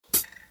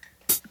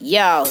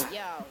Yo.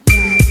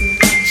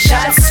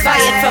 Shots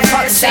fired for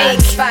fuck's sake.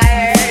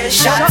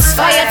 Shots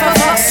fired for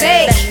fuck's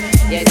sake.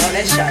 You know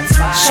that shots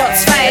fired.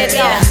 Shots fired,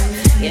 yeah.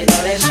 You know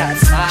that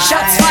shots fired.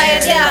 Shots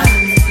fired, yeah.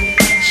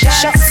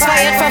 Shots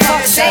fired for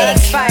fuck's sake.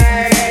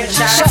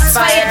 Shots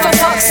fired for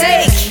fuck's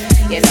sake.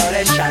 You know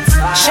that shots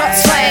fired.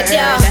 Shots fired,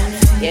 yeah.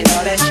 You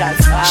know that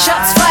shots fired.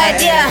 Shots fired,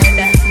 yeah.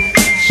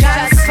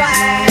 Shots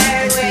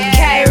fired.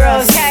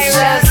 Kairos.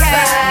 Shots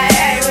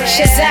fired.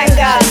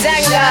 Shazanga.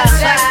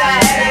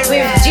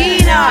 With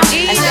Gina.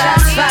 And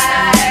shots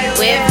fired.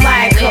 With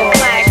Michael.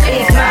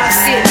 Big mouth,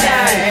 sit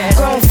down.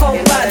 Grown folk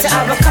about to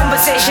have a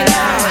conversation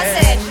now.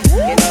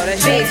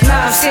 Big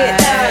mouth, sit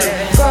down.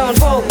 Grown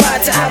folk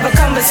about to have a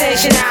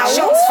conversation now.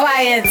 Shots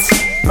fired.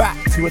 Back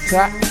to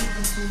attack.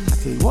 I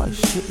tell you what a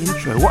shit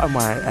intro. What am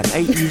I, an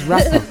 80s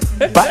rapper?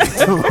 Back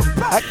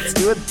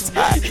to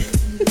attack.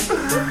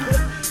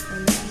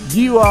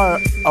 You are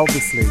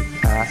obviously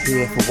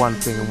here for one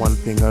thing and one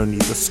thing only.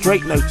 The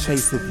straight no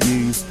chaser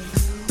views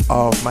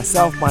of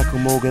myself, Michael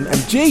Morgan,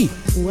 and G.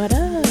 What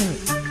up?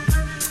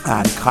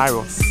 And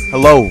Kairos.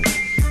 Hello.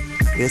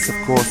 This, of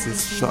course,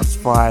 is Shots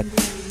Fired.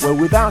 Well,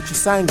 without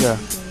Chisanga,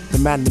 the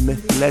man, the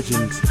myth, the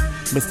legend,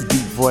 Mr.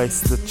 Deep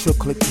Voice, the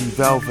chocolatey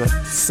velvet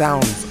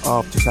sounds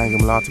of Chisanga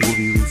Mulata will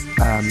be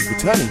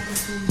returning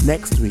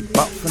next week.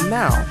 But for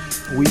now,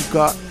 we've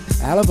got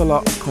a hell of a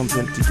lot of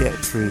content to get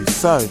through.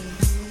 So,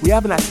 we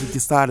haven't actually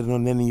decided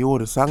on any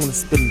order, so I'm going to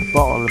spin the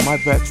bottle, and my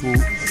virtual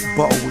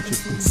bottle, which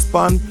has been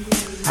spun,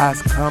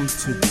 has come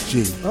to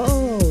G.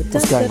 Oh,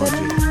 what's going on,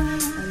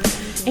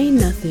 G?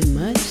 Ain't nothing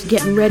much.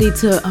 Getting ready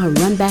to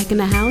run back in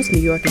the house. New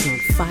York is on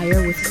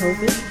fire with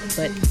COVID,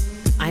 but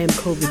I am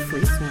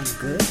COVID-free, so I'm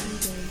good.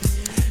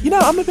 You know,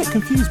 I'm a bit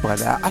confused by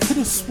that. I could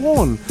have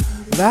sworn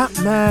that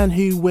man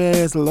who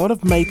wears a lot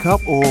of makeup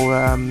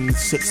or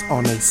sits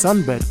on a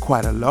sunbed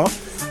quite a lot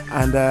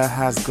and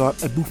has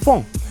got a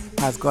bouffant,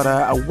 has got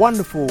a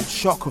wonderful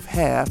shock of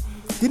hair.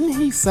 Didn't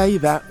he say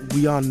that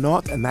we are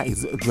not, and that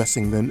is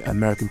addressing the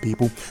American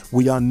people,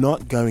 we are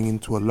not going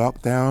into a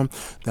lockdown,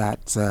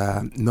 that's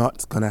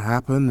not going to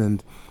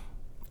happen,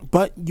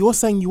 but you're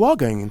saying you are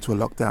going into a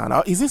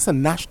lockdown. Is this a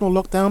national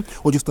lockdown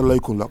or just a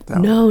local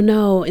lockdown?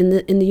 No. In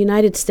the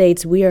United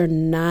States, we are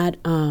not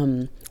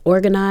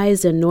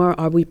organized, and nor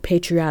are we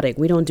patriotic.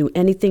 We don't do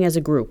anything as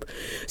a group.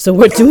 So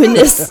we're doing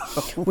this.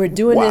 We're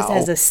doing Wow. this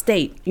as a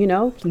state. You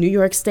know, New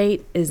York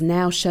State is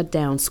now shut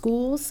down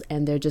schools,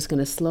 and they're just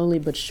going to slowly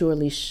but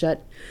surely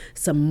shut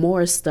some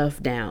more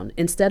stuff down.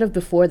 Instead of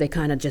before, they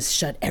kind of just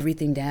shut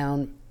everything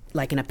down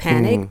like in a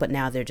panic, but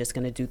now they're just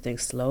going to do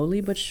things slowly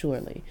but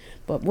surely.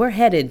 But we're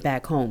headed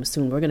back home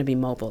soon. We're going to be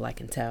mobile, I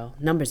can tell.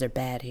 Numbers are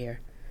bad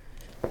here.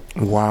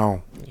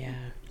 Wow. Yeah.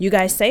 You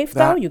guys safe,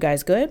 though? You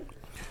guys good?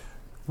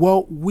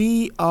 Well,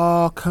 we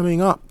are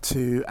coming up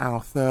to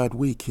our third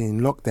week in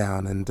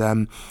lockdown,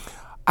 and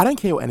I don't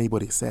care what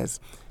anybody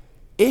says.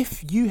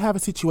 If you have a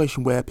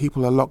situation where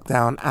people are locked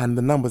down and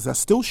the numbers are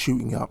still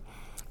shooting up,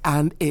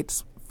 and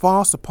it's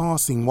far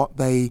surpassing what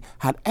they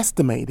had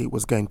estimated it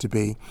was going to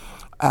be,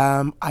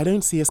 I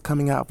don't see us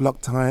coming out of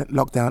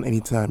lockdown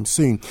anytime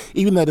soon,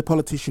 even though the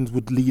politicians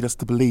would lead us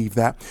to believe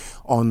that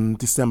on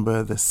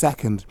December the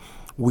 2nd,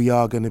 we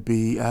are going to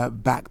be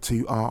back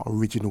to our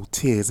original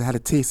tiers. I had a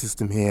tier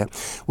system here,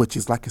 which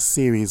is like a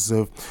series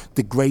of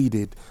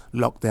degraded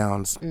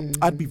lockdowns.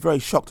 Mm-hmm. I'd be very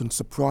shocked and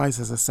surprised,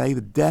 as I say.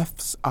 The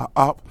deaths are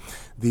up.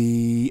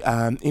 The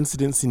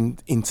incidents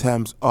in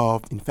terms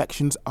of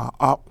infections are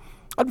up.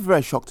 I'd be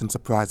very shocked and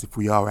surprised if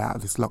we are out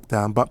of this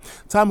lockdown. But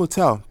time will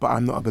tell, but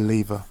I'm not a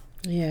believer.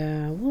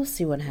 Yeah, we'll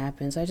see what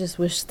happens. I just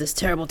wish this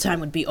terrible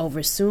time would be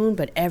over soon,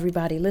 but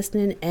everybody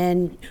listening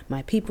and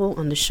my people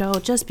on the show,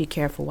 just be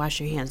careful, wash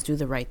your hands, do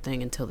the right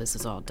thing until this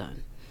is all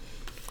done.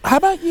 How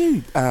about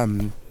you,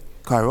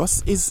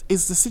 Kairos? Is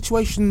the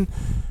situation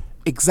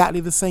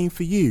exactly the same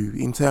for you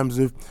in terms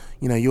of,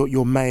 you know,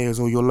 your mayors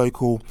or your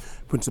local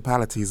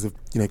principalities have,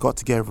 you know, got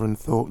together and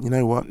thought, you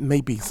know what,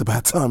 maybe it's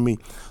about time we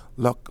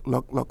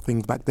lock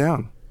things back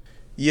down?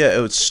 Yeah, it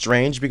was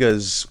strange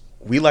because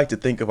we like to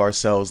think of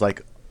ourselves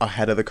like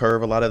ahead of the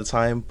curve a lot of the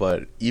time,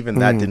 but even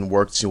that didn't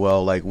work too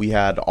well. Like, we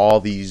had all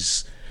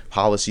these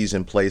policies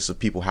in place of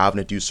people having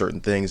to do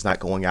certain things, not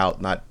going out,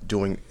 not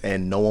doing,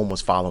 and no one was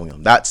following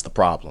them. That's the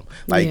problem.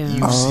 Like,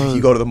 you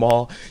go to the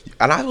mall,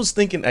 and I was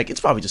thinking, like, it's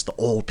probably just the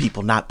old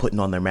people not putting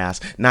on their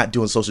masks, not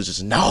doing social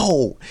distance.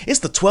 No,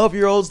 it's the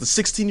 12-year-olds, the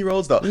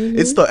 16-year-olds.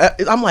 It's the.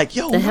 I'm like,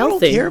 yo, y'all don't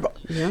care about.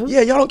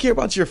 Yeah, y'all don't care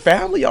about your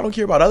family. Y'all don't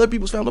care about other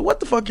people's family. What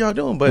the fuck y'all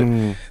doing? But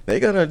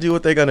they're gonna do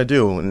what they're gonna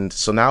do, and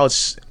so now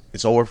it's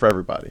over for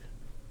everybody.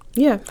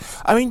 Yeah.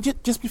 I mean,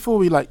 just before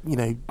we, like, you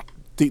know,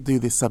 do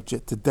this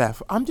subject to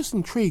death, I'm just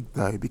intrigued,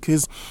 though,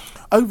 because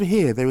over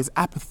here there is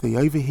apathy.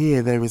 Over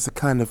here there is a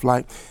kind of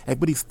like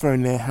everybody's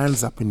throwing their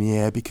hands up in the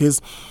air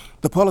because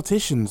the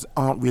politicians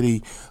aren't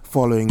really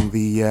following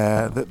the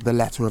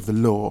letter of the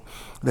law.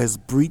 There's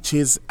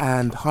breaches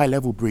and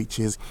high-level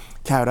breaches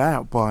carried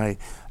out by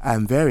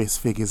various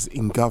figures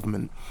in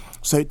government.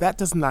 So that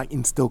doesn't like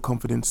instill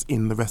confidence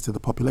in the rest of the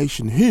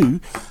population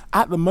who,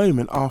 at the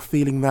moment, are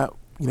feeling that,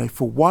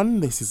 for one,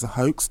 this is a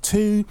hoax.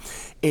 Two,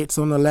 it's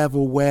on a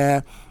level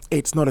where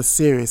it's not as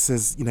serious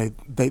as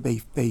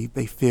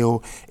they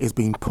feel is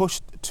being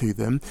pushed to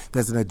them.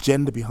 There's an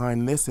agenda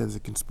behind this. There's a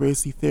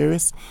conspiracy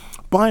theorist.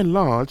 By and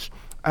large,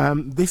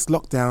 this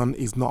lockdown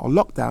is not a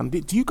lockdown.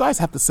 Do you guys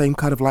have the same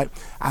kind of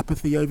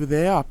apathy over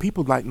there? Are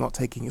people not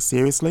taking it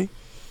seriously?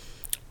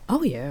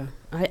 Oh yeah,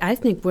 I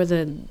think we're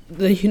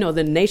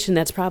the nation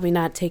that's probably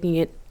not taking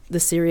it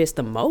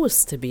the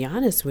most, to be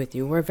honest with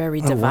you. We're very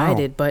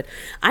divided. Wow. But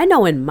I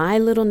know in my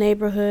little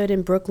neighborhood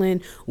in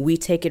Brooklyn, we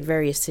take it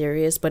very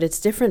serious, but it's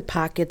different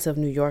pockets of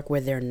New York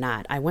where they're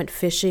not. I went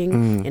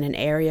fishing in an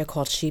area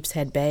called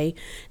Sheepshead Bay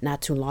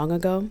not too long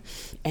ago,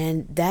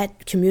 and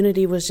that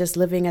community was just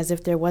living as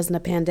if there wasn't a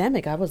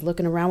pandemic. I was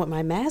looking around with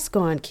my mask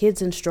on,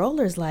 kids in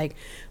strollers like,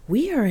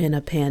 we are in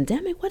a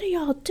pandemic. What are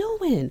y'all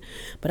doing?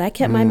 But I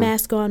kept my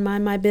mask on,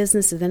 mind my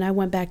business, and then I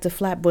went back to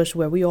Flatbush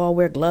where we all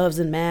wear gloves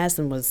and masks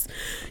and was,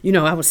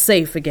 I was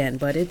safe again.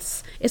 But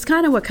it's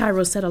kind of what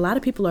Cairo said. A lot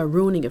of people are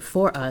ruining it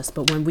for us,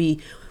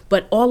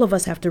 but all of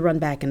us have to run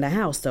back in the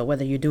house, though,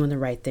 whether you're doing the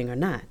right thing or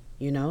not,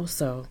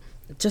 So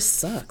it just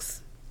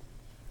sucks.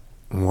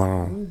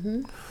 Wow.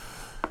 Mm-hmm.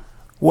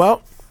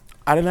 Well,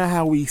 I don't know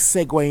how we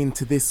segue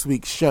into this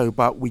week's show,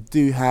 but we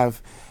do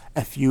have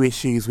a few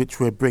issues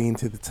which we're bringing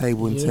to the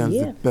table in terms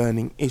of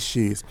burning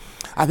issues.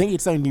 I think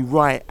it's only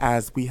right,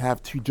 as we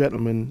have two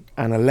gentlemen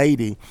and a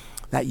lady,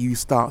 that you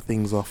start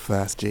things off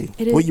first, G.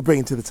 What are you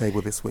bringing to the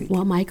table this week?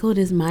 Well, Michael, it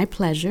is my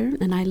pleasure,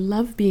 and I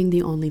love being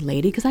the only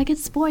lady because I get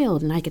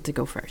spoiled and I get to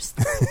go first.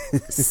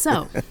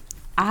 So,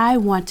 I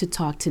want to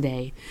talk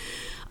today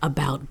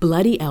about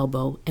Bloody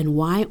Elbow and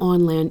why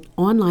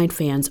online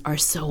fans are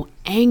so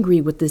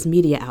angry with this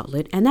media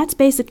outlet. And that's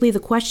basically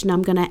the question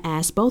I'm going to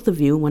ask both of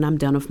you when I'm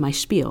done with my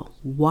spiel.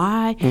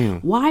 Why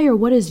or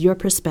what is your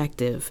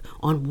perspective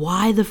on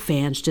why the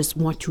fans just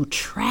want to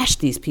trash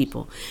these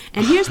people?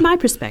 And here's my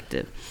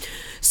perspective.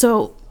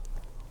 So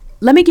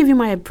let me give you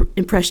my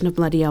impression of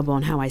Bloody Elbow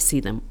and how I see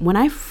them. When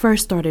I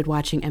first started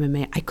watching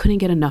MMA, I couldn't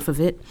get enough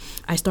of it.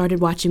 I started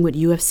watching with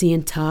UFC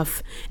and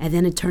Tough, and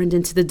then it turned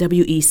into the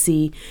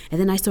WEC, and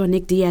then I saw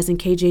Nick Diaz and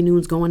KJ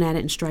Noons going at it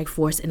in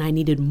Strikeforce, and I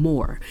needed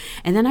more.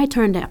 And then I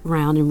turned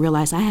around and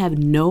realized I have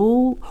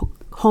no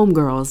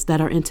homegirls that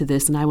are into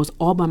this, and I was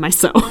all by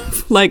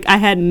myself. Like, I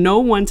had no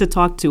one to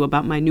talk to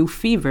about my new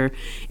fever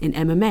in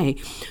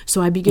MMA.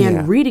 So I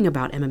began reading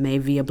about MMA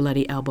via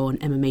Bloody Elbow and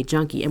MMA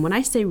Junkie. And when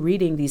I say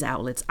reading these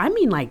outlets, I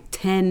mean like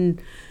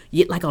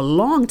a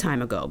long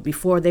time ago,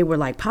 before they were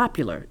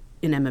popular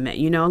in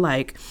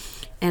MMA,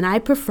 and I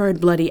preferred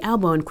Bloody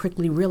Elbow and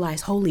quickly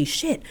realized, holy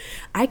shit,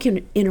 I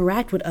can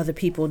interact with other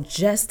people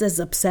just as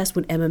obsessed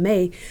with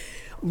MMA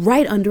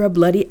right under a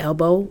Bloody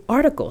Elbow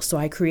article. So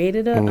I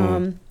created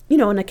an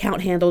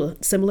account handle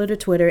similar to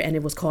Twitter, and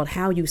it was called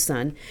How You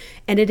Son.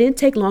 And it didn't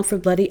take long for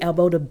Bloody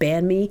Elbow to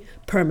ban me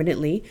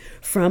permanently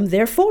from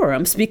their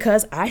forums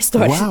because I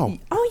started. Wow.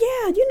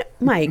 Oh yeah,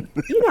 Mike,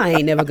 I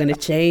ain't never gonna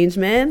change,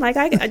 man.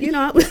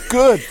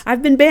 Good.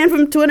 I've been banned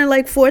from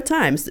Twitter 4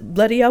 times.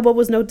 Bloody Elbow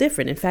was no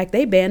different. In fact,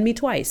 they banned me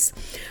twice.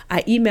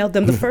 I emailed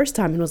them the first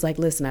time and was like,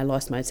 listen, I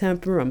lost my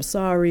temper. I'm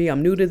sorry.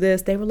 I'm new to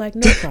this. They were like,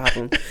 no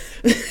problem.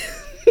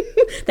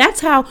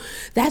 That's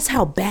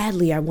how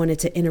badly I wanted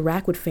to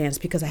interact with fans,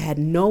 because I had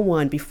no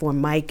one before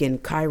Mike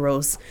and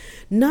Kairos.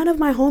 None of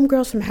my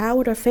homegirls from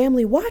Howard or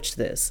family watched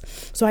this.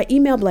 So I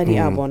emailed Bloody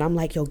Elbow and I'm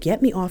like, yo,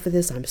 get me off of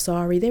this. I'm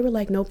sorry. They were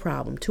like, no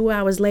problem. 2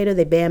 hours later,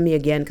 they banned me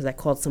again because I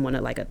called someone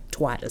a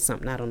twat or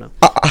something. I don't know.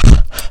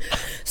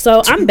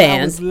 So I'm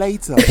banned. 2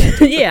 hours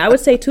later. Yeah, I would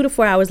say 2 to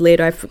 4 hours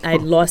later, I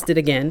lost it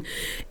again,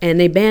 and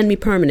they banned me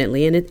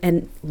permanently,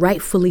 and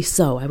rightfully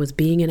so. I was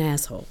being an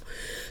asshole.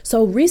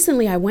 So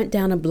recently, I went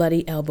down a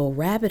Bloody Elbow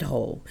rabbit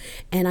hole,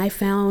 and I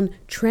found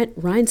Trent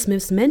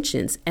Reinsmith's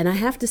mentions, and I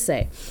have to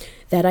say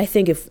that I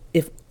think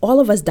if all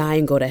of us die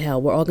and go to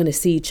hell, we're all going to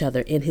see each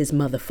other in his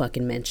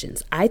motherfucking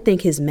mentions. I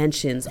think his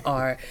mentions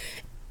are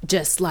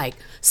just like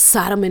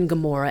Sodom and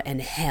Gomorrah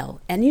and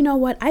hell. And you know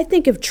what? I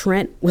think if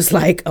Trent was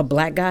like a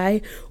black guy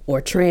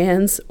or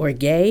trans or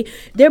gay,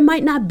 there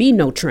might not be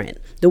no Trent.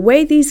 The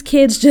way these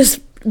kids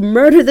just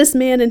murder this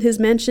man in his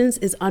mentions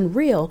is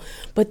unreal.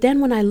 But then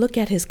when I look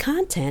at his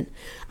content,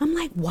 I'm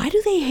like, why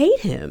do they hate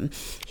him?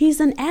 He's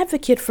an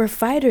advocate for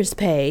fighters'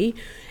 pay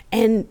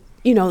and,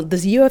 the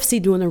UFC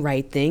doing the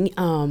right thing.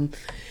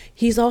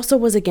 He's also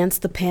was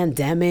against the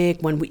pandemic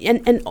when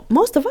and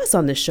most of us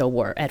on this show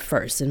were at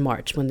first in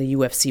March when the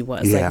UFC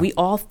was. Yeah. We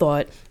all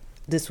thought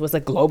this was a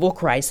global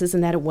crisis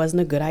and that it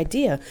wasn't a good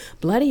idea.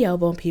 Bloody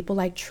Elbow and people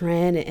like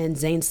Trent and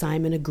Zane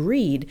Simon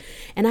agreed.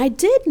 And I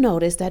did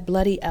notice that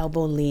Bloody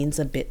Elbow leans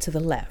a bit to the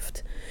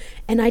left.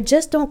 And I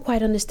just don't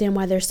quite understand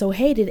why they're so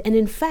hated. And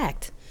in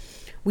fact,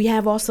 we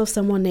have also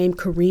someone named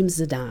Kareem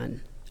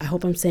Zidane. I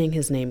hope I'm saying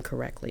his name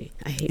correctly.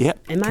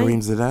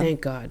 Kareem Zidane.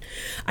 Thank God.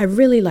 I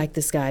really like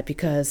this guy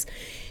because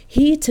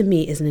he, to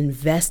me, is an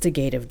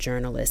investigative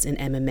journalist in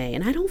MMA,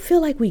 and I don't feel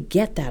like we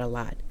get that a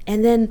lot.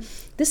 And then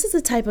this is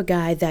the type of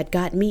guy that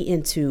got me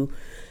into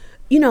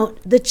you know,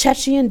 the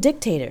Chechen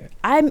dictator.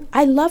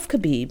 I love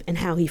Khabib and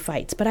how he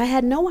fights, but I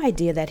had no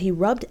idea that he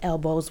rubbed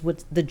elbows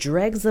with the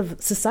dregs of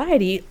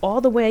society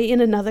all the way in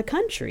another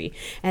country,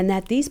 and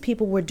that these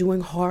people were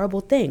doing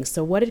horrible things.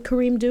 So what did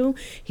Kareem do?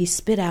 He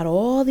spit out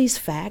all these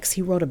facts.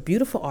 He wrote a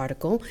beautiful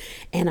article,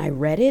 and I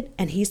read it,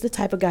 and he's the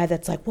type of guy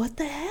that's like, what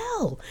the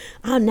hell?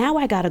 Now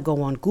I got to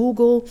go on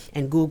Google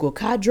and Google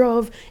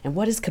Kadyrov, and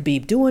what is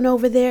Khabib doing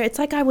over there? It's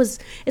like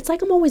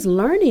I'm always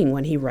learning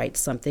when he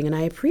writes something, and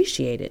I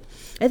appreciate it.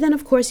 And then,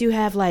 of course, you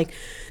have like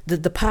the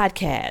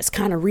podcast.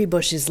 Conor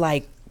Rebush is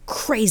like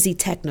crazy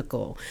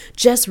technical.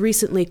 Just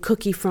recently,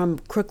 Cookie from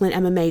Crooklyn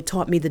MMA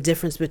taught me the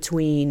difference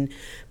between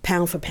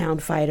pound for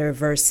pound fighter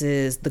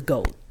versus the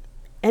GOAT.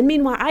 And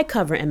meanwhile, I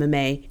cover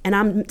MMA and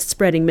I'm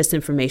spreading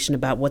misinformation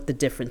about what the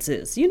difference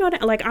is. You know,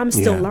 like I'm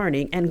still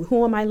learning. And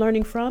who am I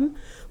learning from?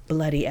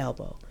 Bloody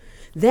Elbow.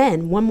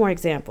 Then, one more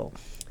example.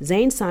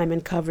 Zane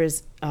Simon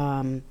covers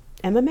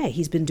MMA.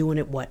 He's been doing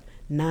it,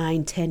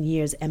 9-10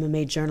 years,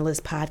 MMA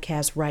journalist,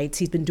 podcast writes.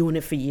 He's been doing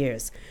it for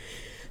years.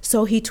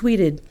 So he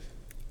tweeted,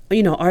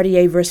 you know,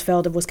 RDA versus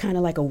Felder was kind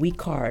of like a weak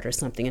card or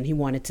something, and he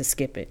wanted to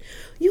skip it.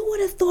 You would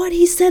have thought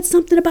he said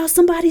something about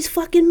somebody's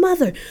fucking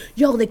mother.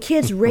 Yo, the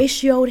kids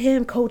ratioed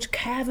him. Coach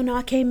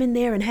Kavanaugh came in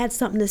there and had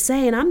something to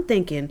say, and I'm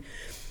thinking,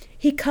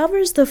 he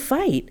covers the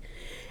fight.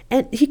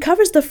 And he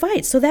covers the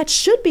fight, so that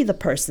should be the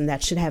person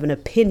that should have an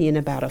opinion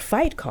about a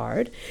fight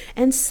card.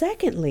 And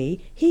secondly,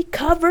 he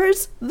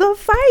covers the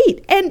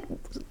fight. And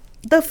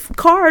the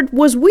card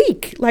was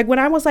weak. Like when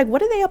I was like,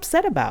 what are they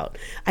upset about?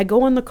 I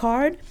go on the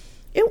card,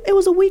 it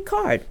was a weak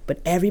card,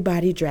 but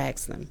everybody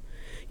drags them,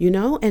 you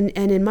know? And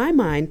in my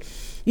mind,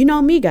 you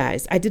know me,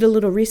 guys, I did a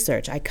little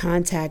research. I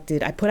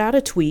put out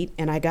a tweet,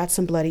 and I got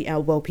some Bloody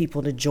Elbow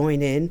people to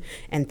join in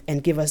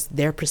and give us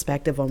their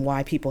perspective on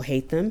why people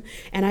hate them.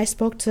 And I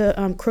spoke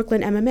to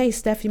Crooklyn MMA,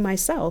 Steffi,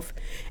 myself,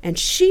 and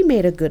she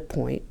made a good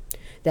point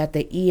that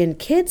the Ian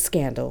Kidd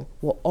scandal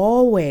will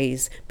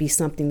always be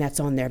something that's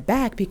on their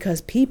back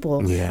because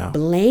people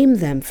blame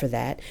them for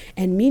that.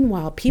 And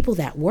meanwhile, people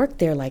that work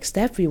there, like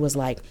Steffi was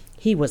like,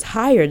 he was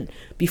hired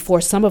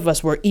before some of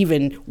us were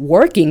even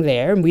working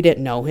there and we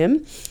didn't know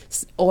him.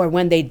 Or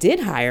when they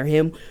did hire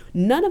him,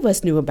 none of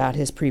us knew about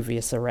his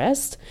previous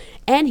arrest.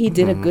 And he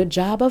did a good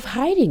job of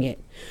hiding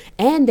it.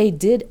 And they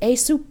did a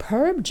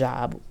superb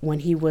job when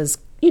he was,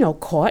 you know,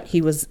 caught.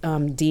 He was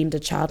deemed a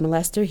child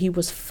molester. He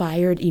was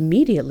fired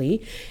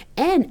immediately.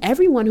 And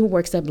everyone who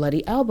works at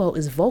Bloody Elbow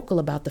is vocal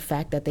about the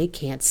fact that they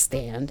can't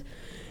stand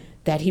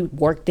that he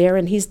worked there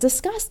and he's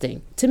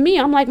disgusting. To me,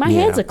 I'm like, my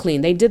hands are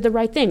clean. They did the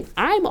right thing.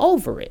 I'm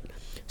over it.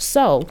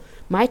 So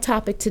my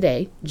topic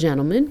today,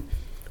 gentlemen,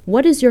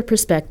 what is your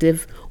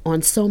perspective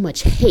on so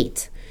much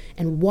hate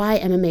and why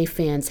MMA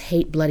fans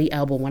hate Bloody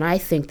Elbow when I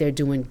think they're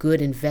doing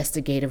good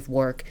investigative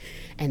work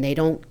and they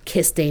don't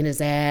kiss Dana's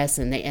ass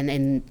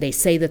and they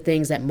say the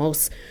things that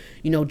most,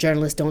 you know,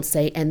 journalists don't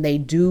say, and they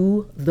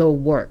do the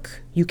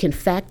work. You can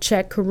fact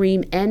check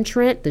Kareem and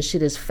Trent. The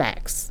shit is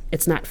facts.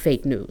 It's not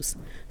fake news.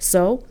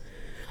 So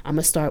I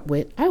always start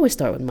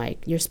with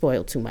Mike. You're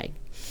spoiled too, Mike.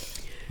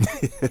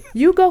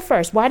 You go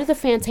first. Why do the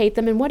fans hate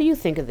them, and what do you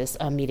think of this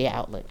media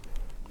outlet?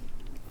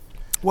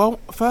 Well,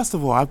 first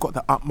of all, I've got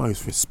the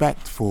utmost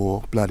respect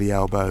for Bloody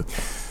Elbow.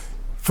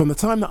 From the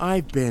time that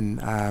I've been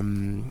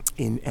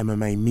in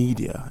MMA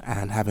media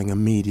and having a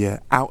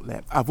media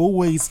outlet, I've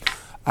always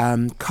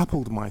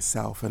coupled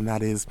myself, and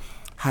that is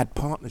had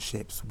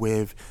partnerships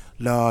with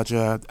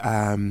larger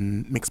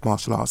mixed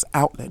martial arts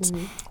outlets.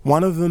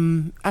 One of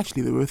them,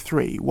 actually there were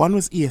three. One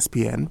was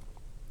ESPN.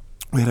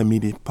 We had a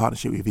media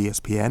partnership with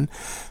ESPN.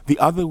 The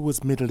other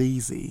was Middle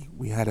Easy.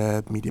 We had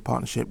a media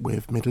partnership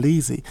with Middle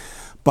Easy.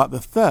 But the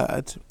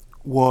third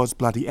was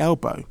Bloody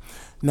Elbow.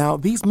 Now,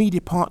 these media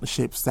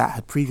partnerships that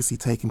had previously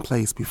taken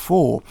place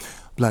before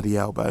Bloody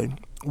Elbow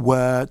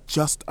were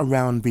just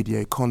around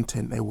video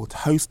content. They would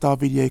host our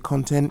video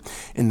content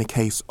in the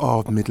case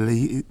of Middle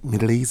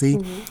Easy.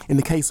 In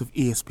the case of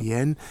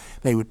ESPN,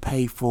 they would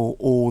pay for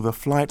all the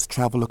flights,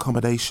 travel,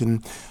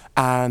 accommodation,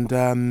 and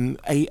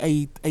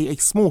a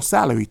small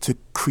salary to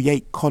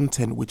create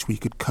content which we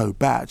could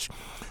co-badge.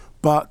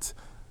 But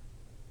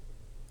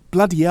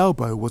Bloody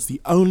Elbow was the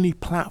only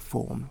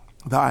platform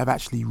that I've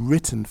actually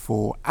written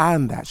for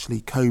and actually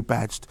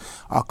co-badged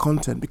our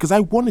content because I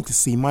wanted to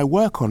see my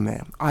work on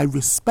there. I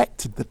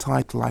respected the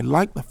title. I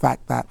like the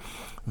fact that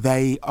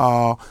they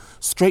are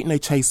straight no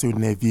chaser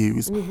in their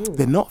views.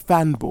 They're not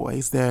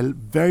fanboys. They're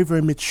very,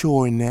 very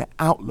mature in their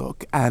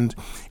outlook and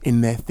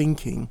in their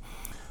thinking.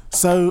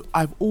 So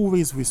I've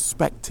always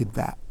respected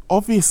that.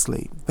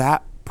 Obviously,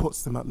 that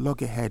puts them at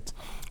loggerhead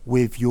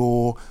with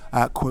your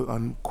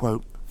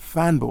quote-unquote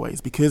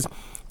fanboys because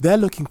they're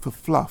looking for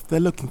fluff, they're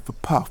looking for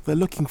puff, they're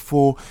looking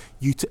for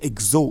you to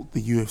exalt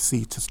the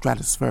UFC to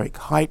stratospheric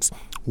heights,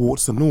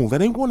 warts and all. They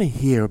don't want to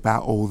hear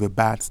about all the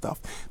bad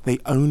stuff. They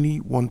only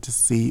want to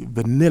see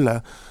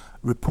vanilla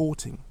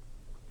reporting.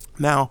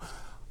 Now,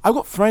 I've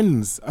got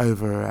friends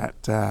over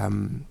at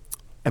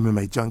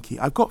MMA Junkie.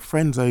 I've got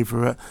friends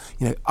over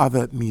at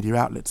other media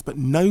outlets, but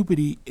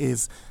nobody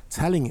is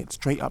telling it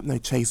straight up, no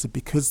chaser,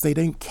 because they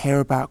don't care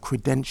about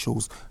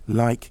credentials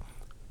like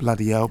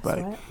Bloody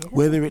Elbow. Right, yeah.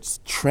 Whether it's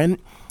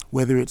Trent,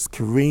 whether it's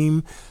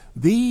Kareem,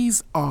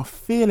 these are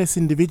fearless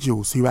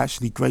individuals who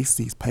actually grace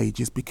these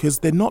pages because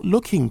they're not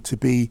looking to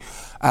be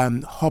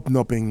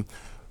hobnobbing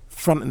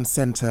front and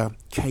center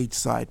cage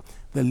side.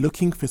 They're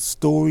looking for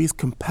stories,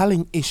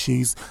 compelling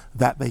issues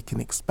that they can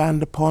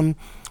expand upon,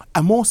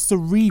 a more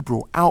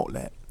cerebral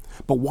outlet.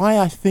 But why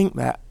I think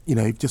that,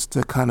 just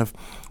to kind of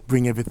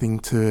bring everything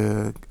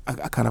to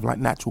a kind of like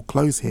natural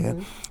close here,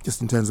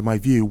 just in terms of my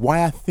view,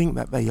 why I think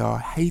that they are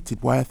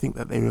hated, why I think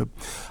that they are,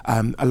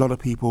 a lot of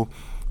people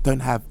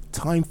don't have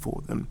time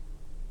for them,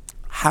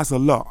 has a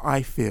lot,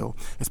 I feel,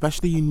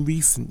 especially in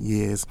recent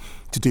years,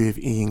 to do with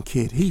Ian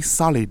Kidd. He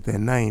sullied their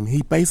name.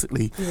 He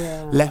basically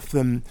left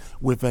them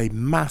with a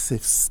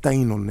massive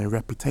stain on their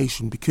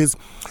reputation because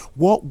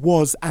what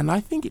was, and I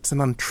think it's an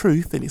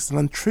untruth, and it's an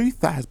untruth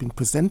that has been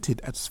presented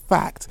as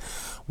fact,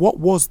 what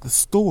was the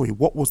story,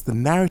 what was the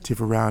narrative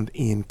around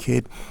Ian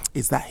Kidd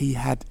is that he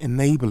had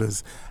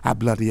enablers at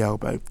Bloody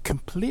Elbow.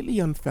 Completely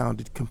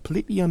unfounded,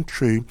 completely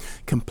untrue,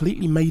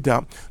 completely made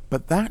up,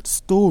 but that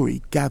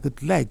story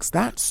gathered legs.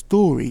 That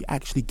story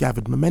actually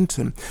gathered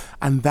momentum,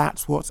 and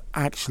that's what's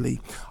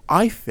actually,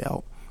 I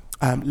felt,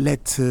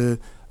 led to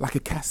like a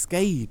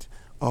cascade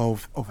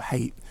of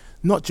hate,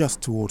 not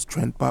just towards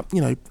Trent, but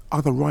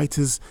other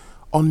writers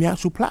on the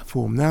actual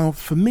platform. Now,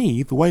 for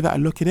me, the way that I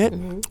look at it,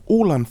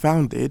 all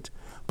unfounded,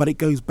 but it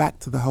goes back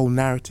to the whole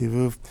narrative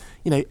of,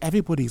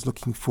 everybody's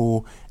looking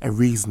for a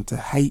reason to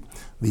hate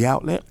the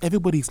outlet.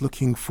 Everybody's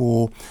looking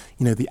for,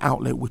 the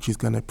outlet which is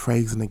going to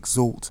praise and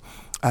exalt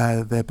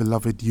their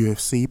beloved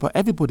UFC, but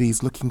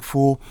everybody's looking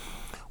for,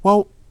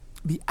 well,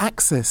 the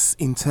access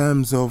in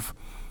terms of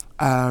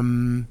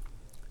the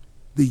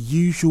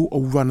usual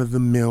or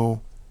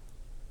run-of-the-mill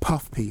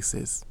puff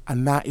pieces,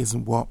 and that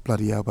isn't what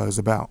Bloody Elbow is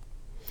about.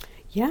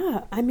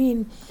 Yeah, I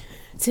mean,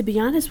 to be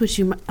honest with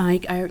you,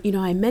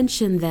 I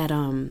mentioned that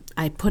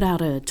I put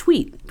out a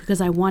tweet because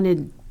I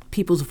wanted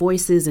people's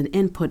voices and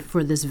input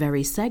for this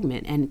very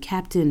segment, and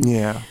Captain,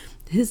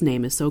 his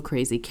name is so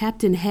crazy,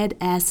 Captain Head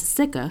Ass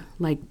Sicka,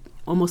 like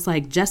almost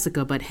like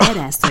Jessica, but Head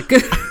Ass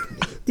Sicka.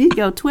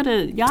 Yo,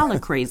 Twitter, y'all are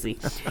crazy.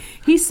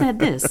 He said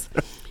this,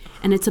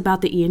 and it's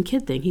about the Ian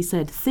Kidd thing. He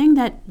said,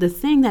 the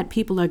thing that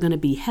people are going to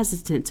be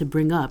hesitant to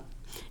bring up,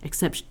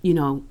 except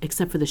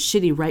for the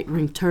shitty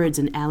right-wing turds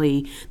and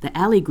the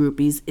alley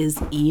groupies,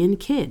 is Ian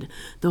Kidd.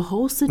 The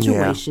whole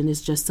situation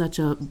is just such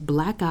a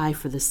black eye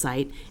for the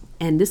site,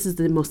 and this is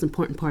the most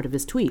important part of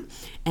his tweet.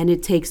 And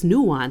it takes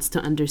nuance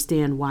to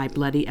understand why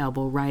Bloody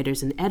Elbow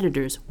writers and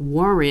editors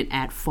weren't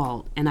at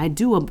fault. And I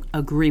do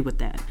agree with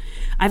that.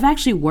 I've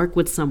actually worked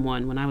with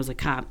someone when I was a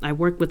cop. I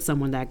worked with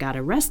someone that got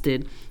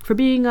arrested for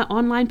being an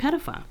online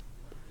pedophile.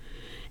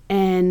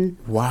 And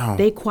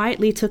they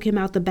quietly took him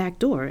out the back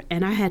door.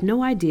 And I had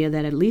no idea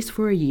that at least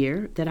for a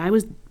year that I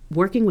was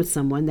working with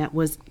someone that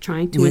was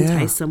trying to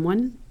entice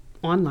someone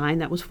online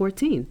that was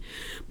 14.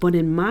 But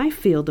in my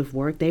field of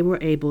work, they were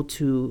able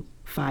to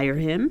fire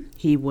him.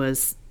 He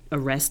was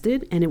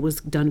arrested, and it was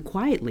done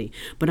quietly.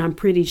 But I'm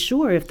pretty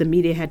sure if the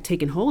media had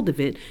taken hold of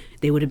it,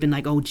 they would have been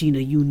like, oh, Gina,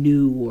 you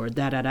knew, or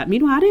da-da-da.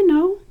 Meanwhile, I didn't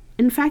know.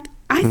 In fact,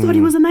 I thought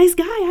he was a nice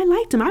guy. I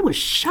liked him. I was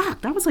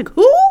shocked. I was like,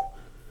 who?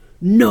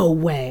 No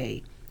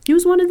way. He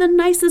was one of the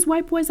nicest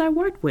white boys I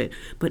worked with.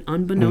 But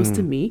unbeknownst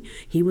to me,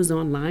 he was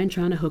online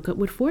trying to hook up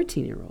with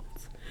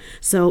 14-year-olds.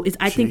 So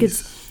I think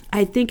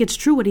it's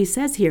true what he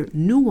says here,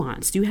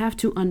 nuanced. You have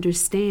to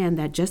understand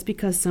that just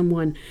because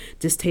someone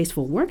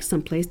distasteful works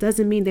someplace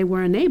doesn't mean they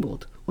were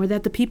enabled or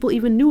that the people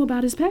even knew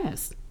about his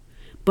past.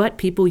 But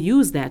people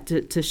use that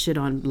to shit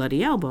on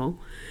Bloody Elbow.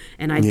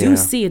 And I do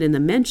see it in the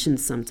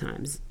mentions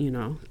sometimes,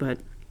 but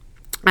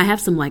I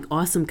have some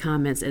awesome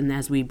comments, and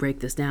as we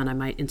break this down, I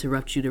might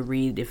interrupt you to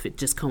read if it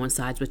just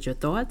coincides with your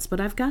thoughts, but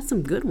I've got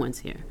some good ones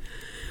here.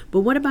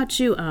 But what about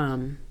you,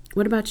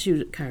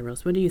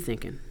 Kairos? What are you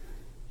thinking?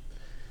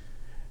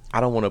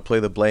 I don't want to play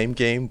the blame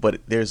game,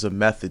 but there's a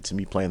method to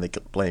me playing the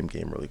blame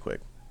game really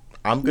quick.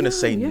 I'm going to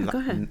say go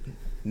ahead.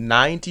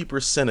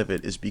 90% of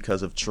it is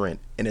because of Trent,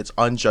 and it's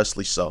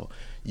unjustly so.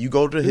 You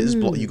go to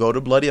you go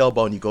to Bloody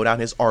Elbow, and you go down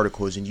his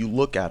articles, and you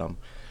look at them.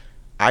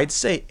 I'd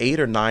say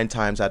 8 or 9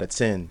 times out of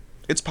 10,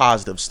 it's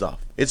positive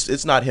stuff.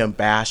 It's not him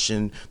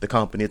bashing the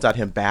company. It's not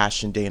him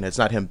bashing Dana. It's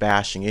not him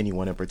bashing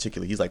anyone in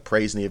particular. He's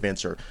praising the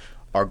events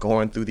or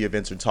going through the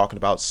events and talking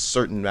about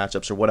certain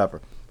matchups or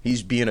whatever.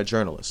 He's being a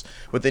journalist.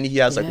 But then he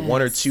has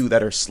 1 or 2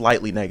 that are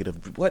slightly negative.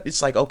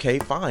 It's okay,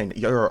 fine.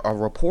 You're a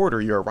reporter.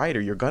 You're a writer.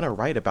 You're going to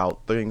write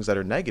about things that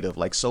are negative.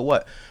 So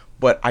what?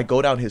 But I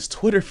go down his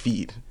Twitter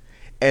feed,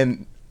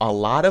 and a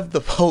lot of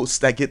the posts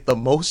that get the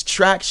most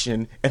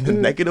traction in the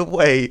negative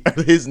way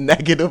are his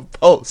negative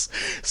posts.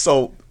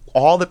 So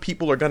all the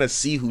people are going to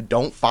see who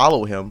don't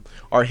follow him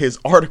are his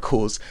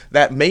articles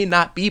that may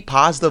not be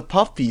positive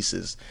puff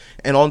pieces.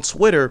 And on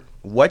Twitter,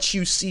 what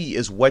you see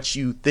is what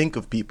you think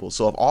of people.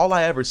 So if all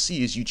I ever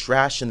see is you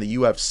trashing the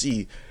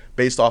UFC,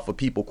 based off of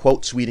people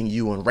quote tweeting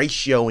you and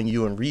ratioing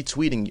you and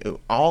retweeting you.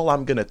 All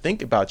I'm going to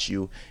think about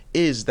you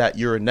is that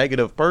you're a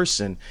negative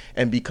person.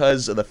 And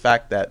because of the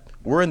fact that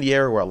we're in the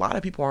era where a lot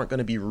of people aren't going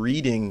to be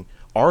reading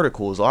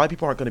articles, a lot of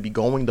people aren't going to be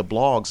going to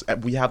blogs.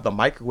 We have the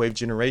microwave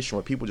generation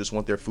where people just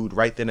want their food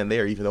right then and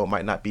there, even though it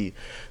might not be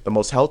the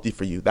most healthy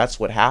for you. That's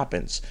what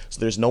happens. So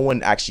there's no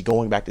one actually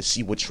going back to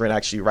see what Trent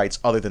actually writes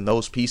other than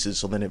those pieces.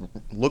 So then it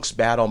looks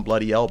bad on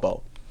Bloody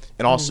Elbow.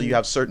 And also you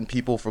have certain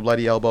people for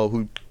Bloody Elbow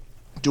who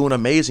do an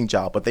amazing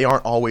job, but they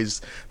aren't always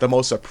the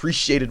most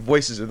appreciated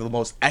voices or the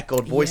most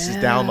echoed voices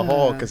down the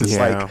hall, because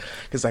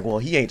it's like, well,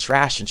 he ain't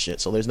trash and shit,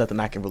 so there's nothing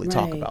I can really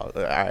talk about.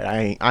 All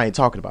right, I ain't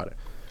talking about it.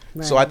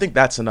 Right. So I think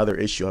that's another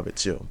issue of it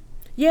too.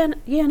 Yeah,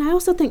 and I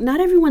also think not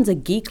everyone's a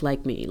geek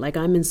like me. Like,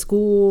 I'm in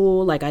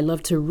school, like I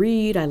love to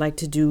read, I like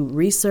to do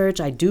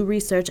research. I do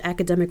research,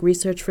 academic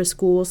research for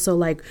school. So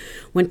like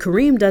when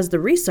Kareem does the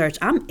research,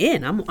 I'm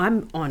in.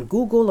 I'm on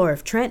Google, or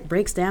if Trent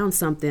breaks down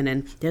something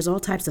and there's all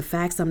types of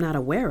facts I'm not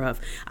aware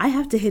of, I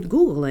have to hit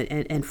Google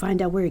and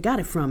find out where he got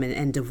it from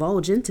and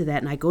divulge into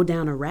that. And I go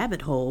down a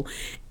rabbit hole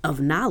of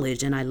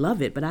knowledge, and I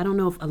love it. But I don't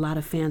know if a lot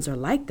of fans are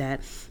like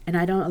that. And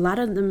a lot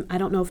of them, I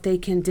don't know if they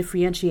can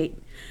differentiate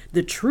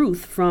the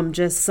truth from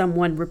just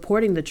someone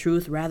reporting the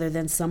truth rather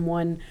than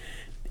someone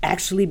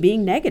actually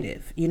being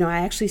negative. You know, I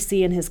actually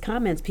see in his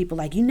comments people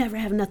like, you never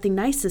have nothing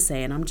nice to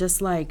say. And I'm just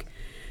like,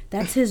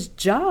 that's his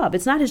job.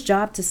 It's not his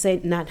job to say,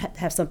 not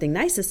have something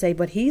nice to say,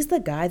 but he's the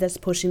guy that's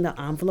pushing the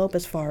envelope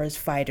as far as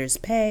fighters'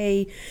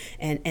 pay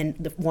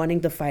and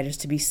wanting the fighters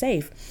to be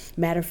safe.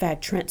 Matter of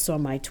fact, Trent saw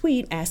my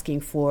tweet asking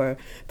for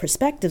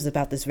perspectives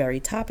about this very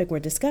topic we're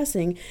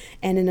discussing.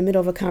 And in the middle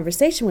of a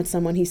conversation with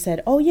someone, he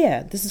said, oh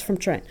yeah, this is from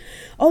Trent.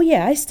 Oh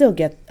yeah, I still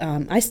get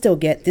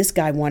this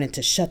guy wanted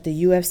to shut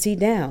the UFC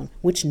down,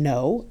 which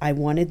no, I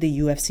wanted the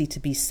UFC to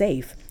be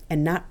safe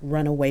and not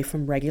run away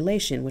from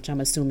regulation, which I'm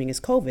assuming is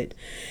COVID.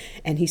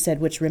 And he said,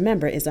 which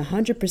remember is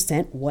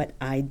 100% what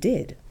I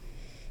did.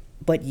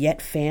 But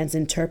yet fans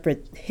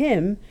interpret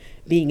him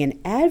being an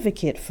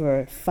advocate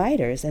for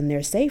fighters and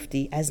their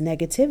safety as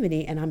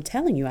negativity. And I'm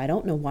telling you, I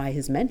don't know why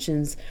his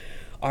mentions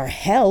are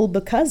hell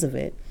because of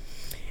it.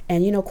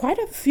 And, you know, quite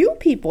a few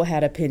people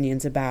had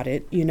opinions about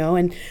it, you know.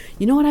 And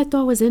you know what I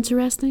thought was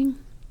interesting?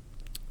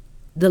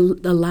 A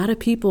lot of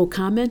people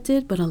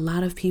commented, but a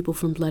lot of people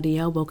from Bloody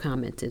Elbow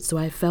commented. So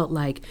I felt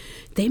like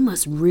they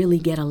must really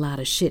get a lot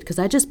of shit, because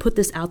I just put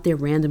this out there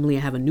randomly. I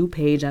have a new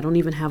page. I don't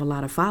even have a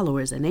lot of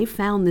followers. And they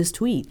found this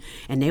tweet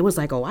and they was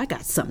like, oh, I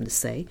got something to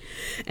say.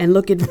 And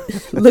look at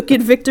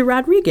Victor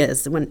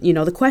Rodriguez. When, you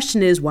know, the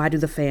question is, why do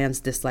the fans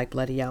dislike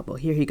Bloody Elbow?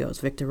 Here he goes,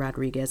 Victor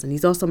Rodriguez. And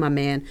he's also my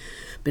man.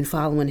 Been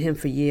following him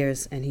for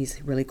years, and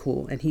he's really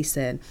cool. And he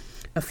said,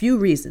 a few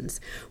reasons.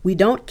 We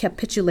don't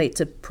capitulate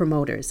to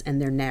promoters and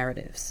their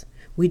narratives.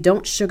 We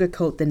don't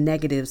sugarcoat the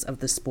negatives of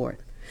the sport.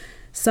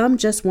 Some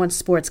just want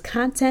sports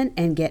content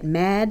and get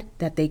mad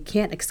that they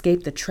can't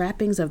escape the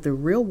trappings of the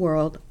real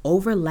world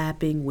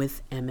overlapping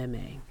with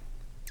MMA.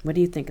 What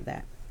do you think of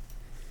that?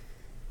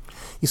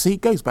 You see,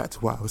 it goes back to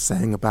what I was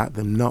saying about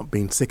them not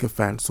being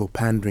sycophants or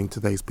pandering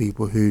to those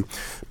people who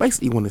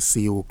basically want to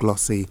see all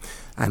glossy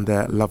and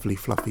lovely,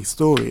 fluffy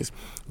stories.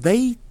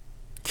 They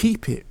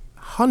keep it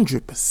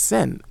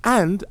 100%,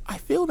 and I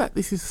feel that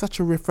this is such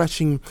a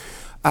refreshing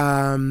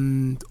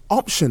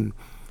option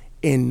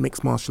in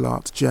mixed martial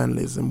arts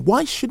journalism.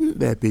 Why shouldn't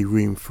there be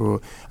room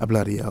for a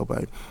Bloody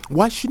Elbow?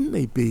 Why shouldn't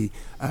there be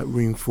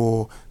room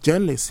for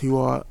journalists who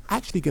are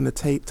actually going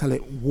to tell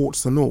it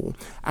warts and all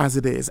as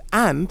it is,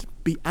 and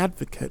be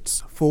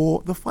advocates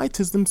for the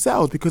fighters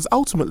themselves? Because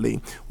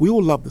ultimately we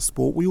all love the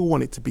sport, we all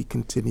want it to be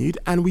continued,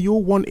 and we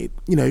all want it,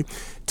 you know,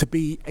 to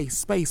be a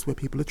space where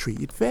people are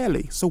treated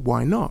fairly. So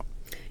why not?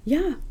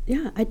 Yeah,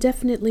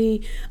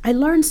 I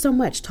learned so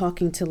much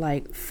talking to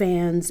like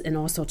fans and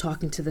also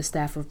talking to the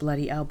staff of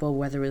Bloody Elbow,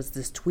 whether it's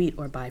this tweet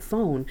or by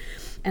phone.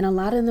 And a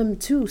lot of them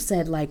too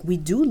said like, we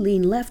do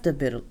lean left a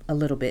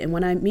little bit. And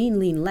when I mean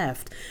lean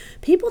left,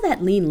 people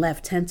that lean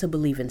left tend to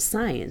believe in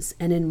science.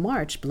 And in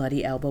March,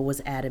 Bloody Elbow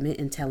was adamant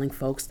in telling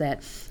folks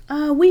that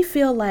we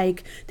feel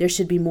like there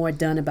should be more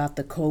done about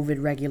the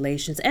COVID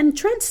regulations. And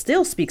Trent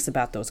still speaks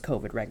about those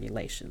COVID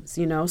regulations,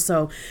 you know,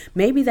 so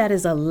maybe that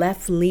is a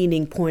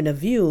left-leaning point of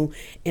view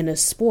in a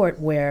sport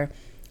where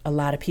a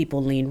lot of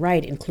people lean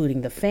right,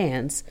 including the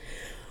fans.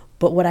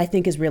 But what I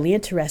think is really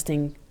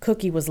interesting,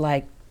 Cookie was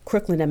like,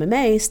 Crooklyn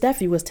MMA,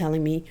 Steffi was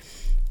telling me,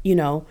 you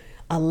know,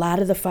 a lot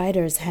of the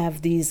fighters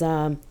have these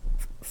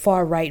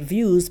far right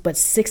views, but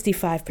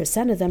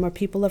 65% of them are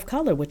people of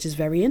color, which is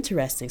very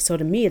interesting. So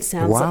to me, it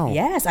sounds like,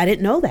 yes, I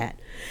didn't know that.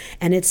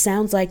 And it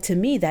sounds like to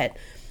me that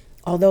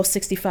although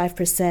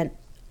 65%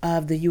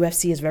 of the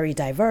UFC is very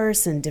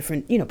diverse and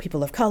different, you know,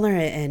 people of color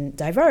and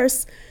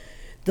diverse,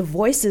 the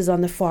voices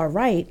on the far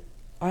right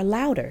are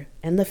louder,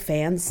 and the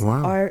fans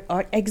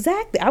are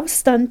exactly. I was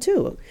stunned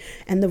too.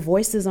 And the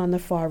voices on the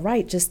far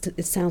right,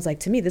 it sounds like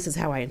to me, this is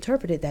how I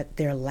interpret it, that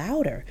they're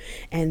louder,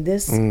 and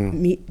this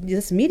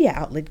media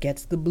outlet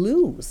gets the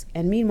blues.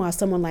 And meanwhile,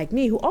 someone like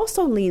me who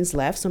also leans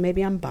left, so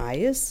maybe I'm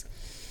biased,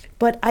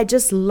 But I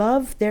just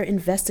love their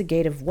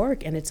investigative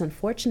work, and it's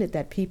unfortunate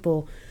that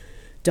people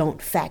don't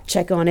fact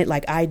check on it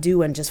like I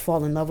do and just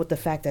fall in love with the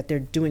fact that they're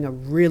doing a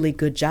really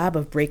good job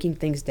of breaking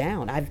things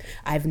down.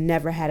 I've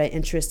never had an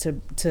interest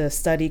to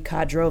study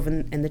Kadyrov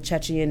and the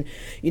Chechen,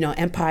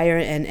 empire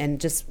and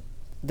just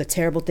the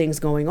terrible things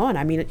going on.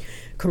 I mean,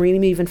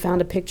 Kareem even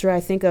found a picture, I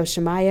think, of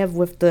Shemaev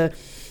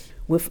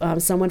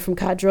with someone from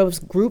Kadyrov's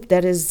group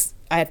that is,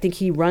 I think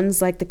he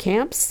runs like the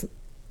camps.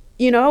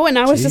 And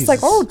I was just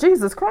like, oh,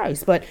 Jesus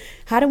Christ. But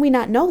how do we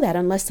not know that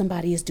unless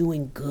somebody is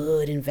doing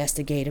good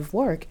investigative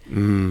work?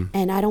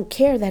 And I don't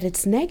care that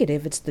it's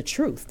negative. It's the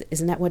truth.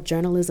 Isn't that what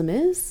journalism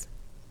is?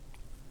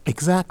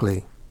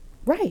 Exactly.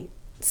 Right.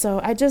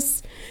 So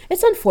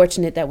it's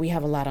unfortunate that we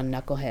have a lot of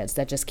knuckleheads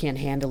that just can't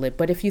handle it.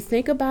 But if you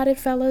think about it,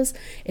 fellas,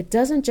 it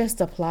doesn't just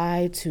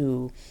apply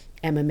to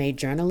MMA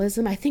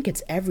journalism. I think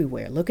it's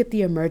everywhere. Look at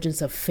the emergence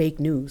of fake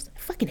news. I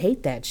fucking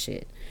hate that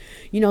shit.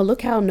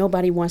 Look how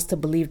nobody wants to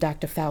believe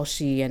Dr.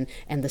 Fauci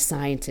and the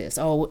scientists.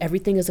 Oh,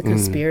 everything is a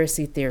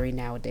conspiracy theory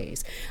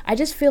nowadays. I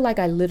just feel like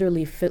I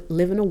literally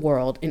live in a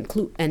world, and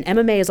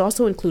MMA is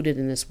also included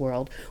in this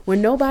world, where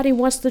nobody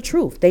wants the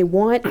truth. They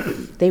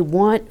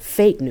want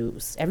fake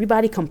news.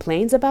 Everybody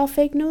complains about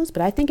fake news,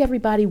 but I think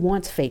everybody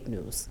wants fake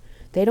news.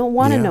 They don't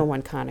want to know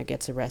when Conor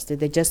gets arrested.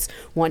 They just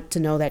want to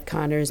know that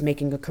Conor is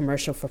making a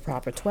commercial for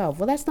Proper 12.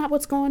 Well, that's not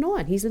what's going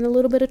on. He's in a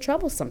little bit of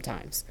trouble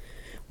sometimes.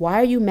 Why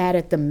are you mad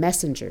at the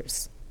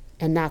messengers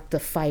and not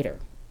the fighter?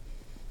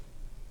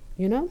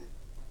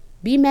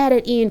 Be mad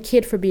at Ian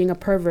Kidd for being a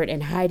pervert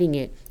and hiding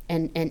it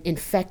and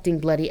infecting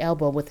Bloody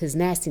Elbow with his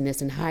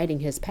nastiness and hiding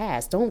his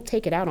past. Don't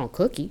take it out on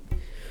Cookie.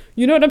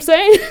 You know what I'm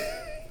saying?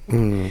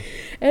 And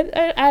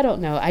I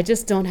don't know. I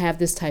just don't have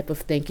this type of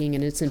thinking,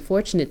 and it's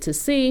unfortunate to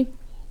see.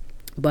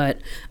 But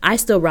I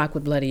still rock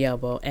with Bloody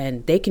Elbow,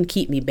 and they can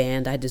keep me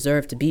banned. I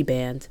deserve to be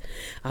banned.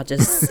 I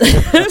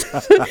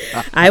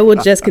will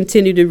just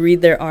continue to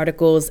read their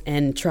articles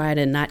and try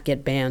to not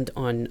get banned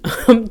on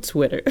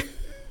Twitter.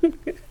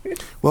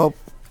 Well,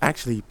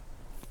 actually,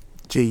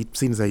 G,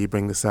 seeing as though you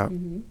bring this up,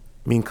 me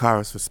and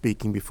Kairos were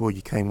speaking before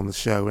you came on the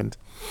show, and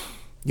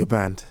you're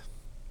banned.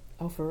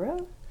 Oh, for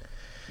real?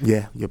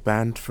 Yeah, you're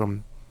banned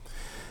from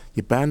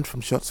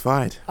Shots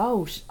Fired.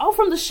 Oh,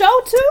 from the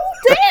show too?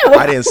 Damn.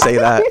 I didn't say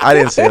that.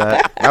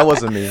 That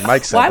wasn't me.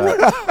 Mike said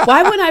that.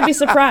 Why wouldn't I be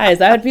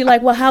surprised? I would be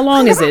like, well, how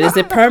long is it? Is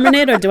it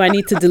permanent, or do I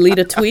need to delete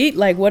a tweet?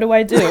 Like, what do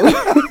I do?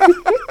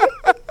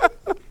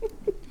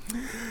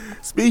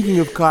 Speaking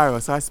of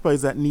Kairos, I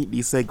suppose that neatly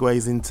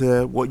segues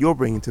into what you're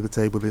bringing to the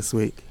table this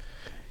week.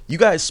 You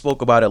guys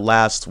spoke about it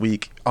last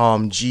week.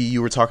 G,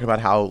 you were talking about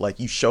how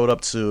you showed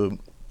up to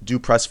do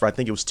press for, I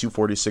think it was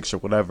 246 or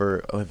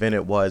whatever event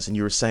it was, and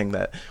you were saying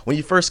that when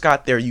you first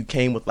got there, you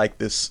came with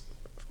this,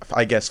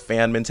 I guess,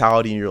 fan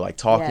mentality, and you're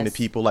talking to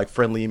people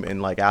friendly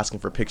and asking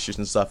for pictures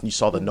and stuff, and you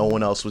saw that no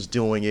one else was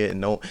doing it,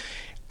 and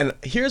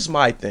here's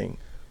my thing.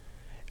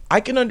 I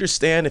can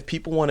understand if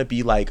people want to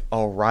be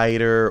a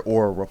writer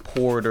or a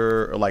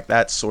reporter or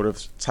that sort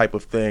of type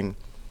of thing,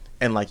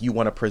 and you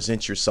want to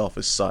present yourself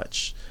as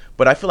such,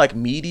 but I feel like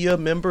media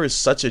member is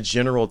such a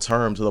general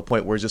term to the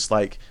point where it's just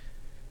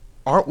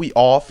aren't we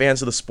all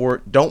fans of the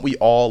sport? Don't we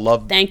all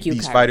love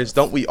these fighters?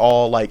 Don't we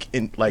all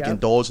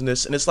indulge in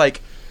this? And it's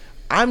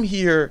I'm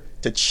here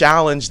to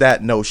challenge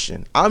that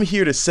notion. I'm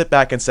here to sit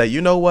back and say, you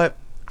know what?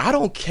 I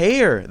don't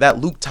care that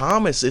Luke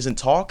Thomas isn't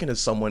talking to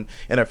someone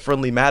in a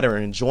friendly manner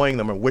and enjoying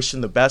them or wishing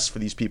the best for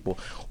these people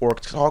or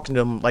talking to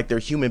them like they're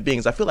human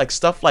beings. I feel like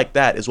stuff like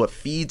that is what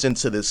feeds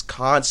into this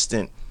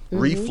constant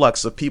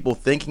reflux of people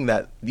thinking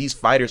that these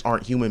fighters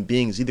aren't human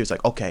beings either. It's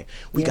okay,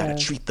 we gotta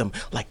treat them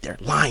like they're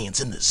lions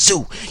in the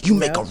zoo. You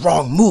make a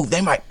wrong move, they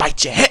might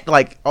bite your head.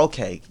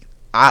 Okay,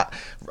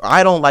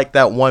 I don't like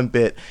that one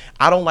bit.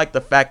 I don't like the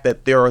fact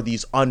that there are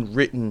these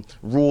unwritten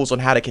rules on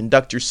how to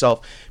conduct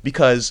yourself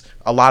because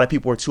a lot of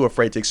people are too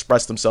afraid to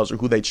express themselves or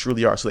who they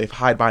truly are. So they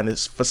hide behind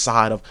this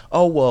facade of,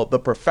 oh, well, the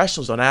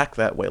professionals don't act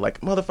that way.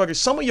 Motherfuckers,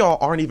 some of y'all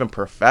aren't even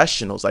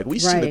professionals. We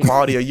see the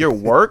quality of your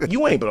work.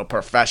 You ain't a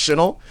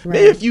professional.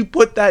 Maybe if you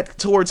put that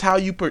towards how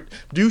you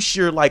produce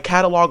your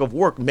catalog of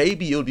work,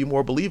 maybe it would be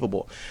more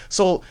believable.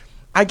 So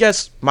I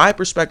guess my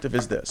perspective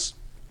is this.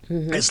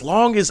 As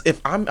long as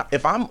if I'm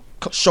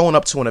showing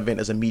up to an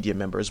event as a media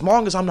member, as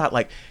long as I'm not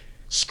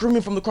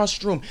screaming from across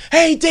the room,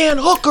 "Hey, Dan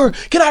Hooker,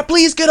 can I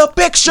please get a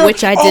picture?"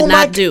 Which I did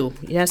not do.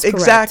 Yes, correct.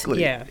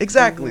 Exactly. Yeah.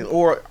 Exactly.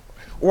 Or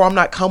I'm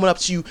not coming up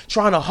to you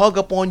trying to hug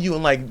up on you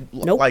and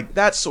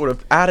that sort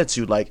of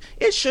attitude.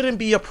 It shouldn't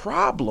be a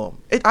problem.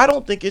 I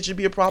don't think it should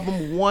be a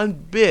problem one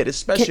bit,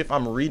 especially if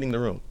I'm reading the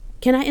room.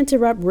 Can I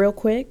interrupt real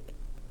quick?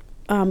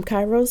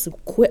 Kairos,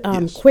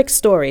 quick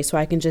story so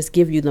I can just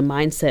give you the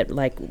mindset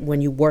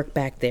when you work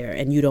back there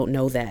and you don't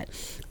know that.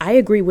 I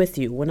agree with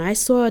you. When I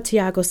saw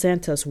Thiago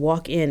Santos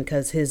walk in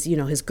because his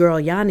girl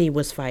Yanni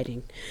was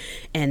fighting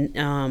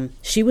and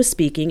she was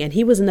speaking and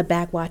he was in the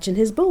back watching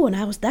his boo, and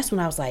that's when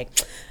I was like,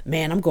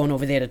 man, I'm going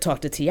over there to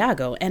talk to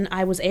Thiago. And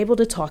I was able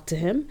to talk to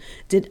him,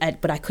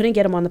 but I couldn't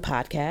get him on the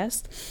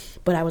podcast,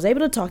 but I was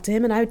able to talk to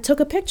him and I took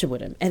a picture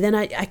with him. And then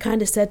I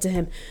kind of said to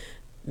him,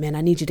 man,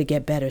 I need you to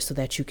get better so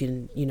that you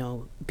can,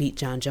 beat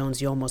John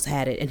Jones. You almost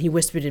had it. And he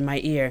whispered in my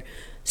ear,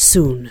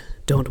 soon,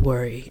 don't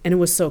worry. And it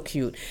was so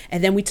cute.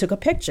 And then we took a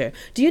picture.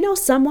 Do you know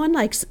someone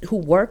who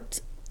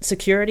worked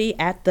security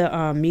at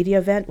the media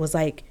event was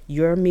like,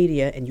 you're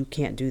media and you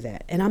can't do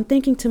that. And I'm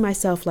thinking to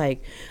myself,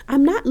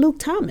 I'm not Luke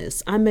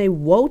Thomas. I'm a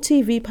Woe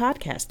TV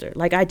podcaster.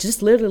 I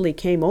just literally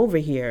came over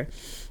here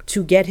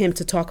to get him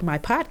to talk my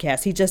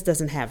podcast. He just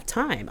doesn't have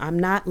time. I'm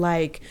not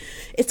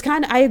it's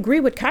kind of, I agree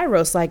with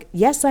Kairos.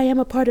 Yes, I am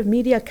a part of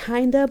media,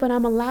 kind of, but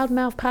I'm a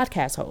loudmouth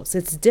podcast host.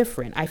 It's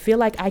different. I feel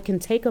like I can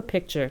take a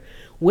picture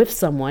with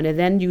someone and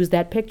then use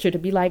that picture to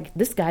be like,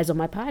 this guy's on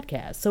my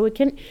podcast. So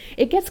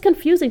it gets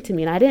confusing to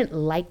me, and I didn't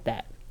like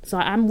that. So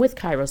I'm with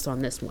Kairos on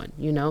this one,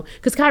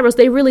 because Kairos,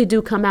 they really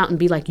do come out and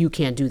be like, you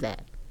can't do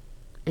that.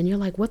 And you're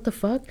like, what the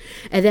fuck?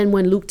 And then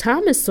when Luke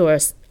Thomas saw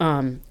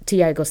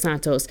Thiago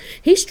Santos,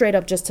 he straight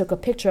up just took a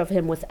picture of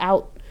him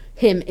without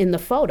him in the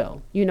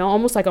photo,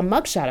 almost like a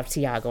mugshot of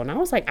Thiago. And I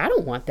was like, I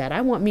don't want that. I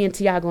want me and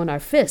Thiago in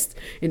our fists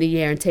in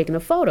the air and taking a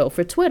photo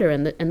for Twitter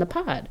and the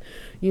pod,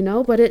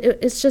 But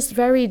it's just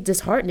very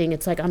disheartening.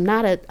 It's like I'm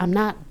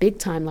not big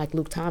time like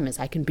Luke Thomas.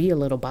 I can be a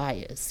little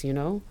biased,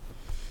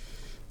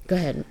 Go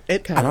ahead.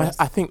 And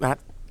I think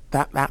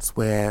that's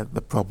where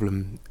the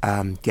problem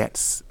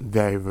gets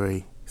very,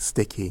 very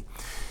sticky.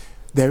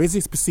 There is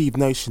this perceived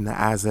notion that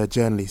as a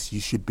journalist you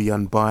should be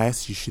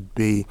unbiased, you should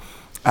be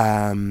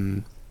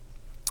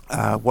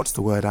what's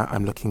the word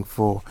I'm looking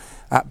for,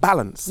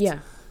 balanced. Yeah.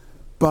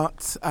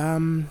 But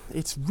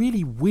it's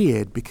really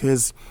weird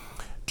because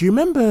do you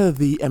remember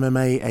the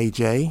MMA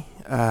AJ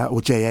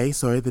or JA,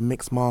 sorry, the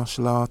Mixed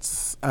Martial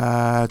Arts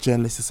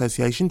Journalists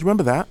Association? Do you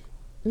remember that?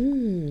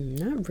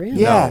 Not really.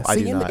 Yeah, no, I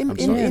do not.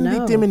 In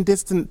the dim and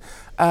distant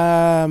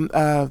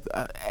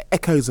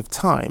echoes of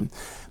time,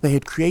 they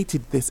had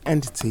created this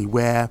entity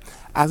where,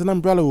 as an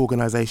umbrella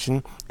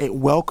organisation, it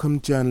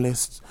welcomed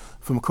journalists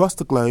from across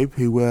the globe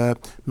who were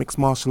mixed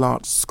martial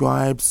arts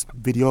scribes,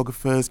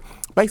 videographers.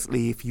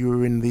 Basically, if you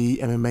were in the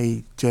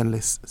MMA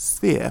journalist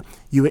sphere,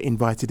 you were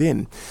invited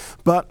in.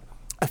 But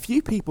a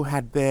few people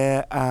had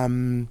their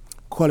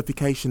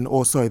application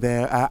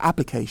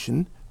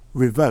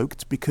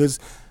revoked because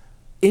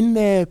in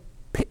their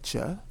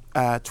picture,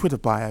 Twitter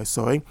bio,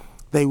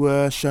 they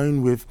were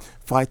shown with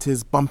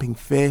fighters bumping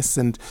fists,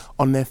 and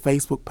on their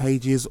Facebook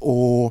pages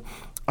or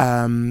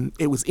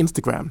it was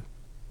Instagram,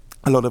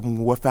 a lot of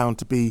them were found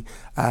to be,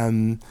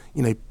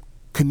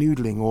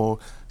 canoodling or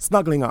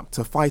snuggling up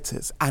to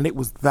fighters, and it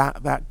was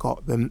that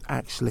got them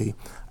actually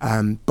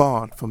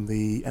barred from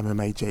the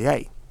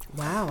MMAJA.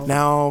 Wow.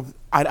 Now,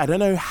 I don't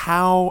know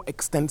how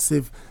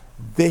extensive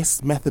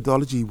this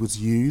methodology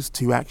was used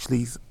to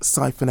actually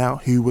siphon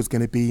out who was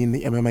going to be in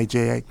the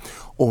MMAJA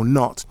or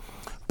not,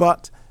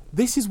 but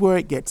this is where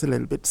it gets a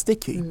little bit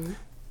sticky. Mm-hmm.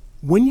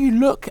 When you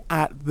look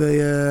at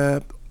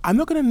I'm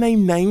not going to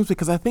name names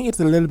because I think it's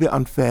a little bit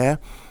unfair,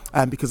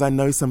 because I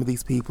know some of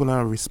these people and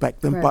I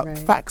respect them, but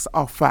facts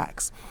are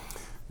facts.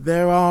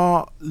 There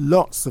are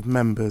lots of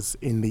members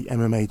in the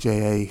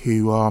MMAJA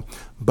who are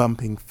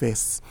bumping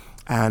fists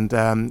and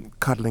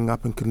cuddling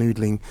up and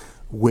canoodling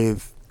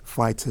with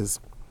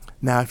fighters.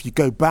 Now, if you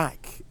go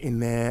back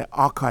in their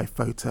archive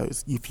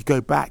photos, if you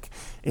go back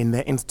in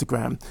their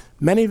Instagram,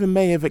 many of them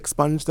may have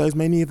expunged those,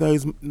 many of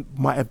those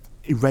might have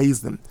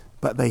erased them,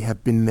 but they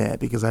have been there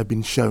because I've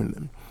been shown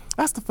them.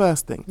 That's the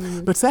first thing.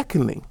 Mm-hmm. But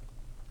secondly,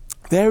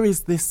 there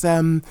is this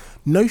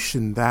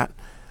notion that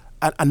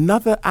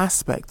another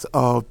aspect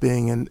of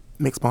being a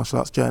mixed martial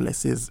arts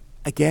journalist is,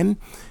 again,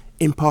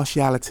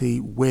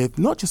 impartiality with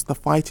not just the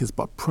fighters,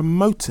 but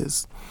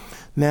promoters.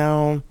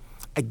 Now,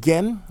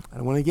 again, I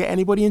don't want to get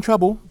anybody in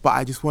trouble, but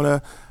I just want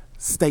to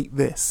state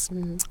this.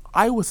 Mm-hmm.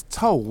 I was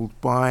told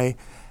by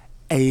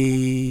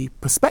a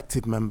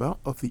prospective member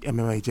of the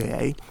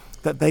MMAJA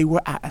that they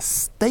were at a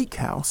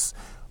steakhouse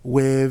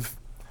with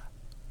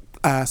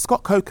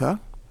Scott Coker,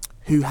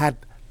 who had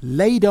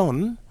laid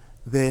on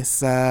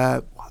this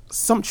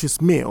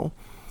sumptuous meal,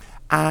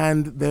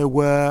 and there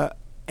were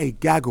a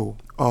gaggle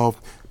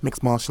of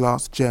mixed martial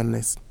arts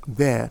journalists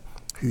there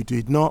who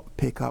did not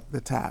pick up the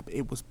tab.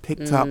 It was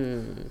picked up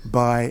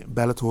by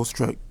Bellator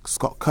stroke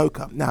Scott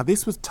Coker. Now,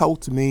 this was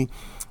told to me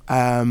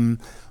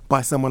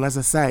by someone, as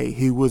I say,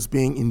 who was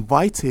being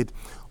invited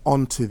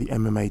onto the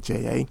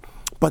MMAJA,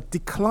 but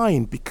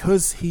declined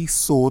because he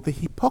saw the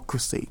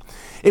hypocrisy.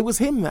 It was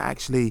him that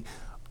actually,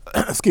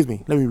 excuse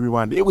me, let me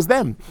rewind. It was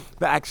them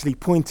that actually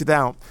pointed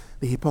out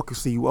the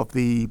hypocrisy of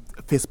the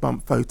fist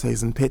bump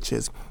photos and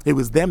pictures. It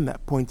was them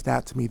that pointed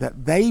out to me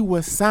that they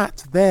were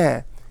sat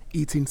there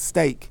eating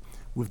steak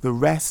with the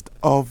rest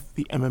of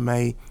the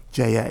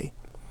MMAJA.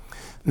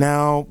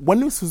 Now, when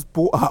this was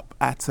brought up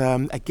at,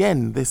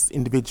 again,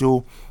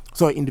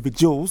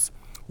 individuals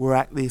were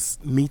at this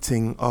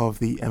meeting of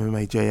the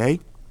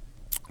MMAJA,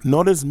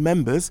 not as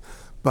members,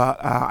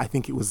 but I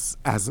think it was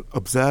as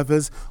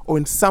observers or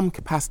in some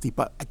capacity,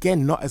 but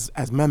again, not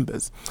as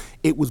members.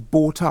 It was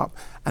brought up,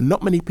 and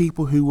not many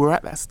people who were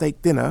at that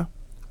steak dinner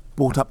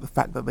brought up the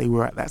fact that they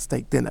were at that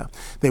steak dinner.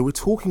 They were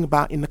talking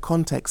about in the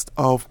context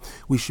of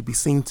we should be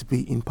seen to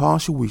be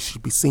impartial, we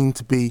should be seen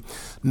to be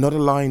not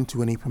aligned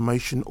to any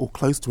promotion or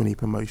close to any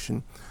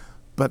promotion.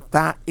 But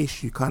that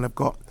issue kind of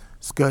got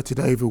skirted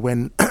over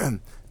when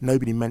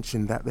nobody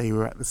mentioned that they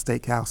were at the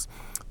steakhouse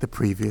the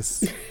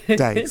previous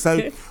day.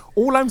 So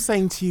all I'm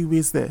saying to you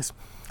is this.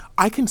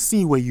 I can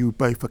see where you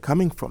both are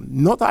coming from.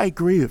 Not that I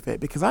agree with it,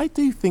 because I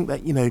do think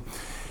that,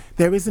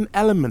 there is an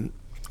element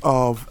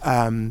of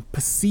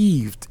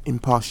perceived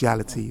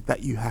impartiality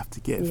that you have to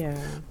give. Yeah.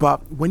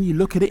 But when you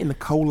look at it in the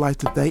cold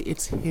light of day,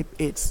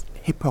 it's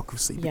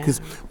hypocrisy,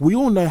 because we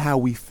all know how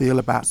we feel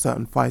about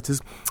certain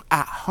fighters.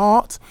 At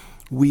heart,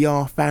 we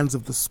are fans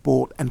of the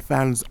sport and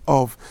fans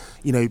of,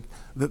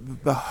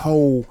 the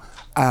whole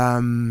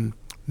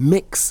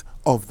mix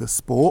of the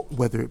sport,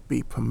 whether it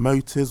be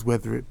promoters,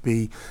 whether it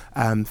be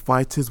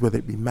fighters, whether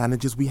it be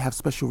managers. We have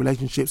special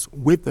relationships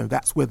with them.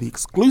 That's where the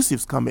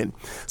exclusives come in.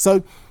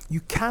 So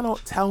you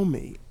cannot tell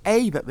me,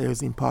 A, that there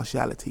is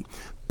impartiality,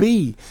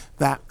 B,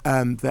 that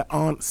there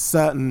aren't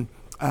certain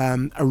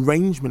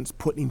arrangements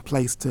put in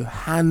place to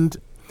hand,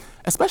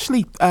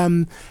 especially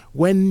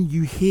when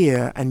you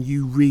hear and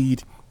you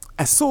read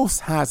a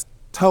source has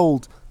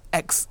told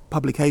X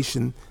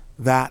publication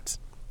that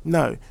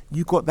no,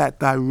 you got that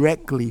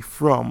directly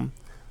from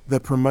the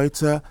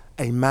promoter,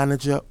 a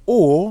manager,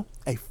 or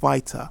a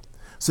fighter.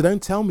 So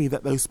don't tell me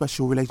that those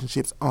special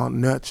relationships aren't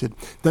nurtured.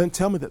 Don't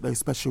tell me that those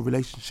special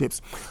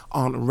relationships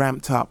aren't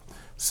ramped up.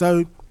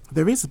 So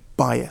there is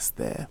bias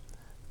there.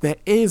 There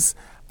is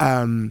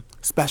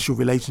special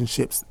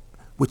relationships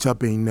which are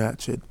being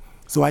nurtured.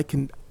 So I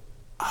can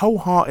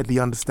wholeheartedly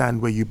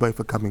understand where you both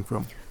are coming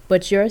from.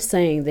 But you're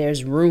saying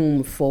there's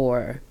room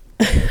for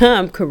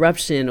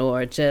corruption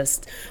or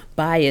just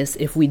bias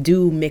if we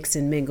do mix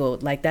and mingle,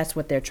 like that's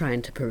what they're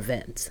trying to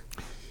prevent.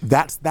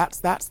 That's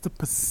the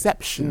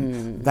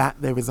perception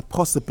that there is a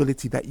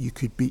possibility that you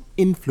could be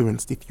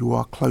influenced if you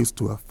are close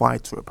to a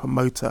fighter, a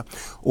promoter,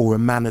 or a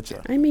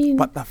manager. I mean,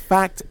 but the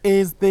fact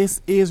is,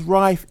 this is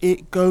rife.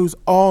 It goes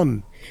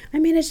on. I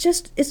mean, it's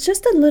just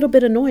a little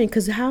bit annoying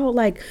because how,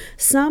 like,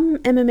 some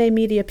MMA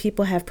media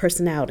people have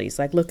personalities.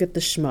 Like, look at the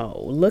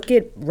Schmo. Look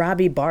at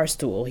Robbie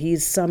Barstool.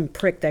 He's some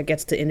prick that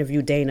gets to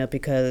interview Dana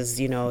because,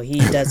 he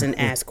doesn't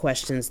ask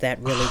questions that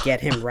really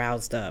get him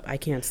roused up. I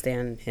can't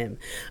stand him.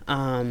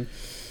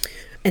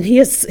 And he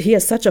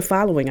has such a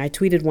following. I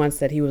tweeted once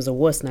that he was a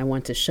wuss and I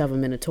wanted to shove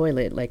him in a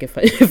toilet, like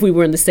if we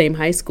were in the same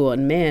high school.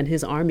 And man,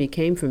 his army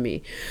came for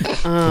me.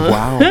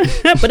 Wow.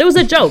 But it was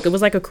a joke. It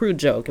was like a crude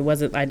joke. It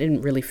wasn't. I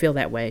didn't really feel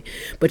that way.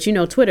 But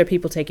Twitter,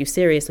 people take you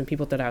serious, and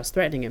people thought I was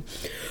threatening him,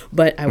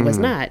 but I was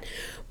not.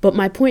 But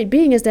my point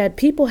being is that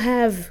people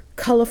have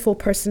colorful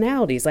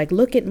personalities. Like,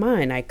 look at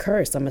mine. I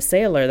curse. I'm a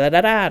sailor. Da da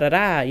da da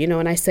da.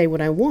 And I say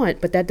what I want,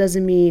 but that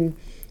doesn't mean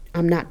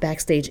I'm not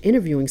backstage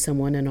interviewing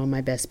someone and on my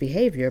best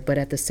behavior, but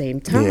at the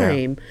same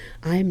time,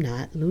 I'm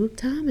not Luke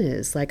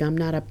Thomas. Like, I'm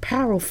not a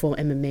powerful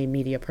MMA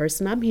media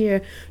person. I'm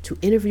here to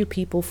interview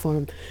people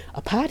from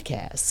a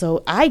podcast.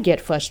 So I get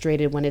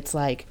frustrated when it's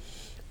like,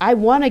 I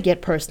want to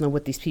get personal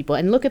with these people.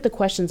 And look at the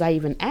questions I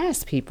even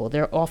ask people.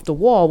 They're off the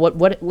wall.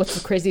 What's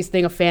the craziest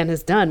thing a fan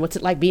has done? What's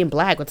it like being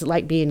black? What's it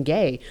like being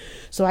gay?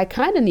 So I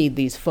kind of need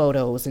these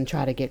photos and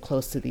try to get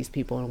close to these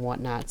people and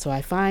whatnot. So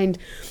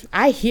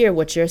I hear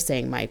what you're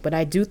saying, Mike, but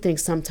I do think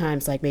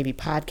sometimes like maybe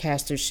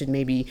podcasters should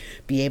maybe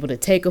be able to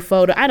take a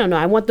photo. I don't know.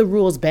 I want the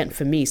rules bent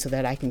for me so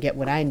that I can get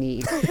what I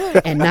need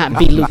and not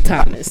be Luke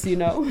Thomas,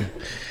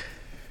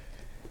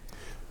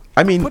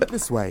 I mean, put it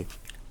this way.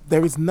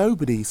 There is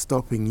nobody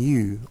stopping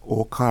you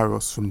or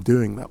Kairos from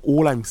doing that.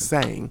 All I'm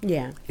saying,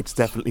 it's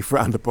definitely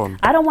frowned upon.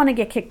 I don't want to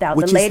get kicked out.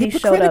 Which the lady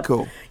is showed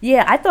up.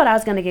 Yeah, I thought I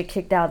was going to get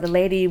kicked out. The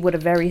lady with a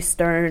very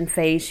stern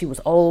face, she was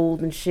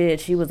old and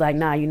shit. She was like,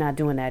 nah, you're not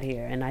doing that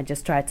here. And I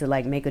just tried to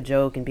like make a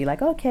joke and be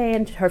like, okay.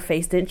 And her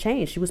face didn't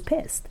change. She was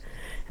pissed.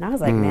 And I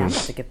was like, man, I'm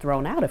about to get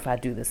thrown out if I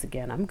do this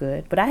again. I'm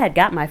good. But I had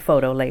got my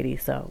photo, lady,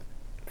 so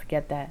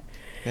forget that.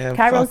 Yeah,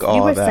 Kairos,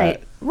 you were saying,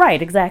 right,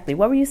 exactly.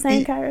 What were you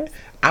saying, Kairos?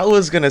 I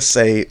was going to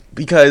say,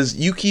 because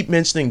you keep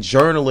mentioning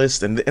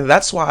journalists, and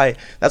that's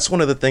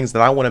one of the things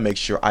that I want to make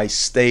sure I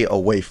stay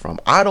away from.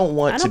 I don't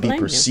want to be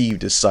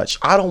perceived as such.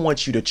 I don't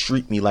want you to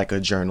treat me like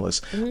a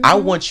journalist. I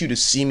want you to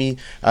see me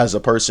as a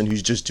person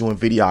who's just doing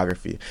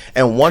videography.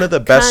 And one of the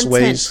best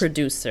ways... Content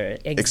producer.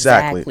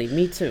 Exactly.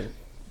 Me too.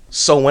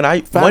 So one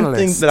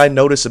thing that I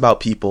notice about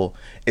people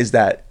is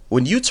that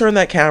when you turn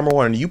that camera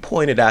on and you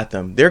point it at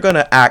them, they're going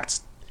to act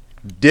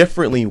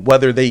differently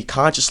whether they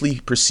consciously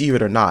perceive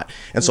it or not.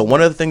 And so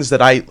one of the things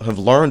that I have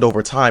learned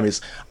over time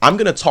is I'm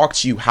going to talk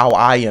to you how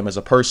I am as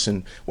a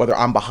person, whether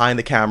I'm behind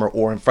the camera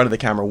or in front of the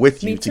camera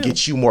with you, to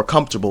get you more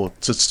comfortable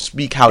to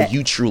speak how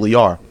you truly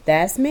are.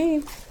 That's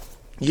me.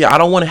 Yeah, I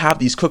don't want to have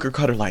these cooker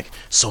cutter like,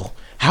 so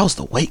how's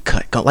the weight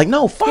cut go? Like,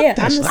 no, fuck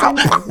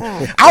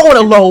that. I want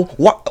to know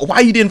why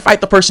you didn't fight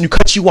the person who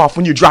cut you off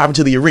when you're driving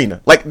to the arena.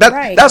 Like that.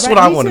 Right, that's what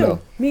I want to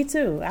know. Me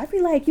too. I'd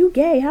be like, you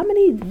gay? How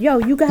many?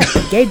 You got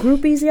gay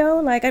groupies, yo?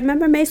 Like I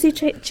remember Macy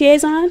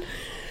Chiazon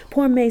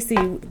poor Macy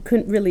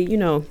couldn't really,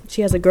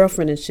 she has a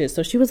girlfriend and shit.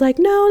 So she was like,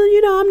 no,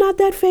 I'm not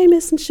that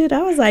famous and shit.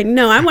 I was like,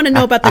 no, I want to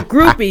know about the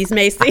groupies,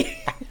 Macy.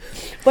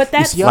 But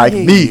that's like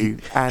me.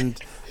 And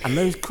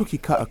those cookie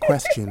cutter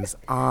questions,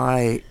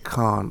 I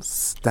can't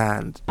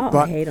stand. Oh,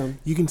 but I hate them.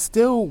 You can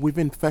still,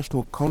 within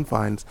professional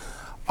confines,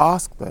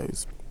 ask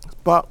those.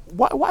 But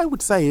what I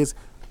would say is,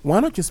 why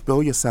not just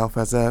bill yourself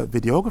as a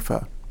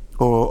videographer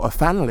or a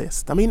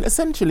fanalist? I mean,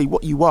 essentially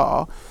what you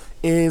are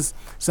is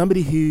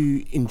somebody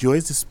who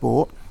enjoys the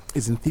sport,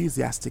 is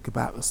enthusiastic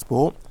about the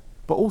sport,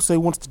 but also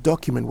wants to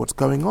document what's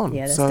going on.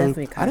 Yeah, that's so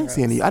definitely I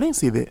didn't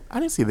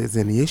see there's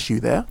any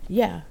issue there.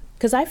 Yeah,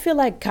 because I feel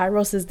like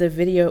Kairos is the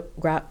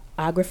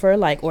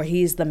videographer, or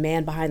he's the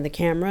man behind the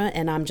camera,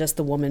 and I'm just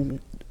the woman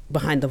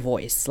behind the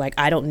voice. Like,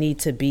 I don't need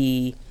to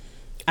be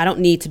on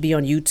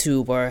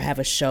YouTube or have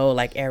a show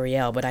like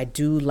Ariel, but I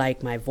do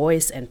like my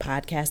voice and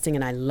podcasting,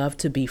 and I love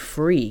to be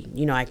free.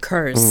 I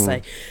curse.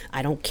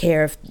 I don't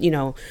care if,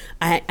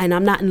 and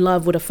I'm not in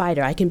love with a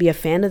fighter. I can be a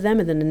fan of them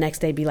and then the next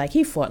day be like,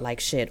 he fought like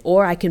shit.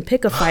 Or I can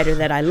pick a fighter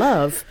that I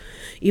love,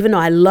 even though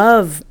I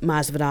love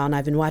Masvidal and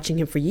I've been watching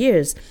him for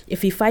years.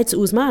 If he fights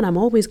Usman, I'm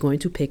always going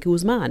to pick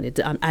Usman.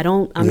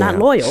 I'm not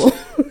loyal,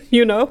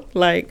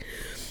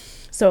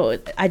 So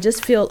I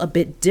just feel a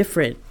bit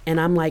different, and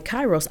I'm like,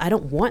 Kairos, I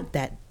don't want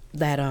that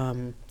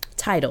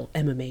title,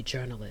 MMA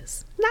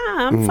journalist.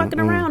 Nah, I'm fucking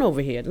around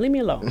over here. Leave me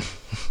alone.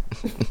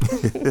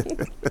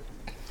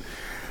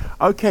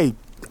 Okay,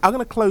 I'm going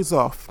to close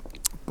off,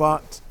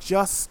 but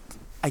just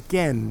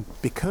again,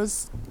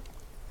 because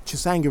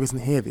Chisanga isn't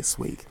here this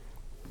week,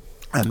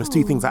 and there's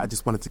two things that I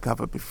just wanted to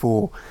cover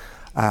before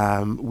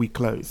we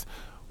close.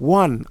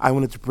 One, I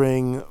wanted to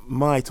bring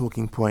my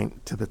talking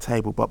point to the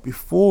table, but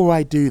before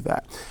I do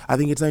that, I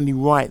think it's only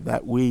right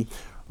that we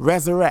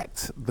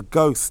resurrect the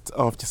ghost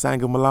of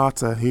Chisanga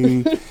Malata,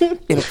 who,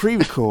 in a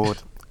pre-record,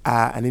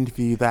 an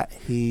interview that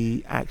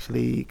he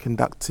actually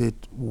conducted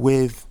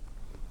with,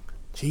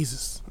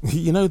 Jesus,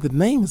 the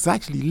name has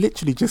actually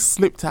literally just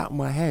slipped out of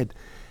my head.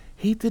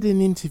 He did an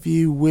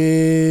interview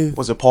with...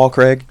 Was it Paul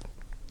Craig?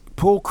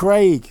 Paul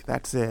Craig,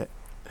 that's it.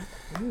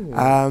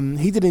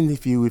 He did an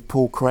interview with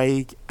Paul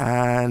Craig,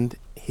 and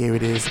here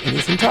it is in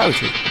its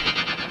entirety.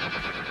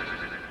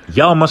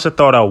 Y'all must have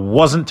thought I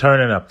wasn't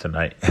turning up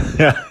tonight.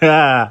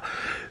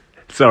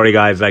 Sorry,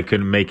 guys, I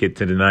couldn't make it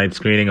to the night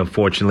screening.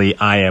 Unfortunately,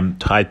 I am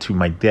tied to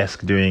my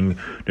desk doing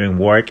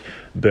work,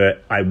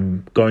 but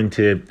I'm going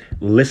to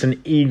listen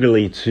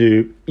eagerly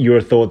to your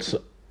thoughts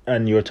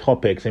and your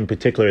topics, in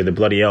particular the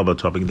bloody elbow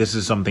topic. This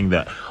is something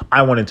that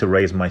I wanted to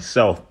raise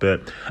myself,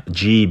 but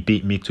G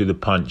beat me to the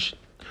punch.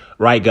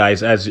 Right,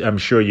 guys, as I'm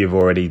sure you've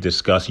already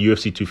discussed,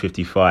 UFC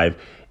 255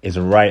 is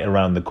right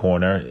around the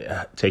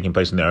corner, taking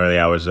place in the early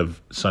hours of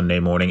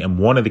Sunday morning. And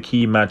one of the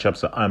key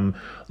matchups that I'm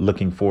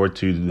looking forward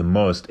to the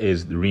most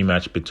is the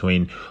rematch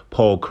between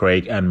Paul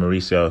Craig and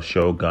Mauricio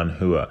Shogun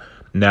Rua.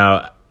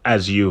 Now,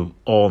 as you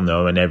all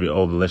know, and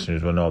all the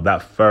listeners will know,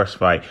 that first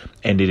fight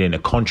ended in a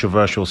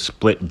controversial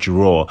split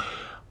draw.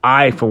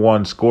 I, for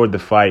one, scored the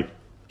fight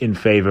in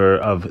favor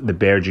of the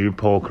Bear Jew,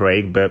 Paul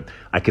Craig, but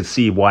I could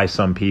see why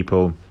some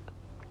people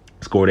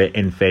scored it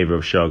in favor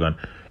of Shogun.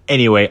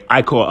 Anyway,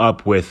 I caught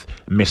up with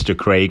Mr.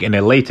 Craig, an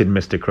elated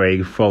Mr.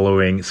 Craig,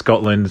 following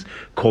Scotland's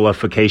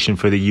qualification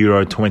for the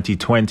Euro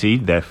 2020,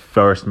 their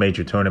first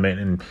major tournament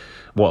in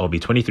what will be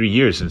 23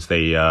 years since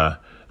they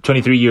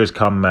 23 years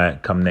come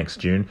next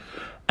June,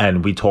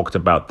 and we talked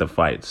about the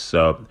fights.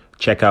 So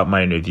check out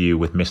my interview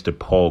with Mr.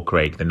 Paul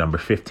Craig, the number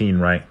 15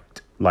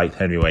 ranked light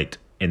heavyweight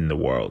in the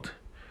world.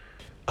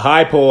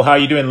 Hi, Paul. How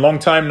you doing? Long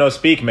time no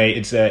speak,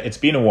 mate. It's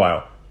been a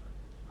while.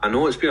 I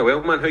know, it's been a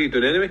while, man. How you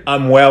doing anyway?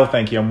 I'm well,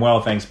 thank you. I'm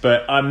well, thanks.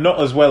 But I'm not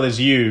as well as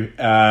you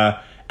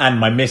and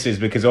my missus,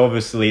 because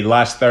obviously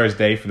last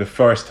Thursday, for the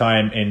first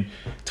time in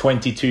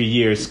 22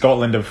 years,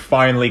 Scotland have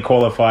finally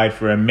qualified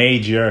for a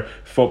major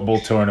football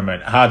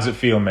tournament. How does it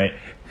feel, mate?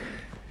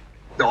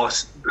 No,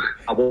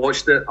 I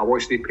watched it. I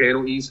watched the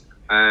penalties.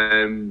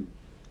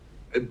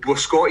 We're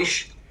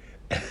Scottish.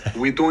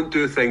 We don't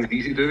do things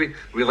easy, do we?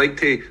 We like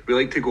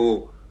to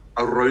go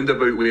a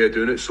roundabout way of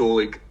doing it. So,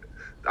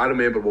 I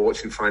remember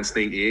watching France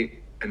 98,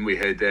 and we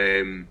had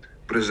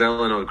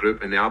Brazil in our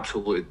group, and they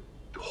absolutely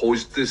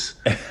hosed us.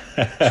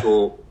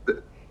 So,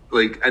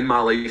 in my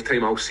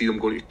lifetime, I'll see them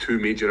going to two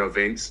major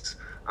events,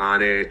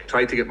 and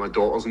try to get my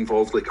daughters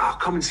involved.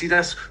 Come and see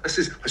this. This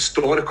is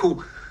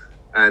historical.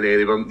 And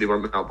they weren't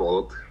that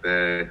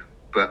bothered.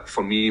 But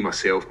for me,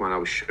 myself, man, I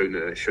was shouting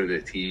at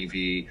the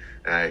TV.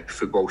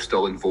 Football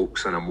still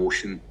invokes an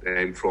emotion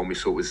from me,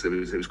 so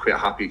it was quite a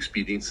happy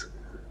experience.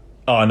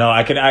 Oh no,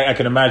 I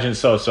can imagine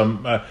so. So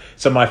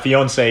my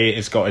fiance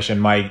is Scottish,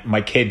 and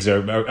my kids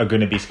are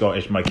going to be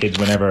Scottish. My kids,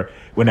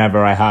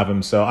 whenever I have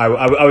them. So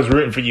I was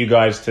rooting for you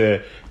guys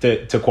to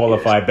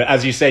qualify. Yes. But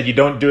as you said, you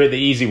don't do it the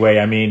easy way.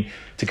 I mean,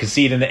 to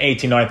concede in the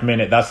 89th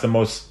minute, that's the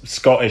most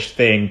Scottish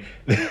thing,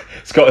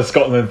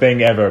 Scotland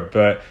thing ever.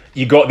 But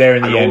you got there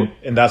in the end,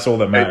 and that's all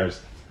that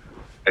matters.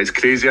 It's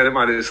crazy, isn't it,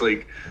 man? It's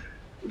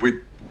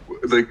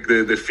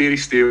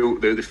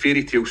the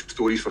fairy tale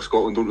stories for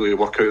Scotland don't really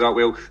work out that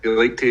well. They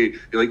like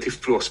to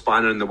throw a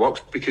spanner in the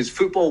works, because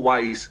football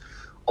wise,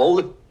 all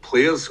the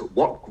players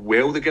work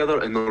well together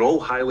and they're all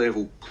high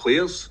level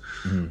players.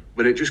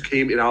 When it just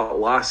came to that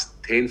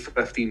last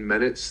 10-15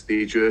 minutes,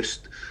 they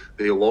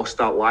lost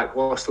that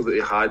lackluster that they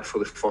had for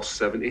the first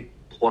 70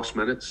 plus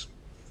minutes.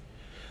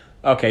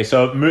 Okay,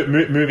 so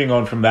moving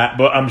on from that,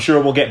 but I'm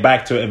sure we'll get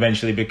back to it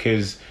eventually,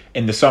 because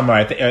in the summer,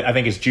 I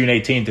think it's June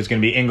 18th, it's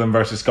going to be England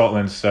versus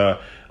Scotland. So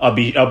I'll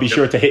be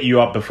sure to hit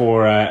you up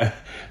before that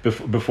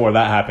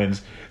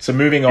happens. So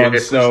moving on,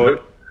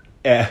 so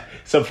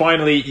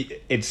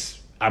finally,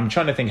 I'm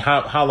trying to think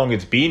how long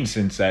it's been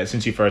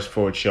since you first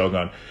forged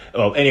Shogun.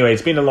 Well, anyway,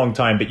 it's been a long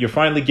time, but you're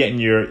finally getting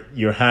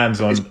your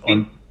hands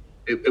on.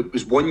 It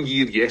was 1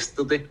 year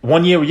yesterday.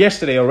 1 year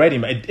yesterday already.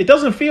 It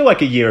doesn't feel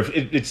like a year.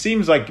 It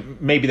seems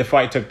like maybe the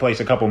fight took place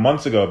a couple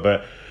months ago,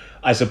 but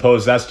I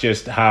suppose that's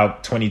just how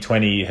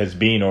 2020 has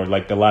been, or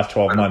like the last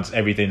 12 months.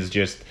 Everything's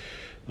just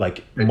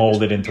like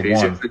molded into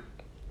one.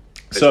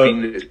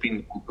 It's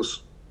been.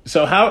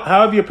 So how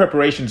have your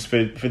preparations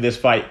for this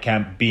fight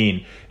camp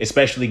been,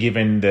 especially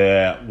given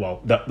the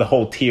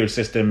whole tier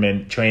system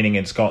and training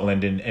in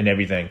Scotland and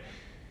everything?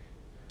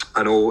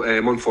 I know,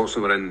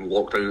 unfortunately we're in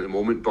lockdown at the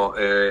moment, but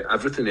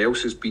everything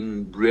else has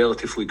been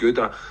relatively good.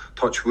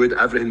 Touch wood,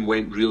 everything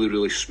went really,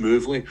 really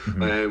smoothly.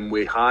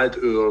 We had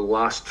our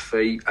last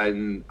fight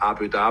in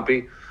Abu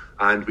Dhabi,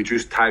 and we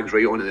just tagged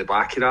right onto the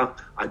back of that.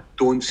 I'm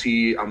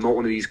not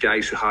one of these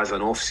guys who has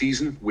an off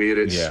season where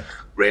it's,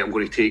 right, I'm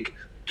going to take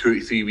 2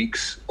 to 3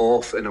 weeks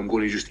off and I'm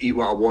going to just eat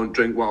what I want,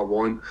 drink what I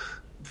want.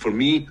 For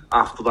me,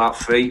 after that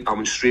fight, I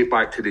went straight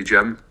back to the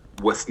gym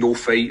with no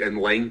fight in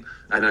line,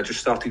 and I just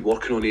started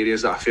working on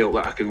areas that I felt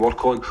that I can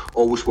work on,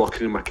 always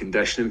working in my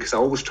conditioning, because I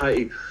always try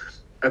to,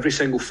 every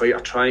single fight I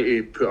try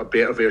to put a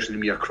better version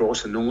of me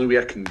across, and the only way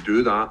I can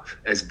do that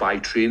is by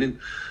training.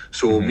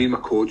 So me and my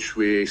coach,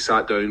 we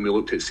sat down, we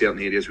looked at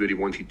certain areas where he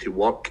wanted to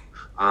work,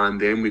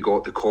 and then we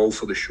got the call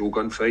for the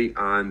Shogun fight,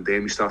 and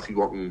then we started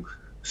working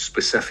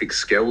specific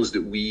skills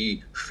that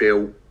we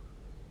felt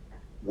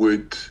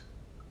would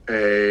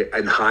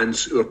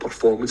enhance our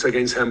performance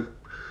against him.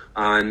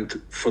 And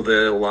for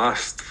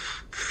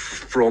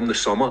from the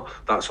summer,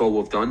 that's all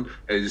we've done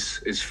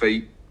is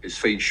fight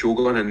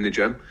Shogun in the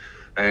gym.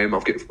 I've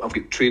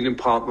got training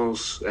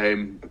partners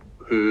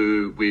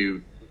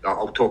who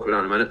I'll talk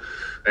about that in a minute.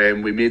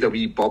 We made a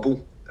wee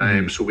bubble,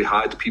 so we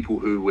had people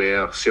who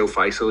were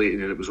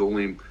self-isolating, and we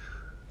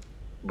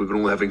were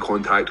only having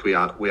contact with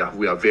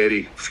a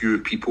very few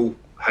people,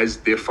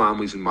 their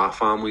families and my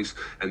families,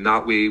 and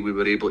that way we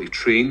were able to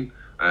train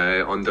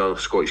under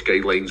Scottish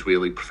guidelines where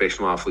like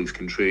professional athletes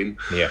can train.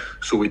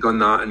 So we done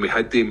that, and we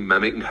had them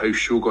mimicking how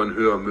Shogun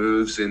Rua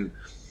moves, and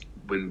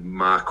when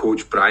my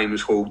coach Brian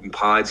was holding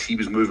pads, he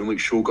was moving like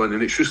Shogun,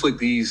 and it's just like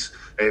these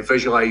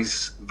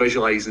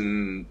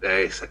visualising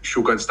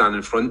Shogun standing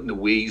in front and the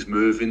way he's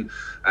moving,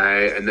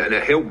 and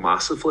it helped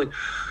massively.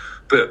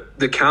 But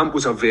the camp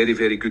was a very,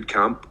 very good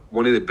camp,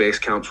 one of the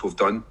best camps we've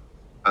done.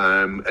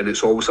 And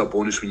it's always a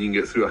bonus when you can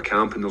get through a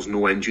camp and there's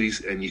no injuries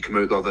and you come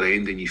out the other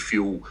end and you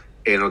feel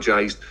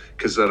energised,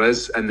 because there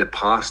is in the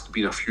past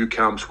been a few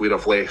camps where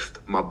I've left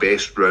my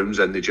best rounds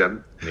in the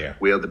gym,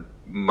 where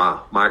my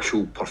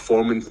actual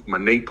performance, my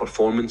night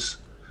performance,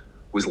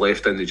 was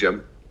left in the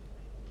gym.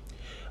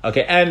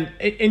 Okay, and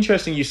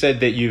interesting. You said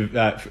that you've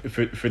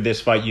for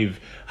this fight you've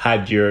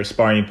had your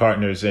sparring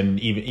partners and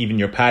even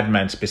your pad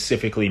man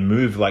specifically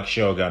move like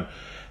Shogun.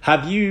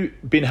 Have you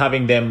been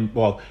having them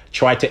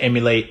try to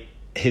emulate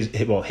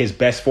his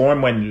best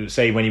form when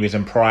he was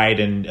in Pride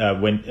and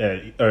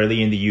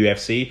early in the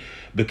UFC?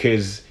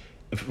 Because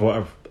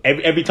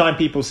every time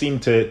people seem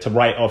to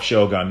write off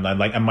Shogun,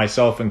 and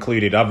myself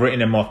included, I've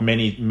written him off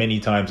many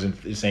times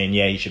and saying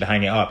he should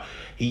hang it up.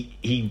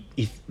 He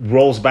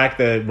rolls back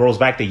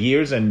the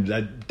years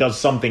and does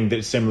something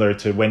that's similar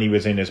to when he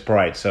was in his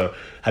pride. So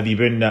have you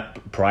been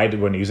pride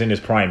when he was in his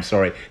prime?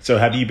 Sorry. So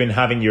have you been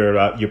having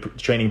your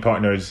training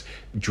partners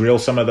drill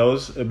some of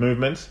those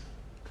movements?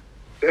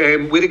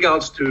 With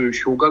regards to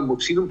Shogun,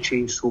 we've seen him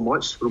change so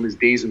much from his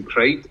days in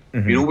Pride.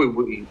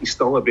 He's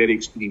still a very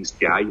experienced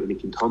guy, and he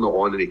can turn it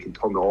on and he can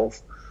turn it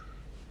off.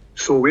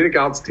 So with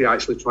regards to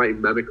actually trying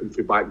to mimic him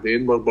from back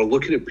then, we're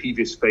looking at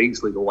previous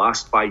fights, like the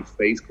last 5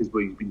 fights, because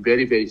he's been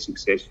very, very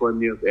successful in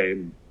there.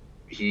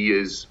 He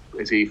is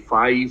a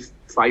five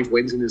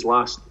wins in his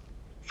last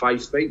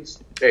 5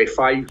 fights.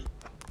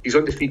 He's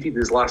undefeated in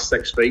his last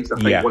 6 fights.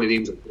 I think one of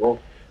them's a draw.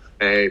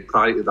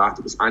 Prior to that,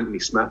 it was Anthony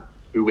Smith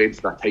who went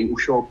for that title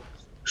shot.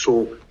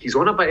 So he's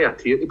on a bit of a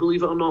tear,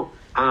 believe it or not,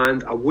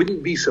 and I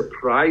wouldn't be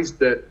surprised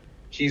that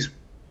he's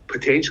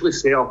potentially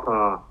set up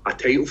a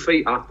title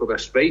fight after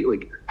this fight,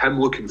 like him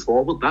looking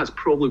forward. That's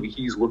probably what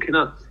he's looking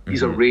at.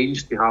 He's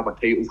arranged to have a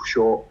title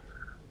shot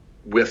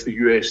with the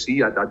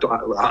UFC.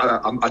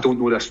 I don't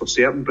know this for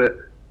certain, but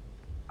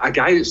a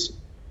guy that's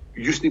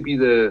used to be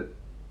the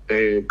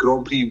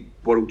Grand Prix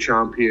world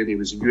champion, he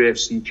was a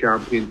UFC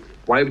champion,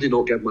 why would he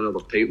not give him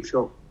another title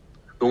shot?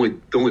 The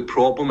only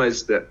problem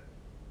is that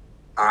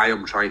I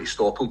am trying to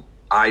stop him.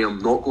 I am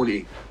not going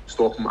to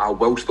stop him. I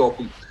will stop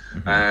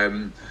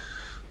him.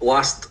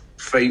 Last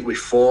fight we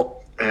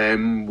fought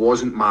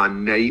wasn't my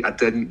night. I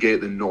didn't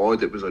get the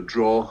nod. It was a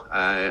draw,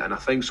 and I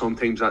think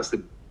sometimes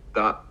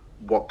that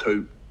worked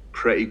out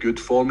pretty good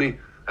for me,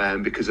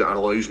 because it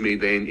allows me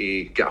then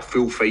to get a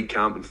full fight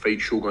camp and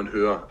fight Shogun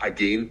Rua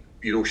again.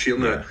 You know,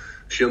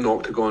 sharing the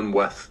octagon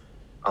with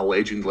a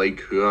legend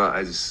like Rua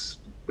is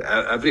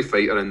every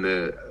fighter in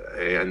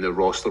the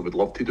roster would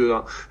love to do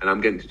that, and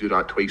I'm getting to do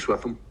that twice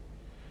with him.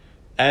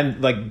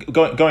 And like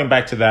going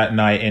back to that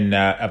night in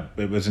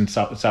it was in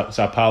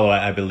Sao Paulo,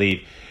 I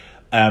believe.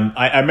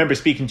 I remember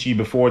speaking to you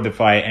before the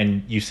fight,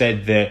 and you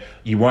said that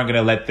you weren't going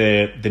to let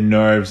the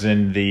nerves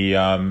and the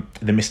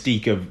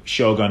mystique of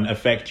Shogun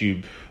affect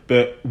you.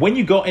 But when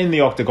you got in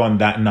the octagon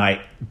that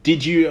night,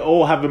 did you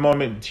all have a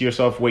moment to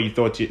yourself where you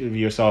thought to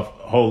yourself,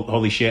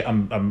 "Holy shit,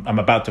 I'm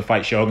about to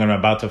fight Shogun. I'm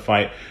about to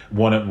fight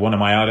one of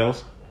my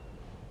idols"?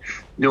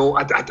 No,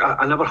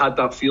 I never had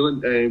that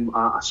feeling.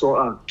 I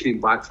sort of came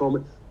back from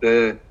it.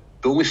 The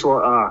only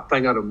sort of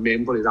thing I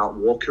remember of that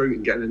walkout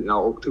and getting into that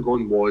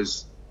octagon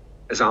was,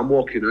 as I'm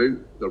walking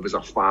out, there was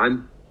a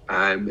fan,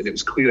 and it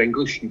was clear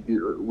English.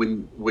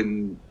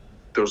 When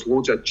there's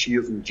loads of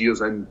cheers and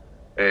jeers in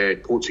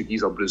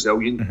Portuguese or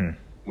Brazilian,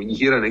 when you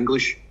hear in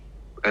English,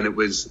 and it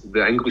was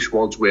the English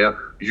words were,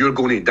 "You're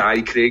going to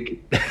die, Craig,"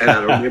 and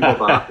I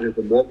remember that, and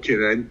I'm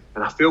walking in,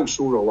 and I felt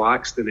so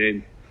relaxed. And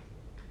then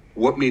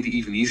what made it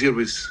even easier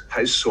was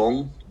his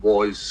song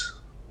was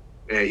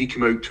he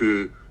came out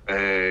to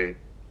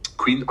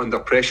Queen, Under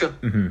Pressure.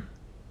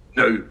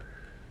 Now,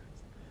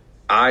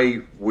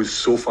 I was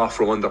so far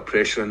from under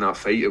pressure in that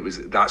fight. It was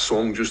that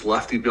song just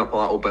lifted me up a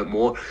little bit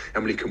more.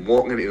 And when he came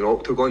walking into the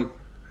octagon,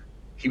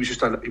 he was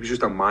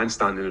just a man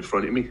standing in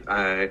front of me.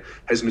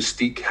 His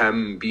mystique,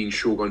 him being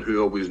Shogun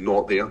Rua, was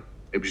not there.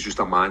 It was just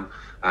a man,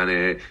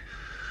 and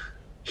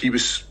he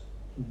was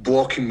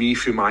blocking me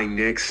for my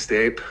next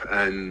step.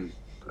 And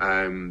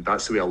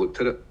that's the way I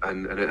looked at it,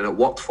 and it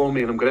worked for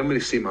me. And I'm going with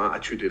the same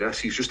attitude of this.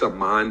 He's just a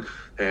man.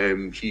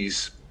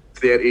 He's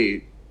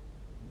 30.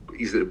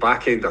 He's at the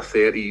back end of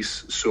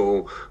 30s,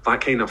 so that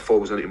kind of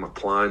falls into my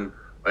plan,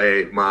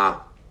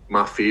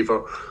 my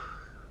favour.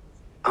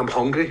 I'm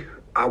hungry.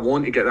 I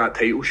want to get that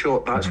title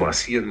shot. That's what I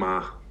see in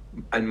my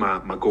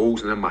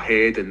goals and in my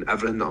head and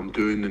everything that I'm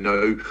doing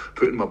now,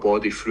 putting my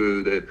body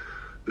through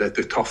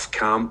the tough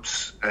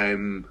camps,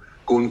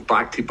 going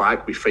back to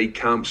back with fight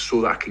camps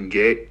so that I can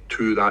get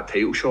to that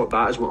title shot.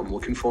 That is what I'm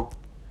looking for.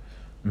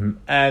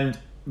 And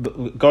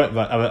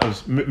I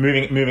was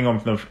moving on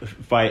from the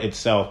fight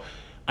itself.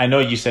 I know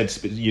you said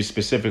you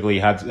specifically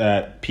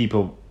had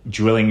people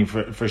drilling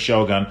for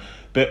Shogun,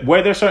 but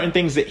were there certain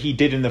things that he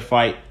did in the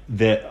fight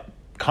that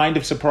kind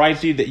of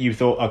surprised you, that you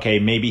thought, okay,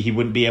 maybe he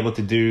wouldn't be able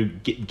to do,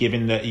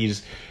 given that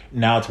he's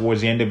now towards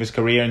the end of his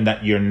career, and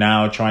that you're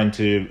now trying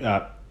to,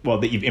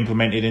 that you've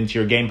implemented into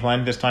your game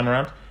plan this time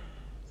around?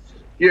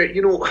 Yeah,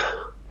 you know,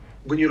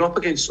 when you're up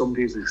against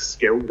somebody as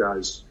skilled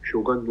as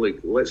Shogun, like,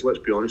 let's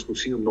be honest, we've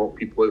seen him knock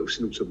people out, we've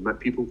seen him submit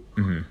people.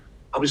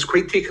 I was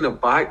quite taken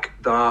aback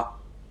that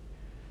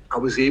I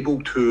was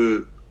able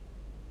to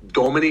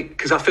dominate,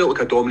 because I felt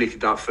like I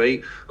dominated that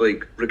fight.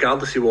 Like,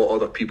 regardless of what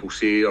other people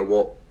say or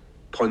what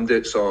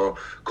pundits or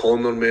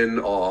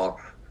cornermen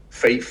or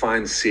fight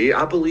fans say,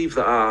 I believe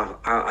that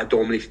I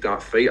dominated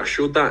that fight. I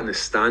showed that in the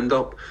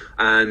stand-up,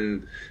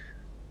 and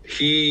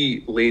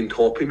he lay on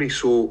top of me.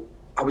 So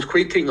I was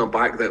quite taken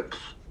aback that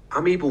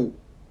I'm able,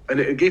 and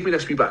it gave me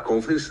this wee bit of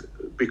confidence,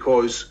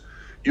 because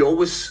you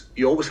always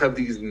have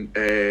these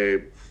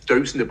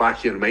doubts in the back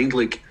of your mind,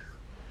 like,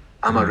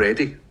 am I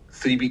ready?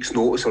 3 weeks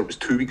notice, or it was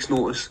 2 weeks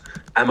notice.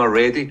 Am I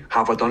ready?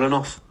 Have I done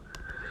enough?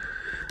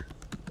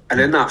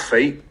 And in that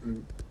fight,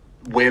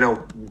 when I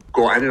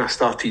got in and I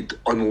started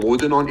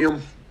unloading onto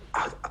them,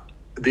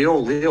 they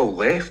all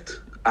left.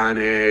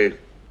 And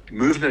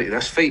moving into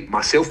this fight,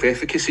 my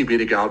self-efficacy with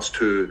regards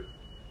to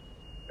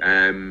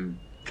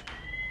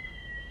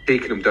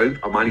taking him down,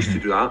 I managed to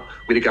do that.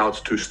 With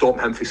regards to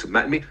stopping him from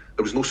submitting me,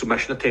 there was no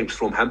submission attempts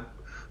from him.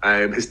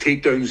 His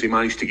takedowns he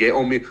managed to get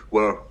on me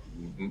were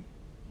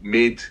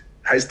made.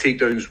 His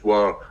takedowns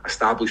were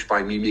established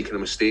by me making a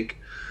mistake.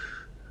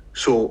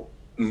 So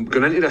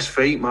going into this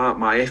fight,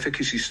 my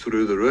efficacy is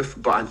through the roof,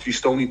 but you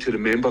still need to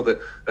remember that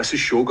this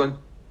is Shogun.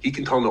 He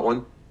can turn it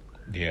on.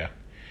 Yeah.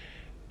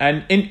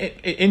 And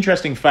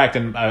interesting fact,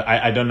 and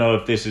I don't know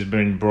if this has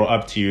been brought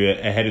up to you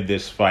ahead of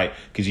this fight,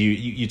 because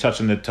you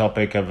touched on the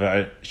topic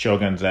of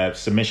Shogun's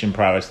submission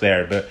prowess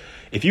there, but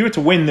if you were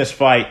to win this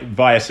fight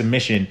via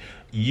submission,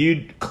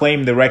 you'd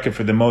claim the record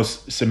for the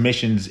most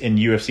submissions in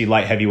UFC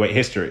light heavyweight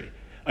history.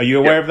 Are you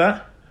aware of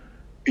that?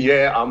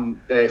 Yeah,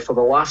 for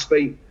the last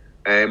fight,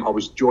 I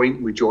was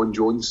joint with John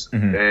Jones.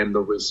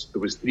 There was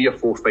 3 or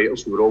 4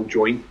 fighters who were all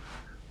joint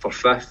for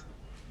 5th,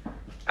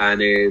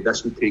 and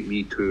this would take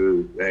me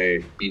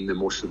to being the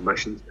most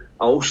submissions.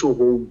 I also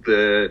hold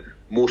the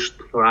most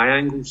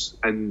triangles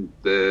in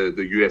the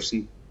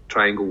UFC.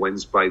 Triangle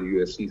wins by the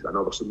UFC,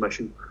 another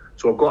submission.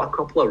 So I've got a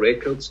couple of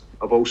records.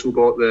 I've also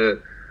got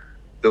the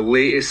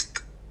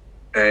latest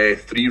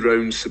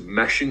 3-round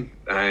submission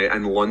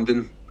in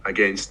London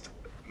against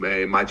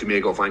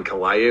Magomedov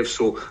Ankalaev.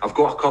 So I've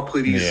got a couple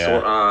of these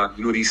sort of,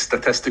 these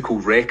statistical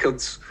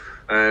records,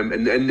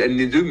 and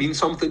they do mean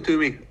something to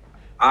me.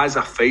 As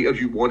a fighter,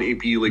 you want to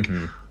be like,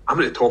 I'm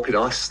at the top of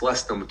this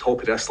list, I'm at the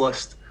top of this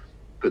list,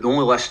 but the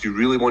only list you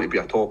really want to be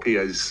a top of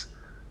is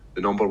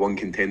the number one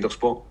contender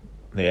spot.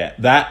 Yeah,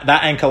 that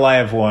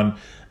Ankalaev one,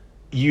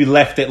 you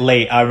left it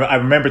late. I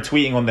remember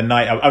tweeting on the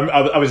night.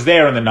 I was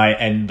there on the night,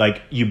 and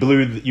like you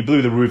blew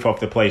the roof off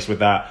the place with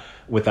that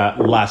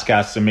last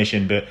gasp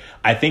submission. But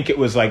I think it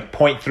was like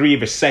 0.3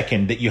 of a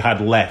second that you had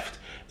left,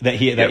 that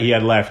he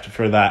had left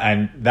for that,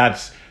 and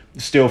that's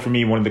still for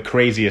me one of the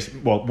craziest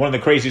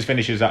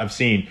finishes that I've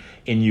seen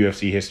in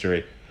UFC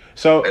history.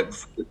 So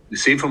the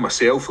same for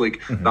myself.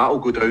 Like that'll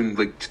go down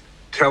like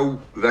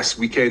till this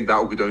weekend.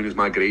 That'll go down as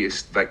my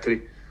greatest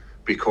victory,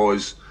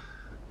 because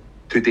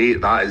to date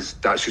that's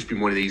just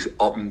been one of these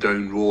up and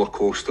down roller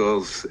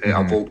coasters. It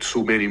evoked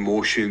so many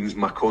emotions.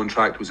 My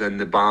contract was in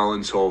the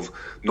balance of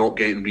not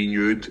getting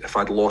renewed. If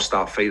I'd lost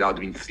that fight, that'd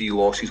have been 3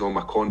 losses on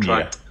my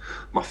contract.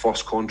 My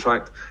first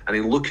contract, and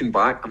then looking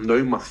back, I'm now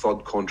in my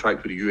third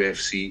contract with the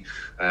UFC,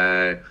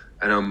 and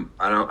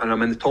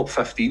I'm in the top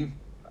 15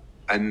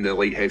 in the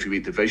light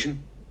heavyweight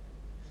division.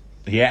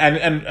 Yeah,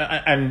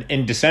 and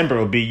in December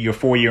will be your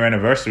 4-year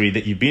anniversary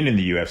that you've been in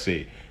the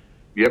UFC.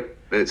 Yep,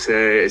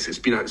 it's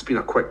been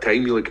a quick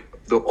time.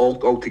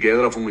 All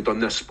together, I've only done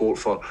this sport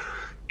for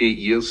 8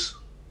 years,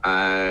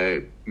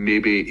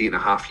 maybe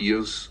 8.5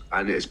 years,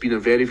 and it's been a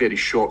very, very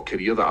short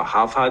career that I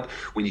have had.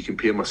 When you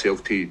compare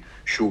myself to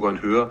Shogun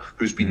Rua,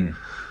 who's been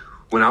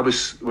when I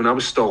was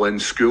still in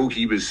school,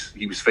 he was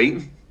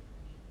fighting.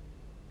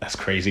 That's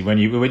crazy when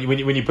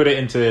you put it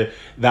into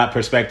that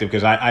perspective.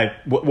 Because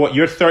what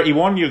you're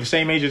 31, you're the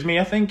same age as me,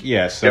 I think.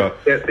 Yeah, so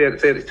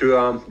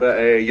 32. But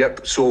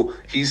yep. So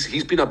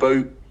he's been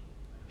in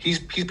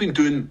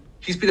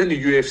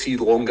the UFC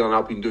longer than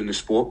I've been doing the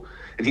sport,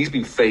 and he's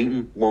been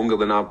fighting longer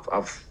than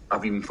I've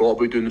even thought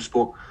about doing the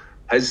sport.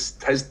 His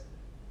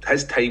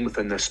time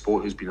within this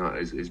sport has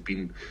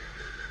been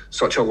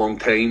such a long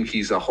time.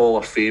 He's a Hall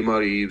of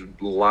Famer. He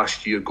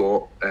last year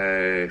got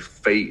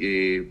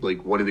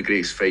like one of the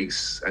greatest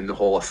fights in the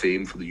Hall of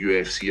Fame for the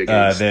UFC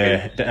against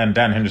and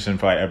Dan Henderson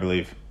fight, I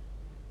believe.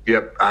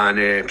 Yep,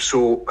 and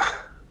so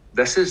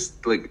this is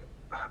like,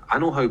 I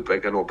know how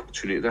big an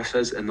opportunity this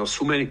is, and there's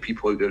so many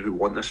people out there who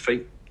want this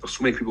fight. There's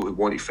so many people who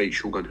want to fight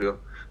Shogun Rua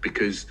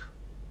because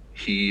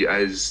he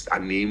is a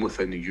name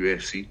within the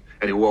UFC,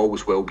 and he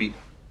always will be.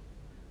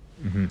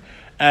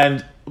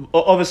 And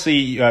obviously,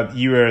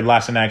 you were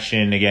last in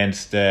action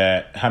against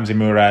Hamza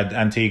Murad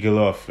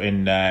Antigulov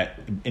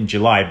in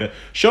July, but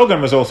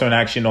Shogun was also in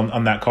action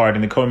on that card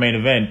in the co-main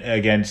event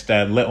against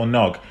Little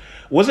Nog.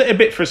 Was it a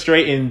bit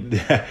frustrating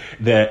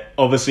that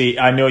obviously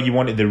I know you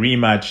wanted the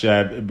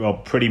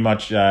rematch pretty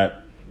much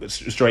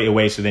straight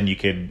away, so then you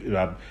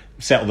could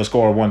settle the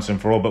score once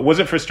and for all? But was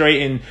it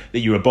frustrating that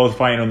you were both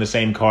fighting on the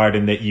same card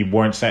and that you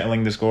weren't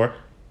settling the score?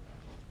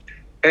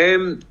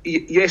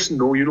 Yes and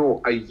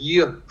no. A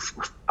year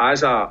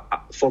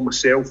for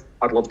myself,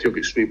 I'd love to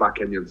get straight back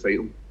in there and fight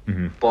him.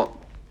 But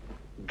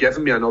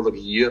giving me another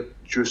year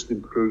just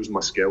improves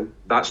my skill.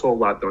 That's all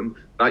that done.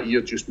 That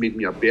year just made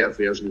me a better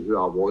version of who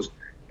I was,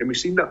 and we've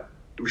seen that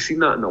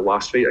in the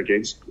last fight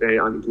against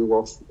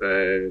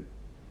Antigulov,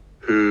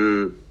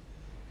 who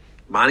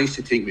managed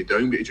to take me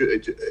down, but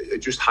it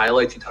just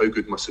highlighted how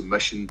good my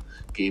submission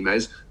game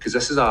is, because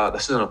this is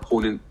an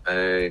opponent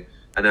in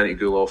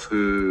Antigulov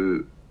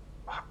who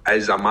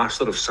is a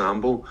master of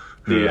sambo,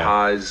 who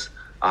has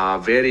a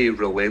very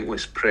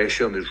relentless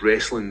pressure, and his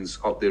wrestling's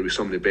up there with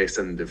some of the best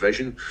in the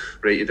division.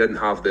 Right, he didn't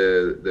have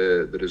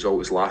the result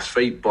his last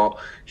fight, but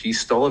he's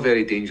still a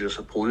very dangerous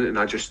opponent, and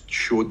I just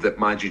showed that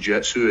my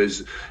jiu-jitsu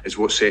is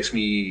what sets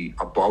me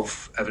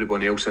above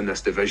everyone else in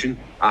this division.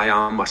 I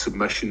am a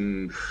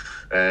submission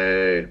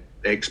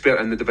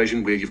expert in the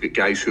division, where you've got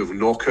guys who are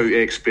knockout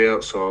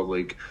experts or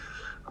like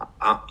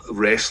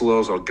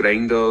wrestlers or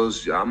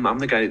grinders. I'm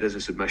the guy that does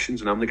the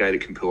submissions, and I'm the guy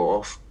that can pull it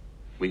off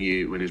when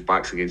his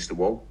back's against the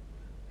wall.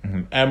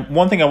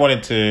 One thing I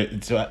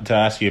wanted to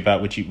ask you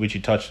about, which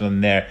you touched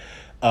on there,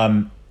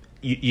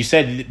 you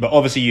said, but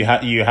obviously you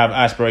have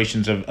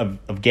aspirations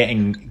of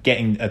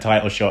getting a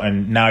title shot,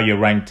 and now you're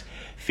ranked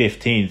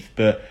 15th.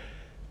 But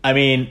I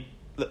mean,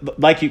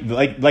 like you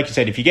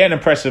said, if you get an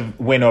impressive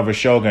win over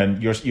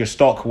Shogun, your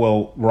stock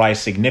will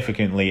rise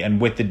significantly. And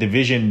with the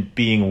division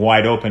being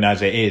wide open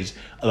as it is,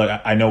 look,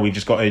 I know we've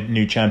just got a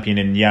new champion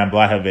in Jan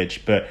Blachowicz,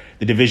 but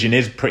the division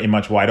is pretty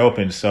much wide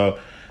open. So,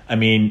 I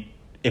mean,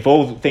 if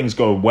all things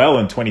go well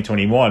in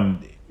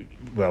 2021,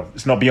 well,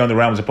 it's not beyond the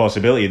realms of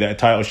possibility that a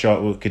title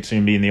shot could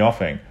soon be in the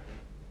offing.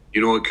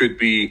 It could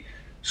be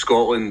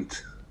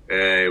Scotland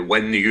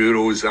win the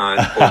Euros and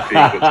Paul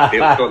Craig.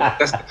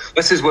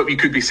 This is what we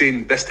could be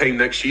saying this time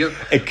next year.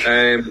 But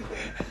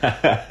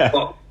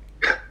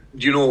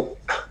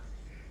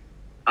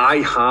I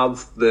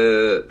have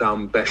the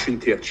ambition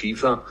to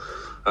achieve that,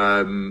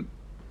 and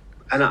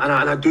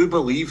I do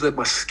believe that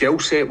my skill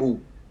set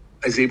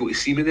is able to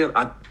see me there.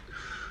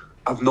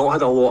 I've not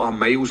had a lot of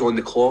miles on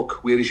the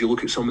clock, whereas you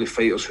look at some of the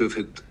fighters who've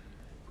had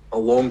a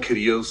long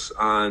careers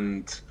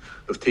and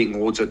they've taken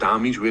loads of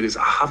damage, whereas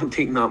I haven't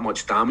taken that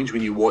much damage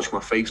when you watch my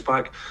fights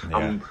back.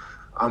 Yeah.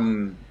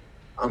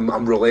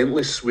 I'm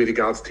relentless with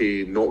regards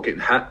to not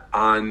getting hit,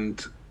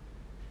 and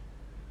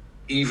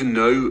even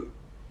now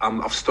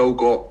I've still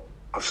got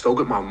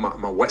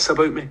my wits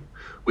about me,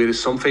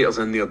 whereas some fighters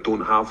in there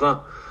don't have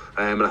that.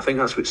 And I think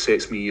that's what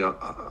sets me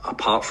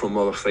apart from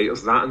other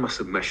fighters. That and my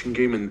submission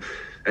game,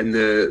 and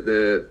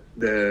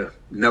the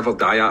never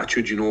die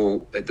attitude. You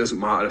know, it doesn't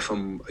matter if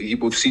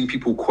we've seen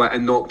people quit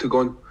in the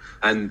octagon,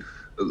 and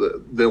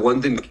the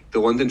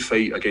London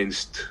fight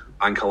against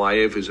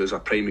Ankalaev is a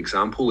prime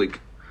example.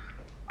 Like,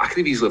 I could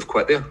have easily have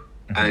quit there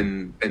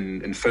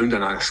and found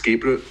an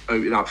escape route out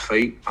of that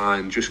fight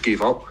and just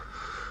gave up.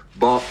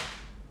 But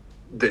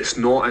it's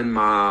not in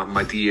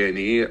my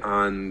DNA,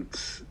 and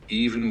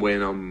even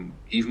when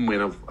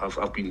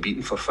I've been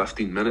beaten for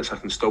 15 minutes, I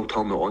can still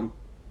turn it on.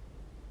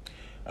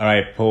 All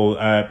right, Paul,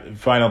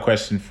 final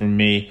question from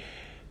me.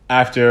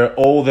 After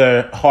all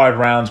the hard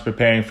rounds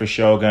preparing for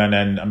Shogun,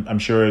 and I'm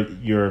sure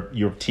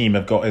your team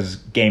have got his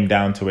game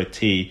down to a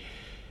T,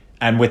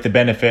 and with the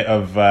benefit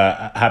of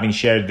having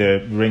shared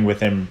the ring with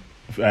him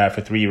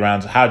for 3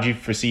 rounds, how do you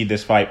foresee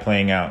this fight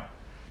playing out?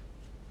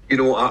 You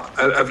know,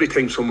 every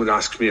time someone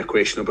asks me a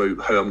question about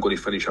how I'm going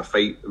to finish a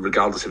fight,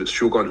 regardless if it's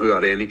Shogun, who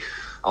or any,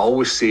 I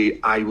always say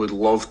I would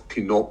love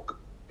to knock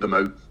them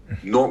out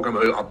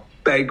a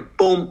big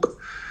bump,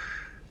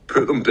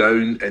 put them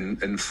down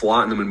and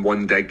flatten them in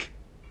one dig.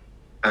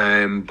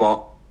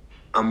 But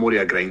I'm more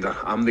of a grinder.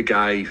 I'm the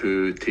guy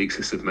who takes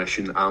the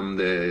submission. I'm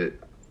the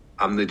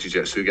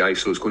jiu-jitsu guy,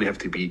 so it's going to have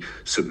to be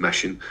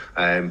submission,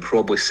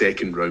 probably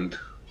second round.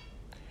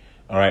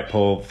 All right,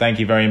 Paul, thank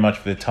you very much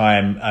for the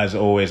time. As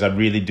always, I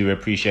really do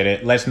appreciate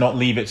it. Let's not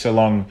leave it so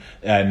long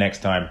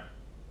next time.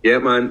 Yeah,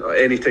 man.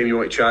 Anytime you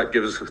want to chat,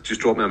 just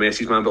drop me a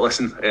message, man. But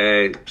listen,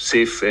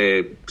 safe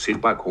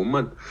back home,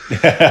 man.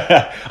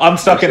 I'm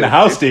stuck in the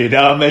house, dude.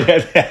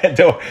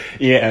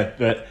 Yeah,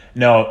 but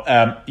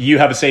no. You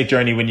have a safe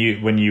journey when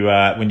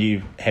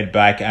you head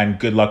back, and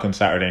good luck on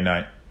Saturday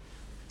night.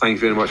 Thanks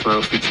very much, man.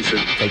 I'll speak to you soon.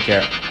 Take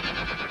care.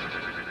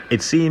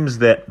 It seems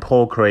that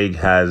Paul Craig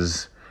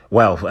has,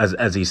 well,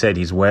 as he said,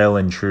 he's well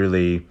and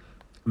truly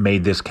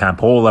made this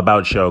camp all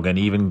about Shogun,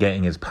 even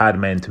getting his pad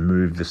men to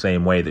move the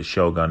same way that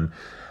Shogun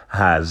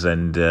has,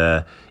 and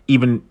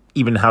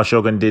even how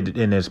Shogun did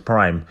in his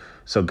prime.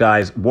 So,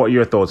 guys, what are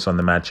your thoughts on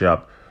the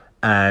matchup?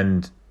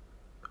 And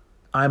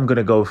I'm going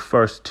to go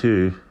first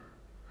to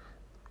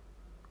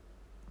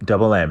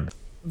Double M.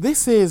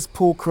 This is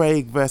Paul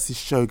Craig versus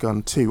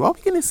Shogun 2. Are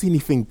we going to see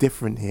anything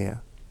different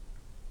here?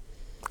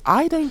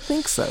 I don't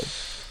think so.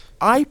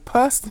 I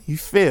personally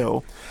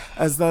feel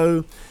as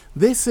though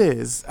this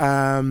is,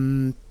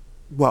 Paul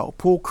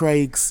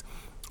Craig's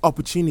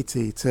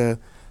opportunity to,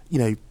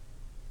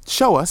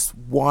 show us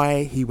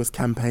why he was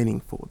campaigning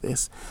for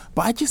this.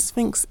 But I just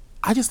think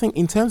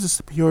in terms of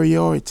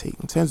superiority,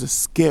 in terms of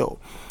skill,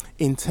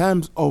 in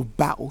terms of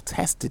battle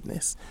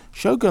testedness,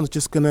 Shogun's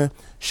just going to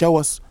show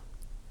us,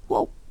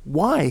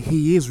 why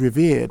he is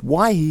revered,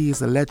 why he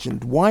is a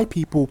legend, why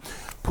people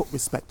put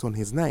respect on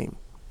his name.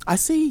 I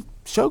see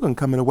Shogun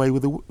coming away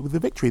with a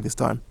victory this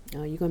time.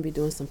 Oh, you're going to be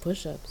doing some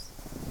push-ups.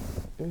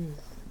 You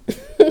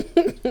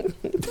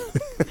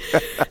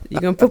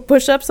going to put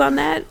push-ups on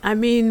that? I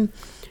mean,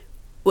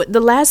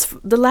 the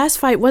last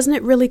fight, wasn't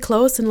it really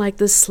close in like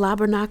this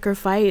slobber knocker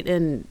fight?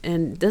 And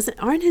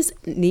aren't his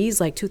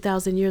knees like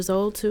 2,000 years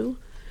old too?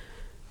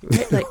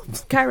 Right? Like,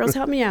 Kairos,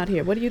 help me out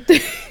here. What do you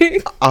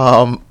think?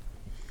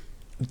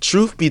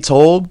 Truth be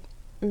told,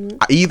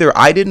 either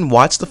I didn't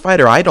watch the fight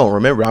or I don't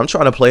remember. I'm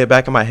trying to play it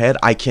back in my head.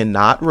 I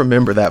cannot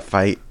remember that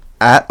fight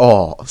at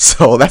all.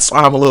 So that's why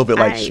I'm a little bit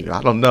like, shoot,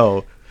 I don't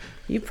know.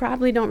 You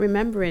probably don't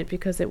remember it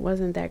because it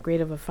wasn't that great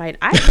of a fight.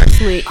 I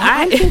personally,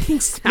 I hated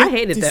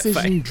that fight.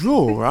 Decision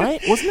draw,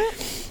 right? Wasn't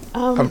it?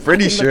 I'm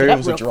pretty sure it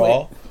was a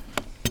draw.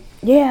 Quick.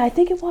 Yeah, I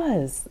think it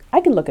was.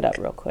 I can look it up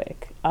real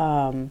quick.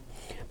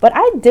 But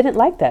I didn't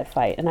like that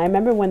fight. And I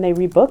remember when they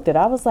rebooked it,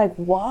 I was like,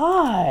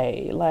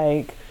 why?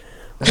 Like,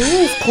 who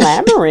is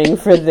clamoring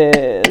for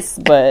this?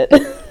 But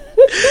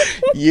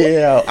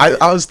yeah,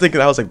 I was thinking,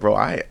 I was like, bro,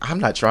 I'm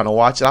not trying to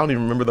watch it. I don't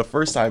even remember the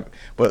first time.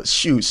 But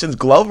shoot, since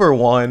Glover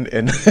won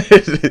and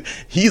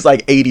he's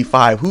like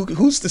 85,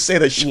 who's to say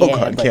that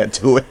Shogun can't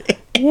do it?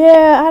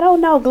 Yeah, I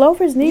don't know.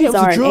 Glover's knees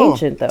aren't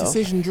ancient, though.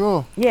 Decision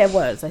draw. Yeah, it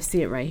was. I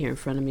see it right here in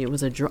front of me. It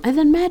was a draw. And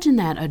then imagine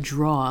that, a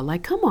draw.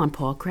 Like, come on,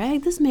 Paul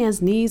Craig. This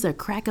man's knees are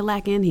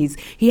crack-a-lacking.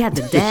 He had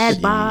the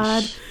dad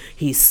bod.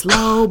 He's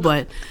slow,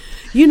 but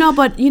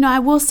I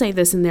will say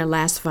this, in their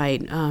last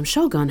fight,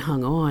 Shogun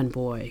hung on,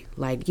 boy.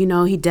 Like, he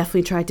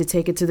definitely tried to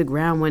take it to the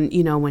ground when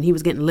he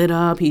was getting lit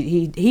up.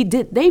 He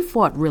did. They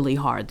fought really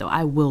hard, though.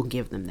 I will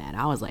give them that.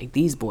 I was like,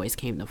 these boys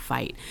came to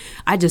fight.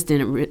 I just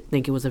didn't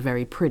think it was a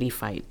very pretty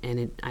fight,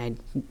 and I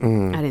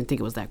didn't think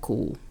it was that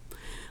cool.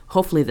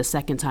 Hopefully the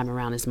second time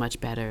around is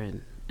much better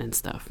and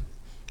stuff.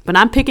 But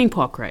I'm picking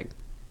Paul Craig.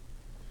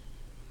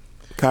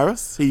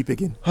 Kairos, who are you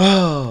picking?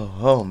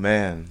 Oh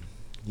man.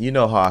 You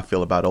know how I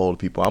feel about old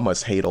people. I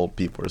must hate old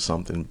people or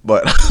something.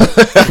 But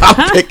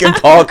I'm picking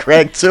Paul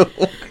Craig too.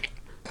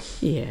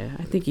 Yeah,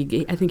 I think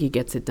he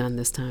gets it done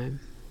this time.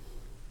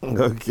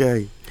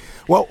 Okay.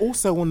 Well,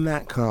 also on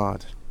that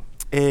card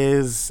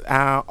is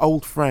our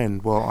old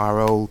friend, our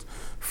old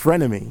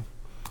frenemy,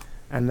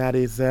 and that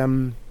is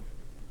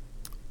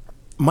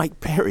Mike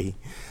Perry.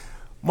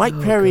 Mike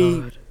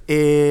Perry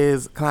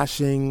is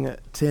clashing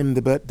Tim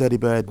the Dirty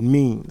Bird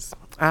Means.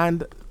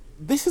 And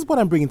this is what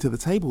I'm bringing to the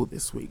table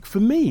this week. For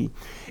me,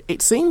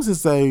 it seems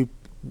as though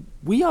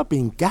we are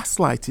being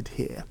gaslighted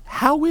here.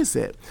 How is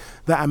it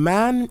that a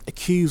man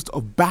accused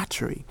of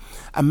battery,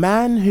 a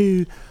man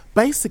who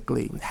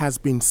basically has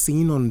been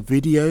seen on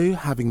video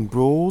having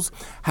brawls,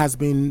 has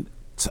been,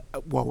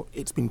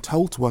 it's been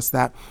told to us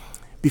that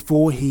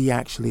before he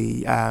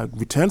actually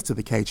returns to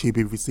the cage, he'll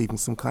be receiving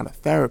some kind of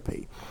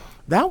therapy.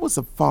 That was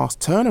a fast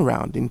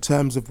turnaround in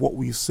terms of what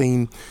we've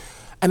seen,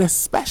 and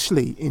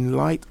especially in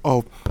light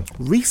of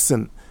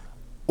recent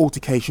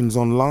altercations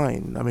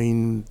online. I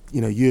mean,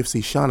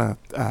 UFC Shana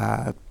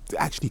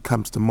actually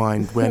comes to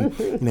mind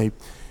when,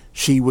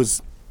 she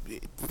was,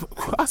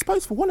 I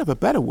suppose for want of a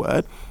better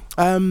word,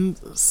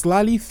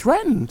 slyly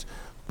threatened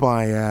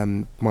by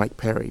Mike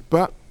Perry.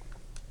 But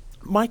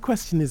my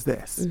question is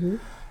this. Mm-hmm.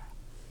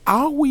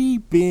 Are we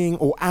being,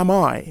 or am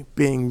I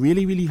being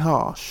really, really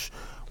harsh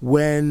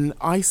when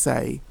I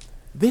say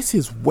this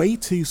is way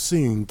too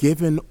soon,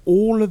 given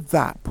all of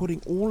that,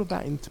 putting all of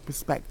that into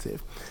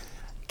perspective,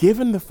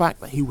 given the fact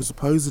that he was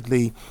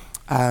supposedly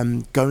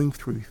going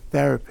through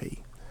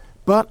therapy?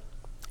 But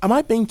am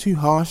I being too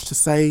harsh to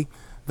say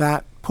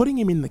that putting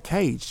him in the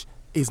cage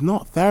is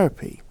not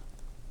therapy,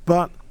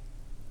 but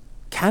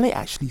can it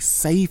actually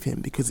save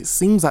him? Because it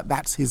seems like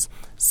that's his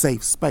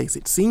safe space.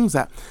 It seems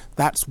that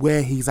that's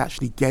where he's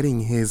actually getting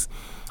his,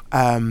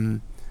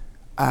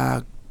 I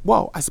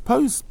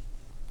suppose,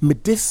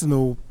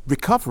 medicinal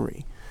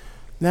recovery.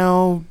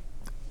 Now,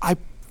 I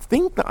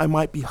think that I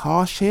might be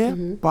harsh here,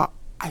 but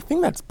I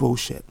think that's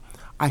bullshit.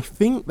 I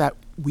think that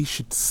we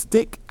should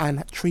stick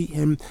and treat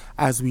him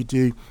as we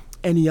do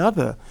any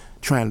other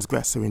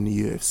transgressor in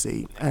the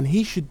UFC, and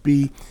he should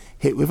be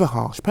hit with a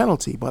harsh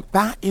penalty. But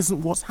that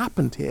isn't what's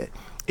happened here.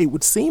 It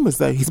would seem as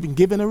though he's been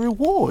given a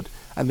reward,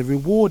 and the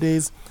reward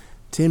is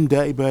Tim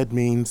Dirty Bird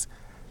Means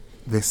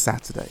this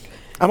Saturday.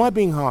 Am I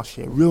being harsh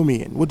here? Reel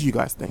me in. What do you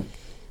guys think?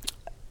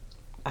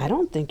 I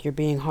don't think you're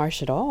being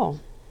harsh at all.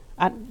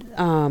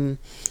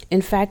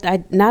 In fact,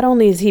 not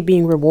only is he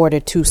being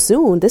rewarded too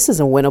soon, this is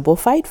a winnable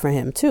fight for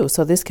him too.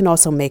 So this can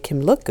also make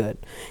him look good.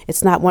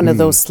 It's not one of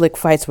those slick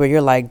fights where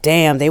you're like,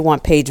 damn, they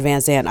want Paige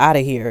Van Zandt out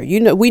of here.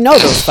 We know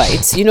those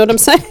fights. You know what I'm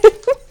saying?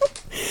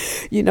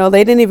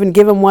 They didn't even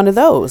give him one of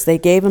those. They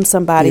gave him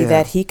somebody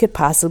that he could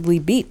possibly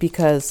beat,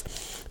 because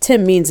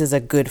Tim Means is a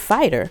good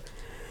fighter.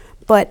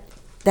 But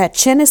that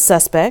chin is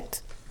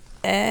suspect.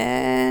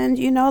 And,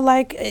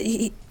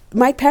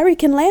 Mike Perry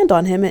can land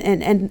on him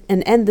and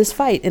end this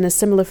fight in a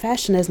similar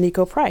fashion as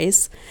Nico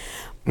Price.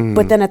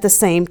 But then at the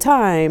same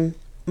time,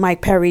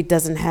 Mike Perry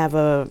doesn't have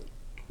a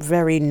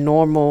very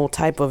normal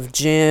type of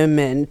gym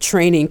and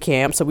training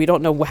camp, so we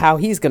don't know how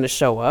he's going to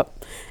show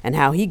up and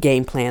how he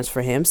game plans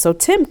for him. So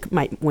Tim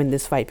might win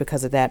this fight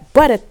because of that.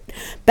 But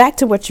back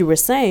to what you were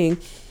saying,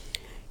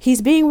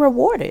 he's being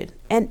rewarded.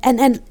 And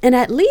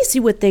at least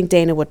you would think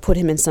Dana would put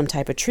him in some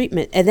type of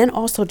treatment, and then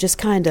also just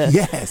kind of,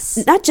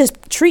 not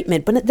just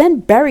treatment, but then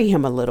bury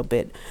him a little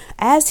bit.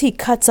 As he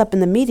cuts up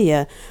in the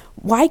media,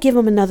 why give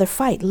him another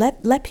fight?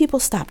 Let people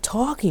stop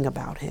talking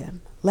about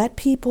him. Let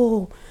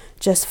people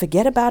just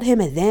forget about him,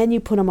 and then you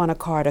put him on a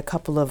card a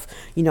couple of,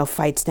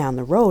 fights down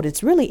the road.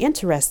 It's really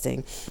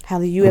interesting how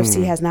the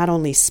UFC has not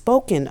only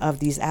spoken of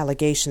these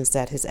allegations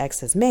that his ex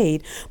has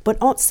made, but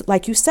also,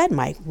 like you said,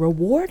 Mike,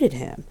 rewarded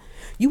him.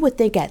 You would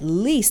think at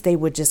least they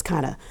would just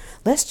kind of,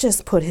 let's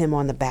just put him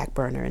on the back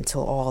burner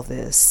until all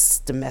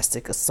this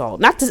domestic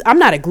assault. I'm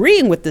not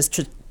agreeing with this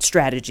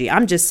strategy.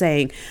 I'm just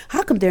saying,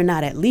 how come they're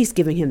not at least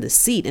giving him the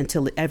seat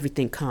until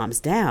everything calms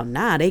down?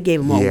 Nah, they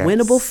gave him a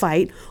winnable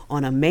fight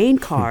on a main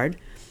card,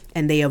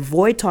 and they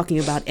avoid talking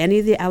about any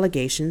of the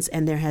allegations,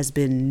 and there has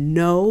been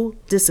no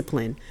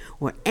discipline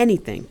or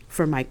anything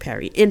for Mike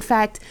Perry. In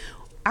fact,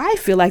 I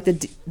feel like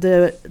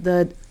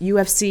the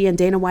UFC and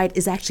Dana White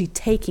is actually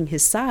taking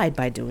his side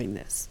by doing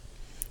this.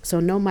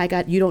 So no, Mike,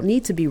 you don't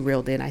need to be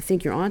reeled in. I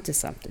think you're onto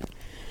something.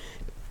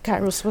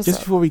 Kairos, what's Just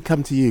up? before we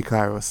come to you,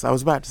 Kairos, I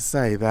was about to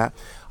say that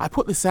I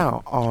put this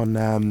out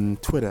on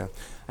Twitter,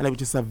 and it was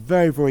just a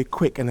very, very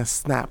quick and a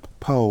snap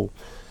poll.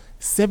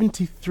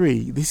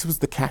 73, this was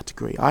the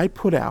category. I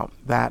put out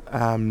that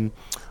I'm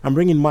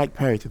bringing Mike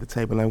Perry to the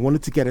table, and I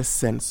wanted to get a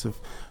sense of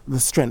the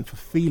strength of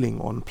feeling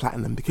on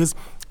Platinum, because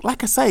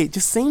like I say, it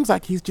just seems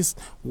like he's just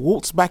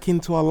waltzed back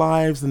into our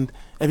lives, and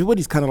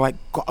everybody's kind of like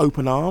got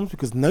open arms,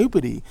 because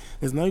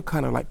there's no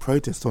kind of like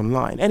protest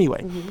online.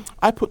 Anyway,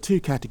 I put two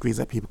categories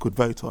that people could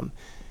vote on.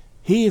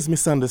 He is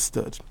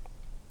misunderstood.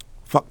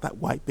 Fuck that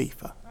white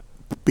beater,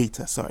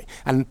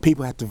 and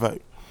people had to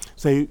vote.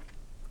 So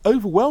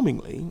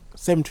overwhelmingly,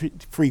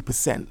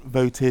 73%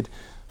 voted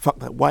fuck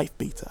that wife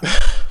beater.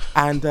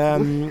 And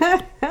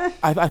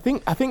I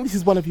think this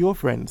is one of your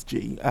friends,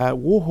 G.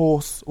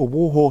 Warhorse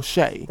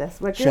Shay.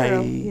 That's my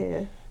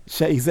girl.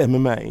 Shay's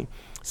MMA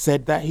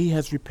said that he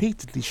has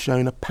repeatedly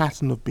shown a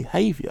pattern of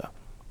behaviour.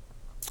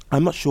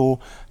 I'm not sure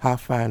how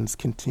fans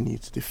continue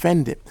to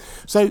defend it.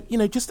 So,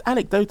 just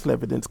anecdotal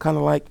evidence, kind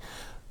of like,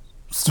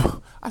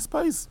 I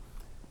suppose,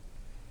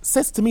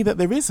 says to me that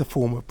there is a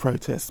form of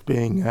protest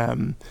being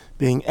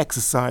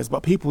exercised,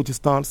 but people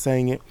just aren't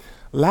saying it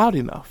loud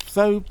enough.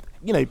 So,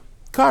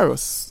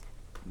 Kairos,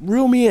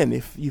 reel me in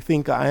if you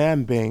think I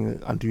am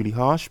being unduly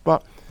harsh,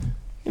 but,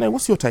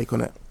 what's your take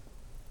on it?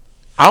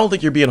 I don't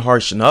think you're being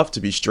harsh enough, to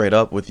be straight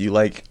up with you.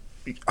 Like,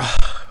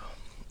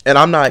 and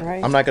I'm not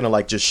gonna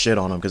like just shit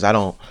on them, because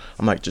I'm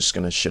not just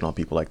gonna shit on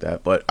people like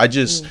that. But I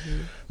just,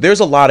 there's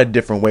a lot of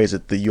different ways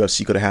that the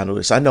UFC could have handled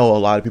this. I know a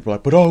lot of people are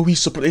like,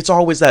 but it's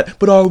always that,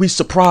 but are we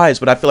surprised?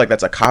 But I feel like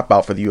that's a cop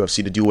out for the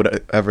UFC to do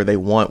whatever they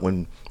want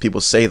when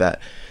people say that.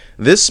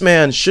 This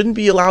man shouldn't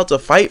be allowed to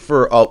fight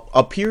for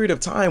a period of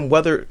time,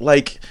 whether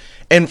like,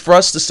 and for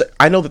us to say,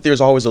 I know that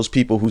there's always those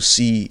people who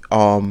see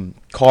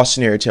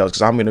cautionary tales,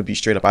 because I'm going to be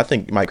straight up, I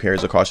think Mike Perry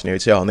is a cautionary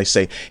tale, and they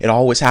say it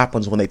always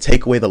happens when they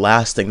take away the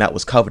last thing that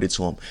was coveted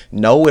to them.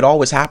 No, it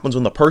always happens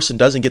when the person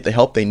doesn't get the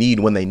help they need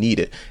when they need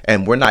it,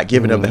 and we're not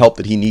giving him the help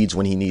that he needs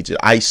when he needs it.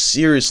 I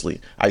seriously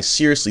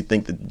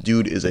think the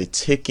dude is a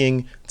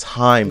ticking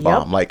time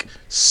bomb. Yep. Like,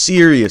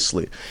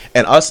 seriously.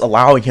 And us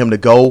allowing him to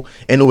go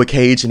into a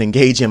cage and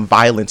engage in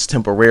violence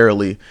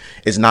temporarily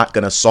is not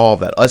going to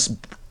solve that. Us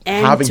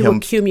and having to him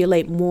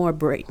accumulate more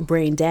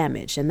brain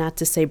damage, and not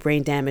to say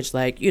brain damage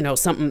like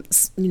something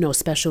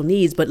special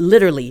needs, but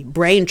literally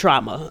brain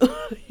trauma.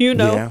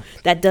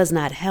 That does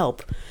not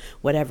help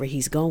whatever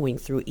he's going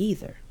through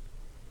either.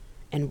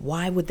 And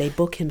why would they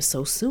book him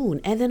so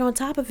soon? And then on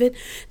top of it,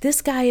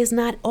 this guy is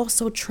not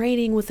also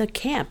training with a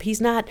camp.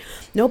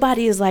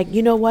 Nobody is like,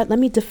 you know what, let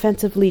me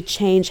defensively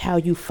change how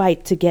you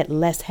fight to get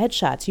less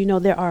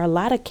headshots. There are a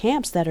lot of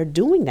camps that are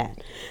doing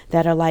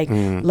that are like,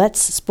 let's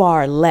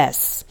spar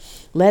less.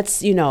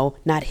 Let's,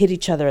 not hit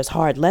each other as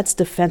hard. Let's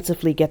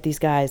defensively get these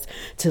guys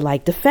to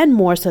like defend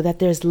more so that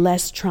there's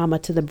less trauma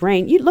to the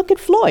brain. You look at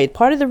Floyd.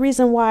 Part of the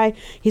reason why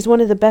he's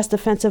one of the best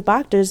defensive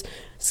boxers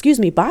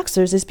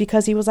is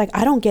because he was like,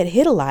 I don't get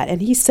hit a lot.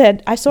 And he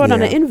said, I saw it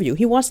on an interview,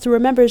 he wants to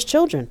remember his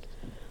children.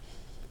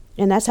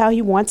 And that's how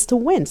he wants to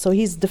win. So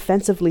he's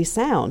defensively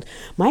sound.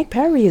 Mike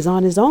Perry is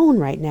on his own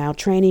right now,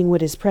 training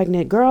with his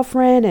pregnant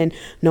girlfriend, and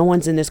no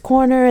one's in his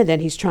corner.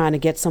 Then he's trying to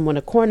get someone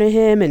to corner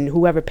him, and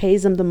whoever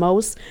pays him the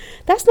most.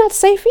 That's not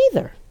safe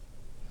either.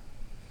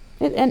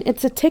 And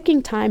it's a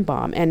ticking time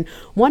bomb. And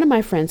one of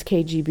my friends,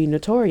 KGB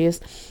Notorious,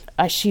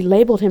 she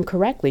labeled him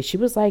correctly. She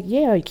was like,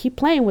 yeah, keep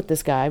playing with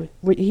this guy.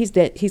 He's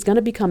going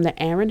to become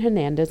the Aaron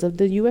Hernandez of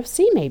the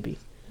UFC, maybe.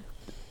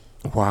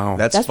 Wow.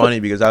 That's funny,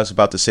 because I was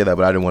about to say that,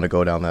 but I didn't want to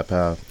go down that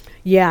path.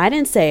 Yeah, I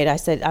didn't say it. I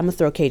said, I'm going to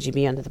throw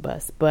KGB under the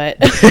bus. But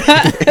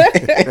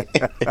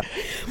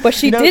but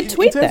she did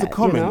tweet that. In terms of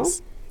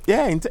comments,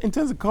 yeah, in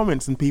terms of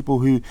comments and people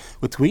who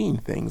were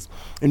tweeting things,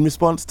 in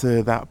response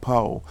to that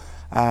poll,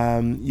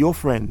 your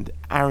friend,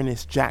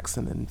 Aranis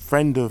Jackson, and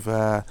friend of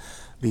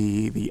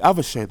the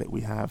other show that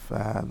we have,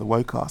 the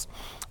Wocast,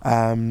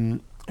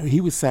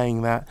 he was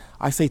saying that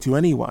I say to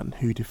anyone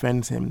who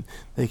defends him,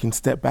 they can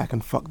step back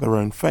and fuck their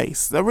own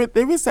face. There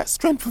is that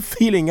strength of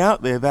feeling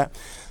out there that,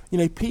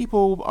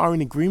 people are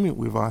in agreement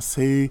with us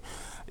who,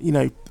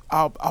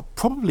 are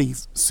probably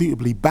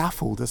suitably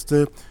baffled as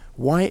to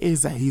why it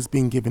is that he's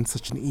been given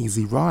such an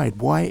easy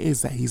ride, why it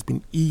is that he's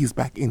been eased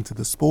back into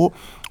the sport,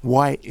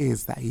 why it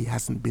is that he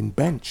hasn't been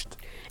benched.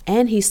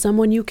 And he's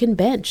someone you can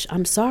bench.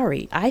 I'm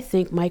sorry. I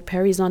think Mike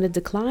Perry's on a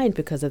decline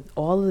because of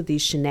all of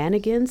these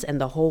shenanigans and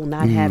the whole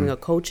not having a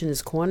coach in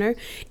his corner.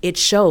 It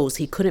shows.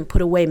 He couldn't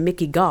put away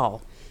Mickey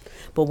Gall.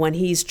 But when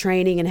he's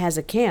training and has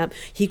a camp,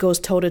 he goes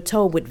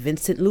toe-to-toe with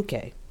Vincent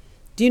Luque.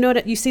 Do you know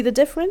that? You see the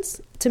difference?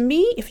 To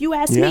me, if you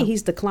ask me,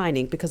 he's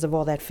declining because of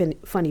all that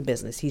funny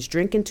business. He's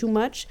drinking too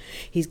much.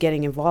 He's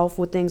getting involved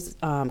with things,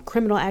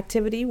 criminal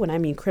activity. When I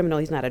mean criminal,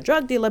 he's not a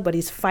drug dealer, but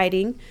he's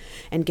fighting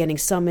and getting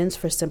summons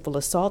for simple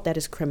assault. That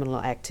is criminal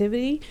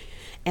activity.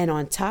 And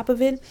on top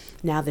of it,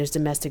 now there's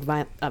domestic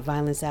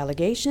violence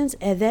allegations.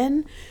 And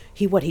then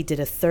he did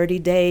a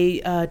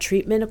 30-day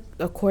treatment,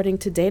 according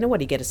to Dana.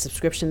 He get a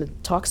subscription to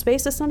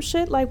Talkspace or some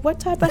shit? Like, what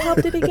type of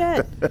help did he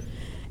get?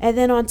 And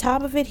then on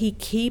top of it, he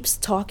keeps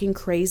talking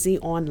crazy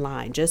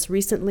online. Just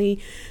recently,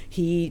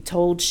 he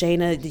told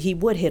Shayna he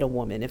would hit a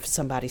woman if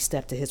somebody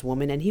stepped to his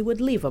woman, and he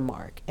would leave a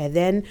mark. And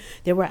then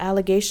there were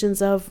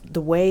allegations of the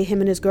way him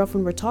and his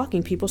girlfriend were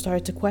talking. People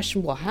started to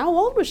question, well, how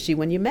old was she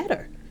when you met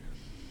her?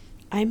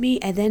 And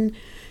then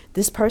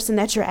this person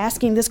that you're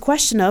asking this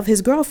question of,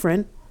 his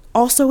girlfriend,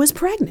 also is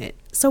pregnant.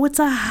 So it's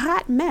a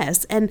hot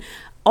mess. And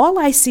all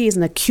I see is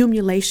an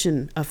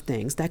accumulation of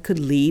things that could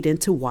lead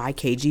into why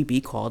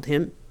KGB called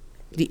him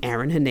the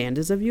Aaron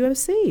Hernandez of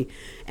UFC.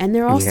 And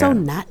they're also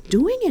not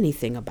doing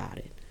anything about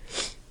it.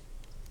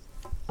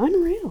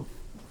 Unreal.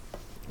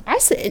 I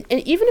said,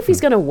 and even if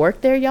he's going to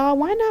work there, y'all,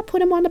 why not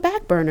put him on the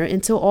back burner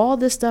until all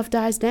this stuff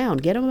dies down?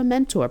 Get him a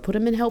mentor. Put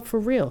him in Help for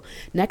Real.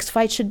 Next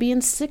fight should be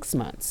in 6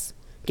 months.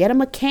 Get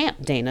him a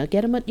camp, Dana.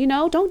 Get him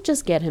don't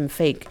just get him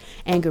fake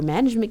anger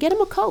management. Get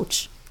him a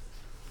coach.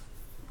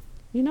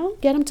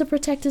 Get him to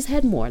protect his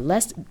head more.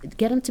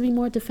 Get him to be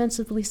more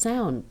defensively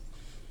sound.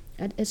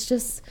 It's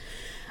just,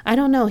 I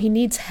don't know. He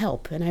needs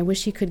help, and I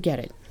wish he could get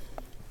it.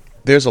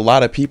 There's a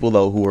lot of people,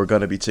 though, who are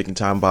going to be ticking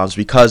time bombs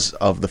because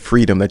of the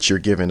freedom that you're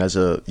given as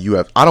a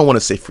UFC. I don't want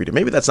to say freedom.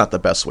 Maybe that's not the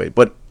best way,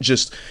 but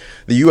just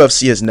the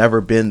UFC has never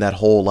been that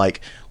whole,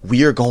 like,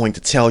 we are going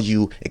to tell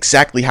you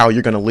exactly how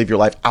you're going to live your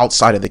life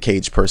outside of the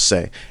cage, per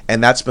se.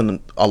 And that's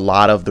been a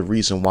lot of the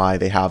reason why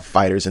they have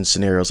fighters in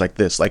scenarios like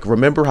this. Like,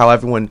 remember how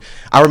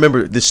I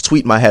remember this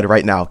tweet in my head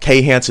right now.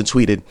 Kay Hansen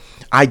tweeted,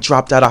 I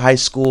dropped out of high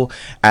school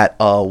at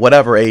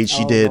whatever age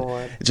she did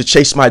to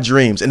chase my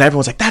dreams. And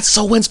everyone's like, that's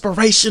so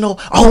inspirational.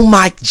 Oh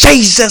my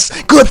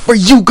Jesus. Good for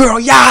you, girl.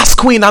 Yes,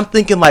 queen. I'm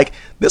thinking like,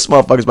 this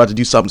motherfucker's about to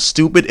do something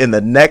stupid in the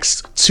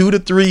next 2 to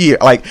 3 years.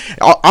 Like,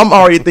 I'm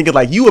already thinking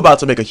like you about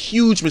to make a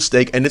huge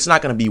mistake, and it's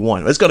not going to be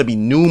one. It's going to be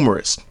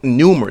numerous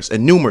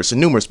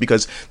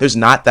because there's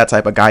not that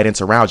type of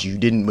guidance around you. You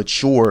didn't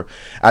mature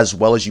as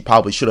well as you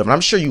probably should have. And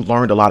I'm sure you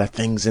learned a lot of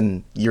things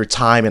in your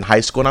time in high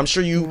school, and I'm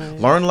sure you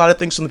learned a lot of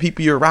things from the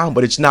people you're around,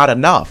 but it's not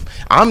enough.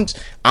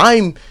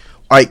 I'm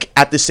like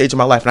at this stage of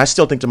my life, and I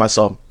still think to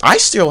myself, I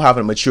still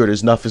haven't matured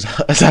as enough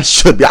as I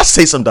should be. I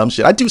say some dumb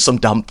shit. I do some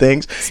dumb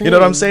things. Same. You know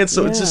what I'm saying?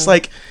 So it's just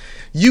like,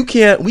 we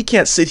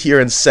can't sit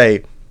here and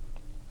say,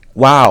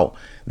 wow,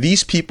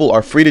 these people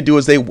are free to do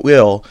as they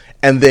will,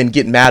 and then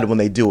get mad when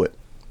they do it,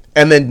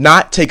 and then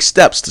not take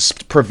steps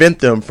to prevent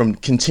them from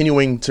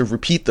continuing to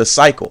repeat the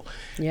cycle.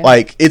 Yeah.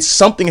 Like,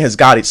 something has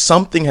got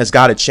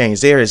to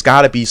change. There has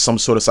got to be some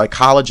sort of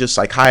psychologist,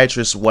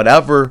 psychiatrist,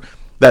 whatever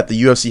that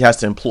the UFC has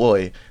to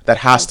employ that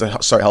has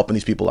to start helping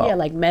these people out. Yeah,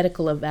 like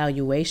medical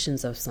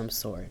evaluations of some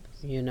sort,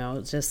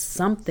 just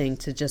something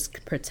to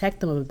just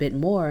protect them a bit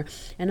more,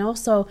 and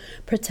also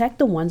protect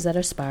the ones that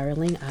are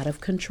spiraling out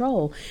of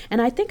control.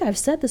 And I think I've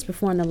said this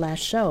before in the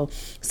last show.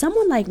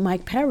 Someone like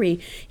Mike Perry,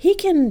 he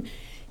can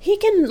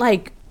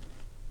like,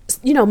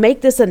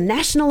 make this a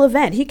national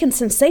event. He can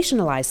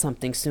sensationalize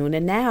something soon.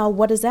 And now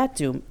what does that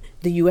do?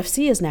 The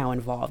UFC is now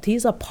involved.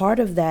 He's a part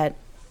of that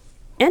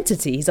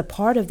entity. He's a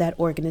part of that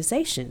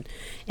organization.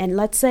 And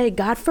let's say,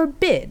 God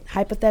forbid,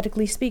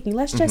 hypothetically speaking,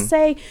 let's just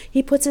say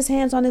he puts his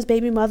hands on his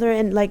baby mother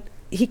and like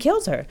he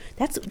kills her.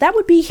 That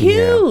would be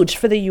huge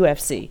for the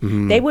UFC.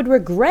 They would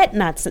regret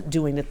not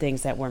doing the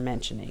things that we're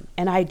mentioning.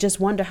 And I just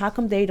wonder, how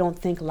come they don't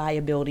think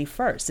liability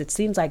first? It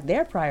seems like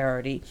their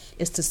priority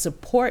is to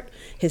support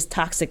his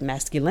toxic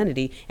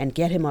masculinity and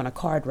get him on a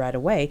card right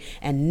away,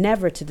 and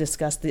never to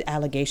discuss the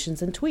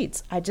allegations and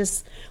tweets.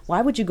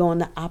 Why would you go in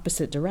the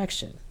opposite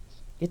direction?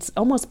 It's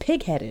almost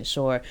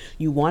pig-headish. Or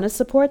you want to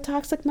support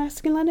toxic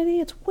masculinity?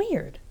 It's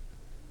weird.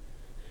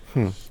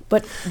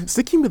 But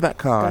sticking with that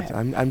card,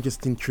 I'm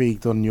just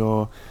intrigued on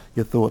your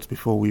thoughts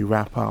before we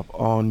wrap up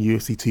on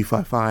UFC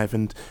 255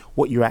 and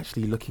what you're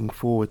actually looking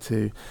forward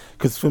to.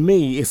 Because for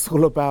me, it's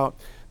all about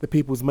the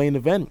people's main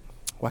event: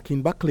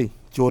 Joaquin Buckley,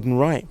 Jordan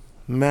Wright.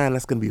 Man,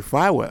 that's going to be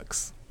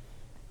fireworks.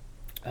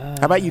 How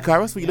about you,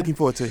 Kairos? What are you looking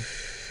forward to?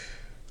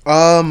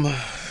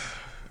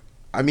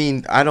 I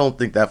mean, I don't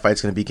think that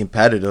fight's going to be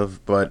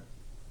competitive, but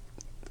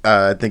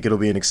I think it'll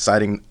be an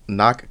exciting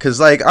knock.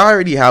 Because, like, I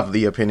already have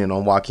the opinion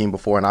on Joaquin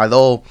before, and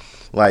although,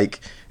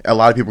 like, a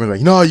lot of people are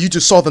like, no, you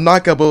just saw the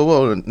knockout, blah,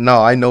 blah, blah.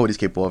 No, I know what he's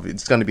capable of.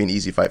 It's going to be an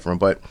easy fight for him.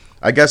 But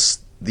I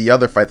guess the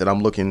other fight that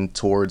I'm looking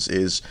towards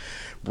is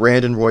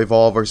Brandon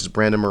Royval versus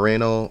Brandon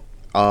Moreno.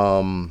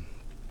 And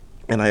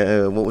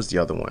what was the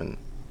other one?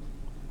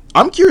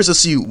 I'm curious to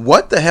see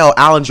what the hell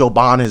Alan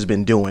Jouban has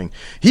been doing.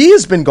 He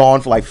has been gone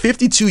for like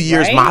 52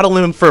 years,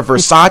 modeling for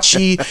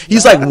Versace.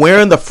 He's like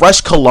wearing the fresh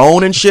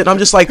cologne and shit. And I'm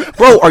just like,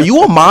 bro, are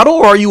you a model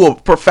or are you a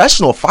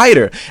professional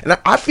fighter? And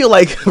I feel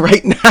like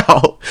right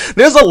now,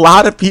 there's a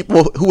lot of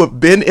people who have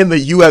been in the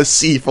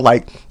UFC for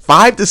like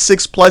 5 to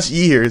 6 plus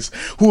years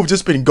who have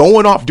just been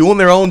going off doing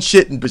their own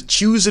shit and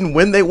choosing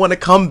when they want to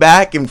come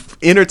back and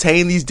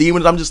entertain these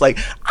demons. I'm just like,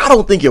 I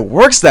don't think it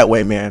works that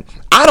way, man.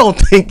 I don't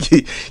think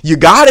you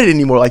got it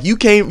anymore. Like, you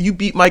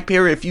beat Mike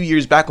Perry a few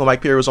years back when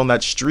Mike Perry was on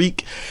that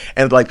streak,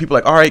 and like people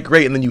are like, all right,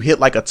 great, and then you hit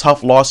like a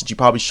tough loss that you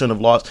probably shouldn't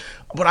have lost.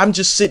 But I'm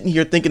just sitting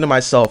here thinking to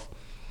myself,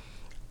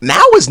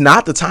 now is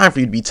not the time for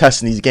you to be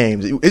testing these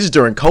games. It's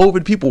during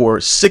COVID. People were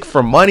sick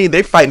for money.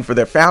 They're fighting for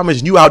their families.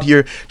 And you out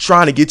here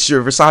trying to get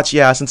your Versace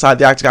ass inside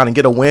the octagon and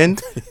get a win.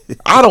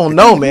 I don't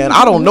know, man.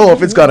 I don't know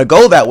if it's going to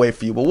go that way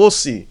for you, but we'll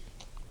see.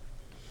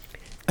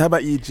 How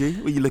about you, G?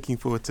 What are you looking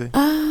forward to?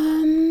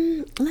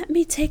 Let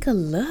me take a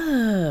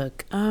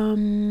look.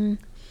 I'm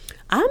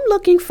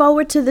looking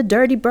forward to the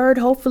Dirty Bird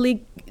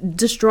hopefully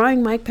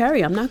destroying Mike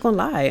Perry. I'm not going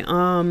to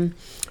lie.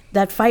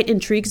 That fight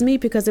intrigues me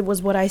because it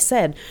was what I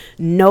said.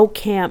 No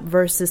camp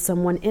versus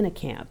someone in a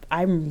camp.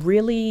 I'm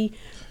really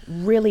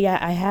really,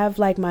 I have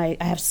like I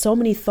have so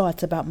many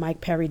thoughts about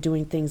Mike Perry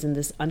doing things in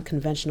this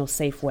unconventional,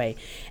 safe way.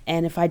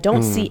 And if I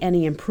don't see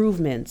any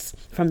improvements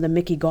from the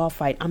Mickey Gall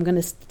fight, I'm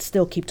going to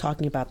still keep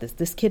talking about this.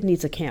 This kid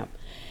needs a camp.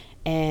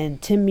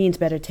 And Tim Means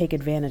better take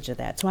advantage of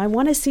that. So I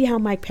want to see how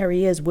Mike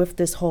Perry is with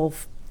this whole,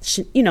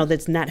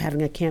 that's not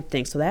having a camp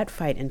thing. So that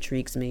fight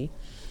intrigues me.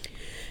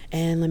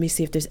 And let me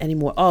see if there's any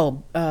more.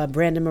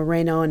 Brandon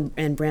Moreno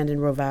and Brandon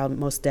Roval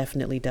most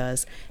definitely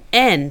does.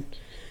 And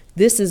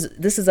this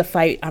is a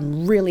fight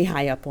I'm really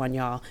high up on,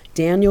 y'all.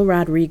 Daniel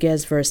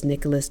Rodriguez versus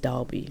Nicholas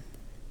Dalby.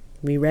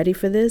 We ready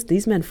for this?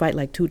 These men fight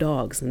like two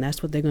dogs, and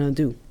that's what they're going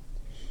to do.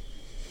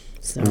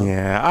 So.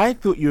 Yeah, I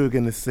thought you were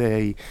going to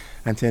say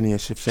Antonia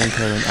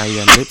Shevchenko and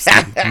Ariane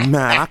Lipski.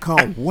 Man, I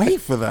can't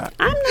wait for that.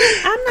 I'm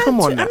not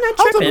Come on now. I'm not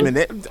Hold tripping. on a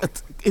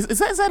minute. Is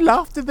that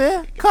laughter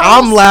there?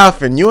 I'm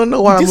laughing. You wanna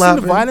know why I'm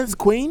laughing? The violence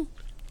queen?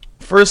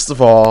 First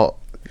of all,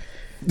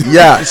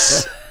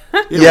 yes.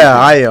 Yeah,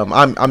 I am.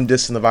 I'm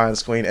dissing the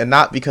violence queen, and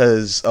not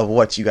because of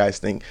what you guys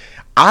think.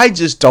 I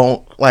just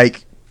don't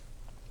like.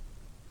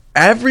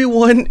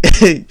 Everyone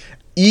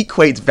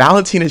equates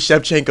Valentina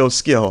Shevchenko's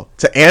skill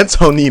to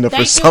Antonina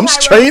for some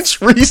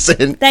strange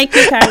reason. Thank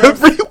you,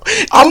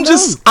 Kairos.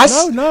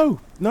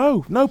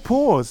 No,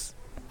 pause.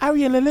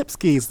 Ariane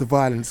Lipski is the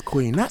violence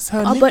queen. That's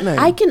her nickname.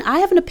 But I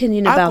have an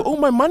opinion I about. put all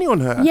my money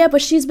on her. Yeah,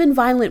 but she's been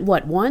violent.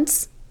 What,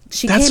 once?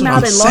 She That's came what out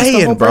I'm and lost a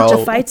saying, whole bunch bro.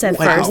 of fights at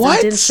Like, first what?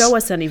 and didn't show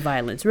us any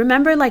violence.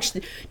 Remember,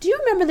 do you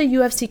remember the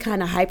UFC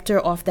kind of hyped her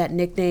off that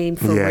nickname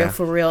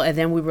for real? And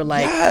then we were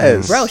like,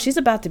 Yes. bro, she's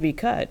about to be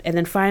cut. And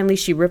then finally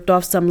she ripped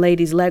off some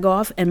lady's leg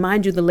off. And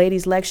mind you, the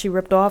lady's leg she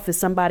ripped off is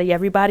somebody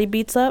everybody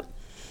beats up.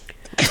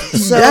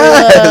 So,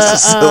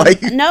 Yes.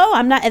 no,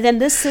 I'm not. And then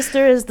this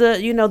sister is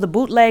the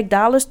bootleg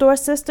dollar store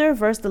sister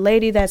versus the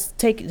lady that's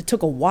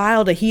took a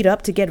while to heat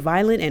up to get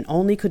violent and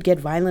only could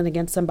get violent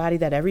against somebody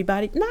that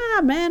everybody.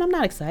 Nah, man, I'm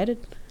not excited.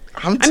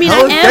 I am,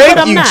 but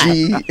I'm not.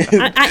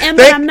 I am,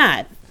 but I'm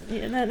not.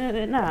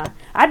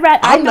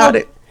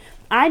 Nah,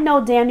 I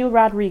know Daniel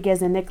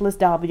Rodriguez and Nicholas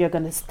Dalby are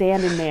going to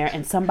stand in there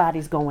and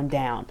somebody's going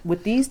down.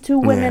 With these two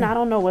women, I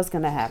don't know what's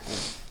going to happen.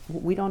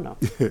 We don't know.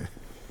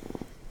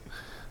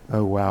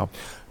 Oh, wow.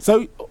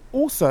 So,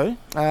 also,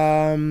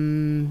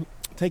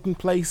 taking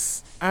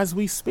place as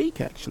we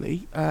speak,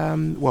 actually.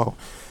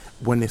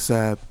 When this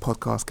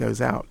podcast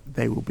goes out,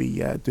 they will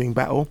be doing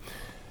battle.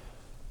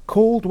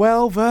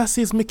 Caldwell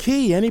versus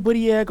McKee.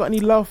 Anybody got any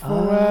love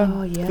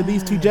for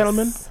these two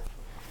gentlemen?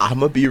 I'm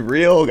going to be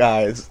real,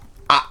 guys.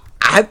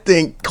 I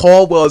think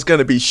Caldwell is going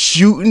to be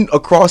shooting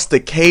across the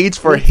cage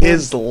for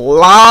his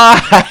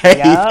life,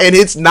 and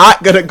it's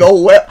not going to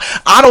go well.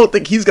 I don't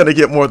think he's going to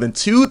get more than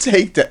 2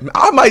 takedowns.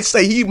 I might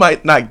say he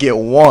might not get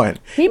 1.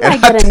 He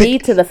might get a knee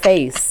to the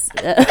face.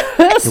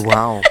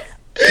 Wow.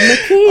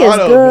 McKee is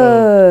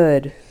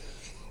good. Know.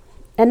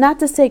 And not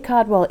to say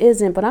Caldwell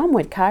isn't, but I'm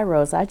with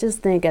Kairos. I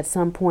just think at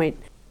some point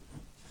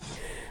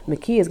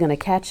McKee is going to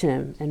catch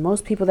him, and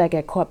most people that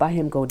get caught by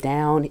him go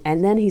down,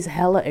 and then he's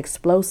hella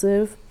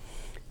explosive.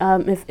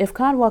 If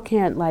Caldwell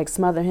can't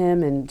smother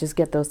him and just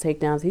get those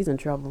takedowns, he's in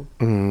trouble.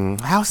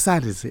 How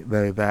sad is it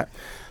though that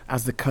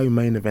as the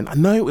co-main event, I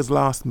know it was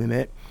last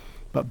minute,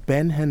 but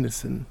Ben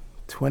Henderson,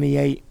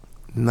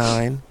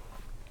 28-9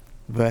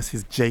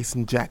 versus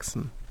Jason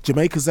Jackson,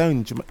 Jamaica's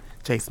own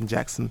Jason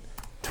Jackson,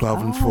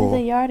 12-4.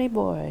 The Yardie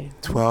boy.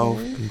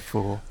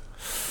 12-4.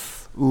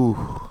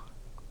 Ooh,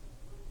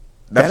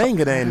 that ain't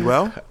gonna end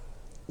well.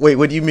 Wait,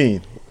 what do you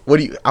mean?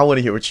 I want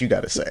to hear what you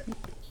got to say.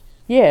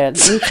 Yeah,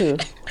 me too.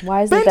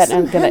 Why isn't that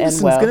going to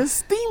end well? Going to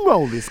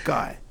steamroll this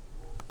guy.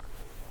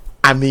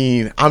 I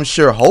mean, I'm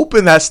sure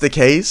hoping that's the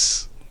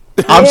case.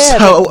 Me and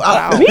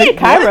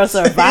Kairos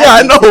are vibing. Yeah,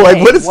 I know.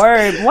 What is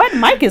word? What?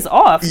 Mike is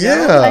off.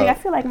 Yeah. I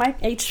feel like Mike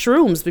ate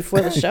shrooms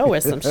before the show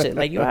or some shit.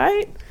 You all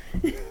right?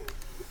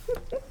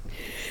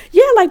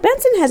 Yeah,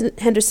 Benson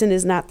Henderson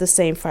is not the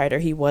same fighter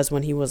he was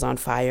when he was on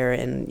fire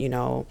and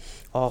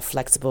all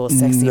flexible,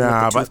 sexy with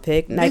the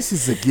toothpick. This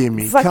is a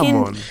gimme. Come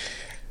on.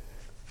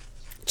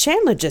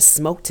 Chandler just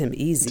smoked him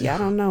easy. I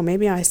don't know.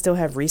 Maybe I still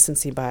have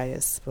recency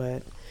bias,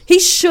 but he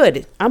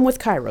should. I'm with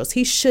Kairos.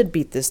 He should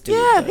beat this dude.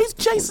 Yeah, he's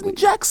Jason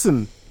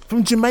Jackson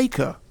from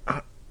Jamaica.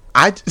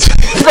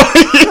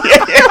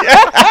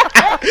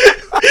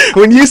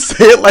 When you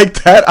say it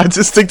like that, I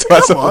just think to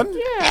myself.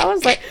 Yeah, I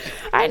was like,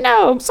 I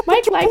know.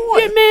 Mike,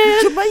 yeah,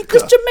 man, Jamaica.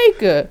 It's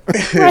Jamaica.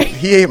 Right.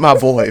 He ain't my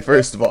boy,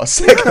 first of all.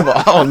 Second of all,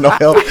 I don't know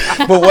him.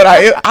 But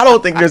I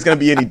don't think there's going to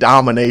be any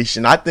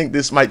domination. I think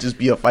this might just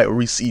be a fight where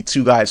we see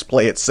two guys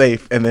play it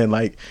safe. And then,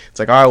 it's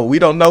like, all right, well, we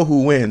don't know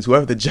who wins.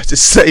 Whoever the judges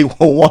say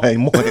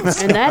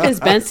wins. And that is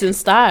Benson's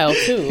style,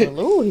 too.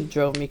 Ooh, he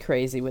drove me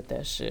crazy with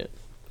that shit.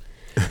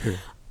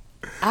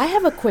 I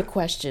have a quick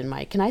question,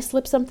 Mike. Can I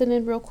slip something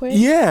in real quick?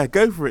 Yeah,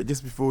 go for it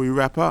just before we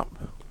wrap up.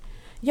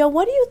 Yo,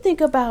 what do you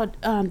think about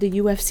the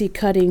UFC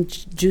cutting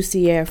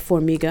Jussier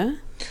Formiga?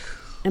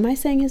 Am I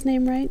saying his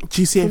name right?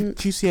 Jussier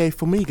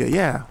Formiga,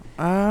 yeah.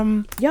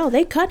 Yo,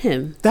 they cut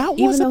him. That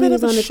was a bit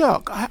of a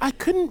shock. I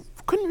couldn't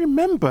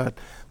remember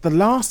the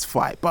last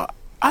fight, but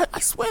I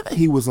swear that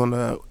he was on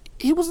a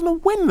he wasn't a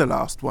win the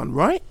last one,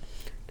 right?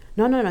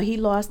 No. He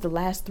lost the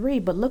last 3,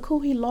 but look who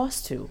he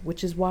lost to,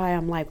 which is why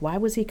I'm like, why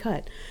was he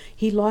cut?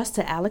 He lost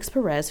to Alex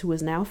Perez, who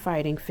is now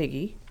fighting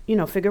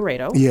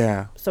Figueiredo.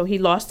 Yeah. So he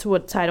lost to a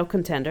title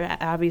contender.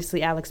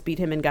 Obviously, Alex beat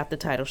him and got the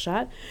title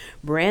shot.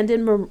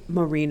 Brandon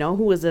Moreno,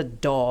 who is a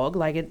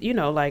dog,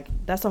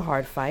 that's a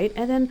hard fight.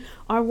 And then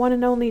our one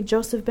and only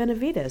Joseph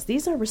Benavidez.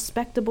 These are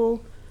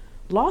respectable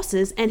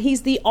losses, and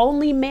he's the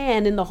only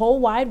man in the whole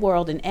wide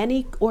world in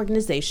any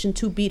organization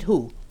to beat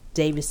who?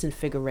 Deiveson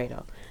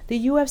Figueiredo.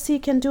 The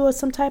UFC can do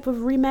some type of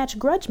rematch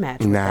grudge match.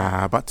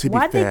 But to be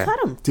Why'd fair, they cut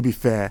him? To be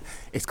fair,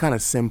 it's kind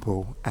of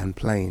simple and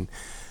plain.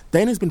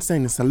 Dana's been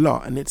saying this a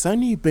lot, and it's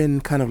only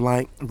been kind of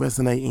like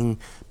resonating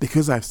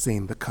because I've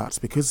seen the cuts.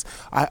 Because,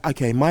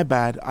 my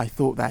bad, I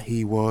thought that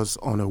he was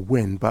on a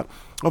win, but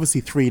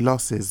obviously 3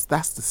 losses,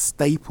 that's the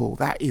staple.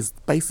 That is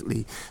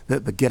basically the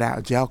get out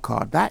of jail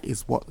card. That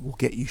is what will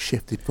get you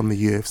shifted from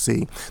the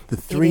UFC. The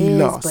 3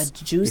 loss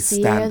but Jussier, is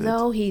standard.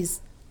 though,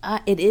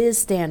 it is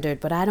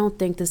standard, but I don't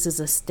think this is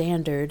a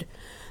standard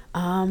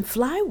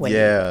flyweight.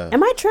 Yeah.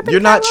 Am I tripping? You're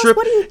not Carlos? tripping.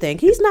 What do you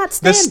think? He's not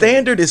standard. The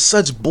standard is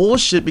such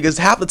bullshit because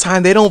half the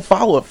time they don't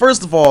follow it.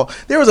 First of all,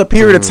 there was a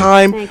period of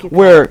time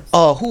where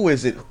who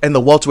is it in the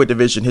welterweight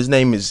division? His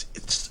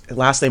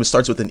last name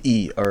starts with an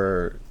E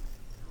or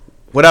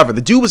whatever.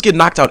 The dude was getting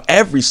knocked out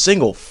every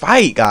single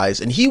fight, guys,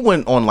 and he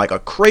went on like a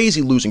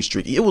crazy losing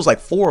streak. It was like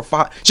 4 or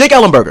 5. Jake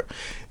Ellenberger,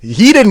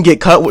 he didn't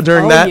get cut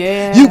during that.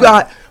 Yeah. You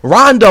got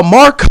Ronda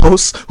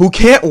Marcos, who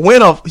can't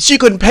win she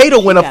couldn't pay to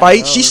win a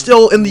fight. She's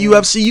still in the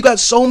UFC. You got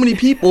so many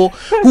people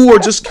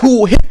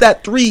who hit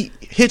that 3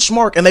 hitch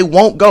mark and they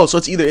won't go. So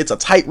it's a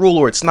tight rule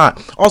or it's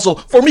not. Also,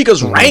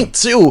 Formiga's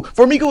ranked too.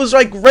 Formiga was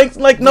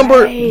ranked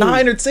number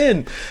 9 or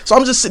 10. So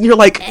I'm just sitting here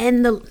like,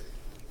 and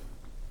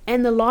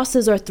the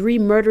losses are 3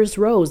 murderous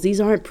rows.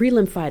 These aren't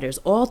prelim fighters.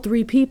 All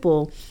 3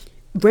 people.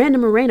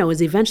 Brandon Moreno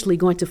is eventually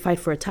going to fight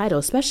for a title,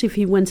 especially if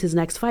he wins his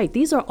next fight.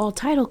 These are all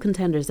title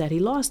contenders that he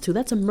lost to.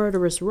 That's a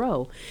murderous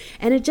row.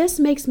 And it just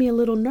makes me a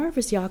little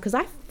nervous, y'all, because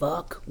I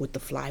fuck with the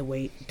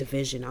flyweight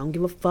division. I don't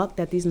give a fuck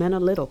that these men are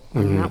little.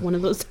 I'm not one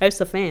of those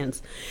types of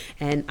fans.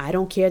 And I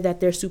don't care that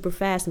they're super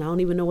fast and I don't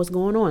even know what's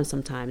going on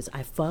sometimes.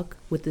 I fuck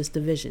with this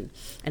division.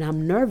 And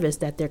I'm nervous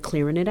that they're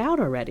clearing it out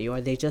already or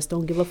they just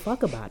don't give a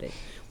fuck about it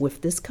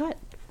with this cut.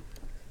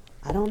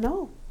 I don't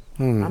know.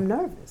 I'm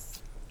nervous.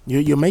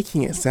 You're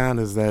making it sound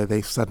as though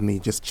they've suddenly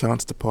just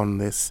chanced upon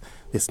this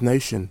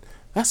notion.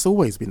 That's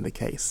always been the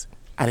case.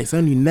 And it's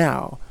only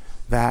now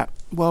that,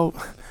 well,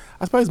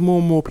 I suppose more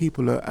and more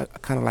people are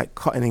kind of like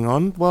cottoning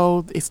on.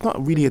 Well, it's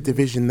not really a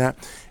division that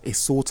is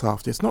sought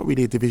after. It's not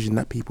really a division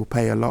that people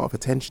pay a lot of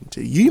attention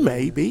to. You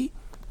may be,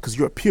 because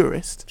you're a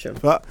purist. Sure.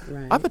 But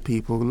other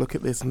people look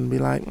at this and be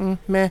like,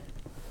 meh.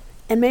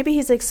 And maybe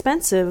he's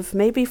expensive,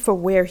 maybe for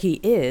where he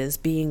is,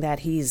 being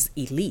that he's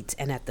elite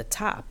and at the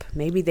top.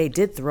 Maybe they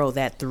did throw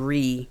that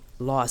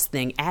 3-loss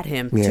thing at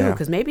him, too,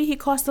 because maybe he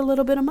cost a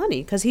little bit of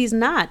money, because he's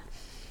not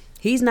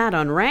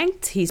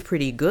unranked, he's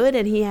pretty good,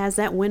 and he has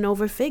that win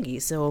over Figgy.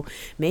 So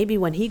maybe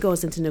when he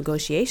goes into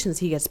negotiations,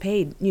 he gets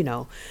paid,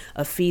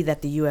 a fee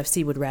that the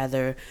UFC would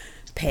rather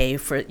pay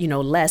for,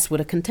 less with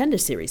a Contender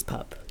Series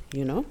pup. Put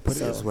it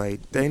this way,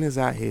 Dana's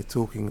out here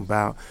talking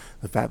about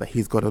the fact that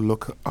he's got to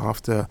look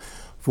after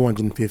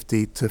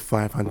 450 to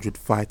 500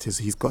 fighters.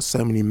 He's got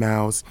so many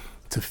mouths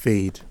to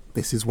feed.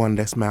 This is one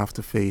less mouth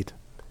to feed.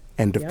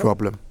 End of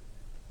problem.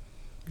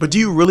 But do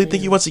you really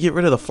think he wants to get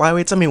rid of the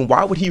flyweights? I mean,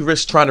 why would he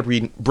risk trying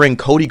to bring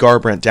Cody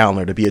Garbrandt down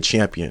there to be a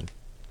champion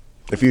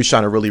if he was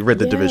trying to really rid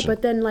the division?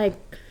 But then,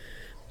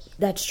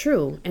 that's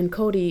true. And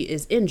Cody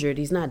is injured.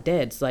 He's not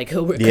dead. So,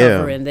 he'll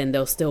recover and then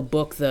they'll still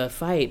book the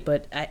fight.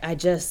 But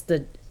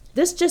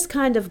this just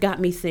kind of got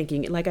me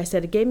thinking. Like I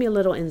said, it gave me a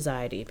little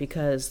anxiety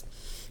because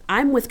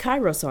I'm with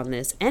Kairos on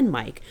this and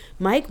Mike.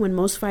 Mike, when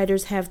most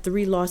fighters have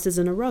 3 losses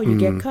in a row, you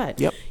get cut.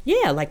 Yep.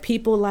 Yeah,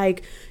 people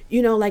like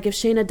if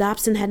Shayna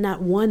Dobson had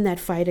not won that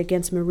fight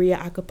against Maria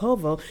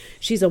Akapova,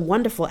 she's a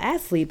wonderful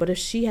athlete, but if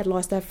she had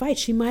lost that fight,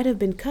 she might have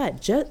been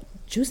cut.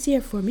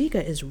 Jussier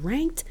Formiga is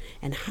ranked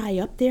and high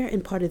up there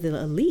and part of the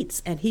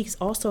elites, and he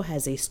also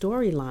has a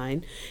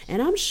storyline,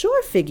 and I'm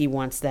sure Figgy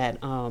wants that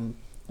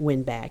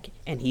win back,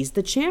 and he's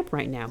the champ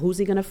right now. Who's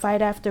he going to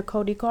fight after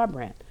Cody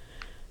Garbrandt?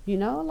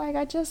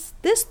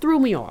 This threw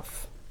me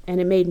off,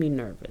 and it made me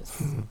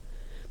nervous.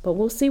 But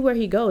we'll see where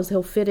he goes.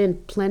 He'll fit in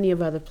plenty of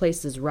other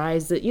places.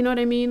 You know what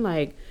I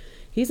mean?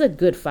 He's a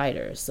good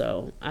fighter,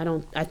 so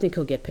I think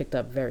he'll get picked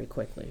up very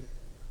quickly.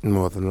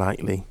 More than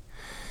likely.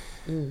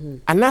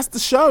 And that's the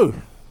show.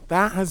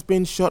 That has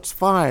been Shots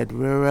Fired.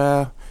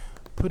 We're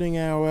putting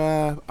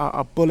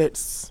our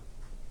bullets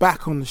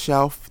back on the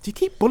shelf. Do you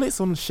keep bullets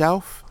on the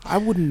shelf? I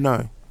wouldn't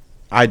know.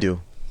 I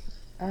do.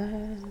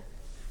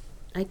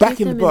 I Back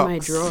keep in them the in my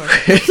box. drawer.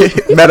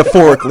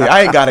 Metaphorically.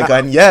 I ain't got a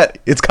gun yet.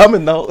 It's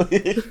coming, though.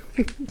 Yeah,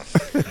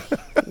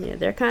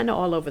 they're kind of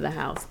all over the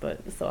house, but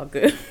it's all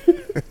good.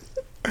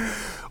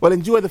 Well,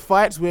 enjoy the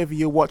fights wherever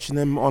you're watching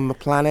them on the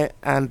planet,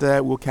 and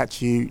we'll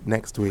catch you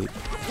next week.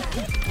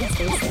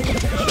 Stay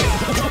safe.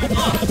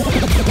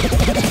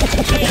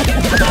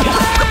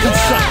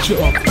 shut you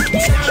up?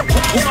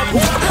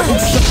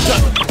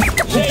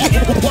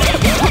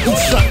 Who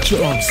shot you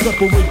up?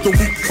 Separate the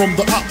weak from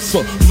the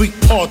opsa. Leap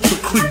hard to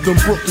creep in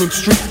Brooklyn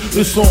Street.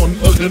 It's on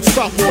again.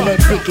 Stop all that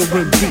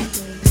bickering beat.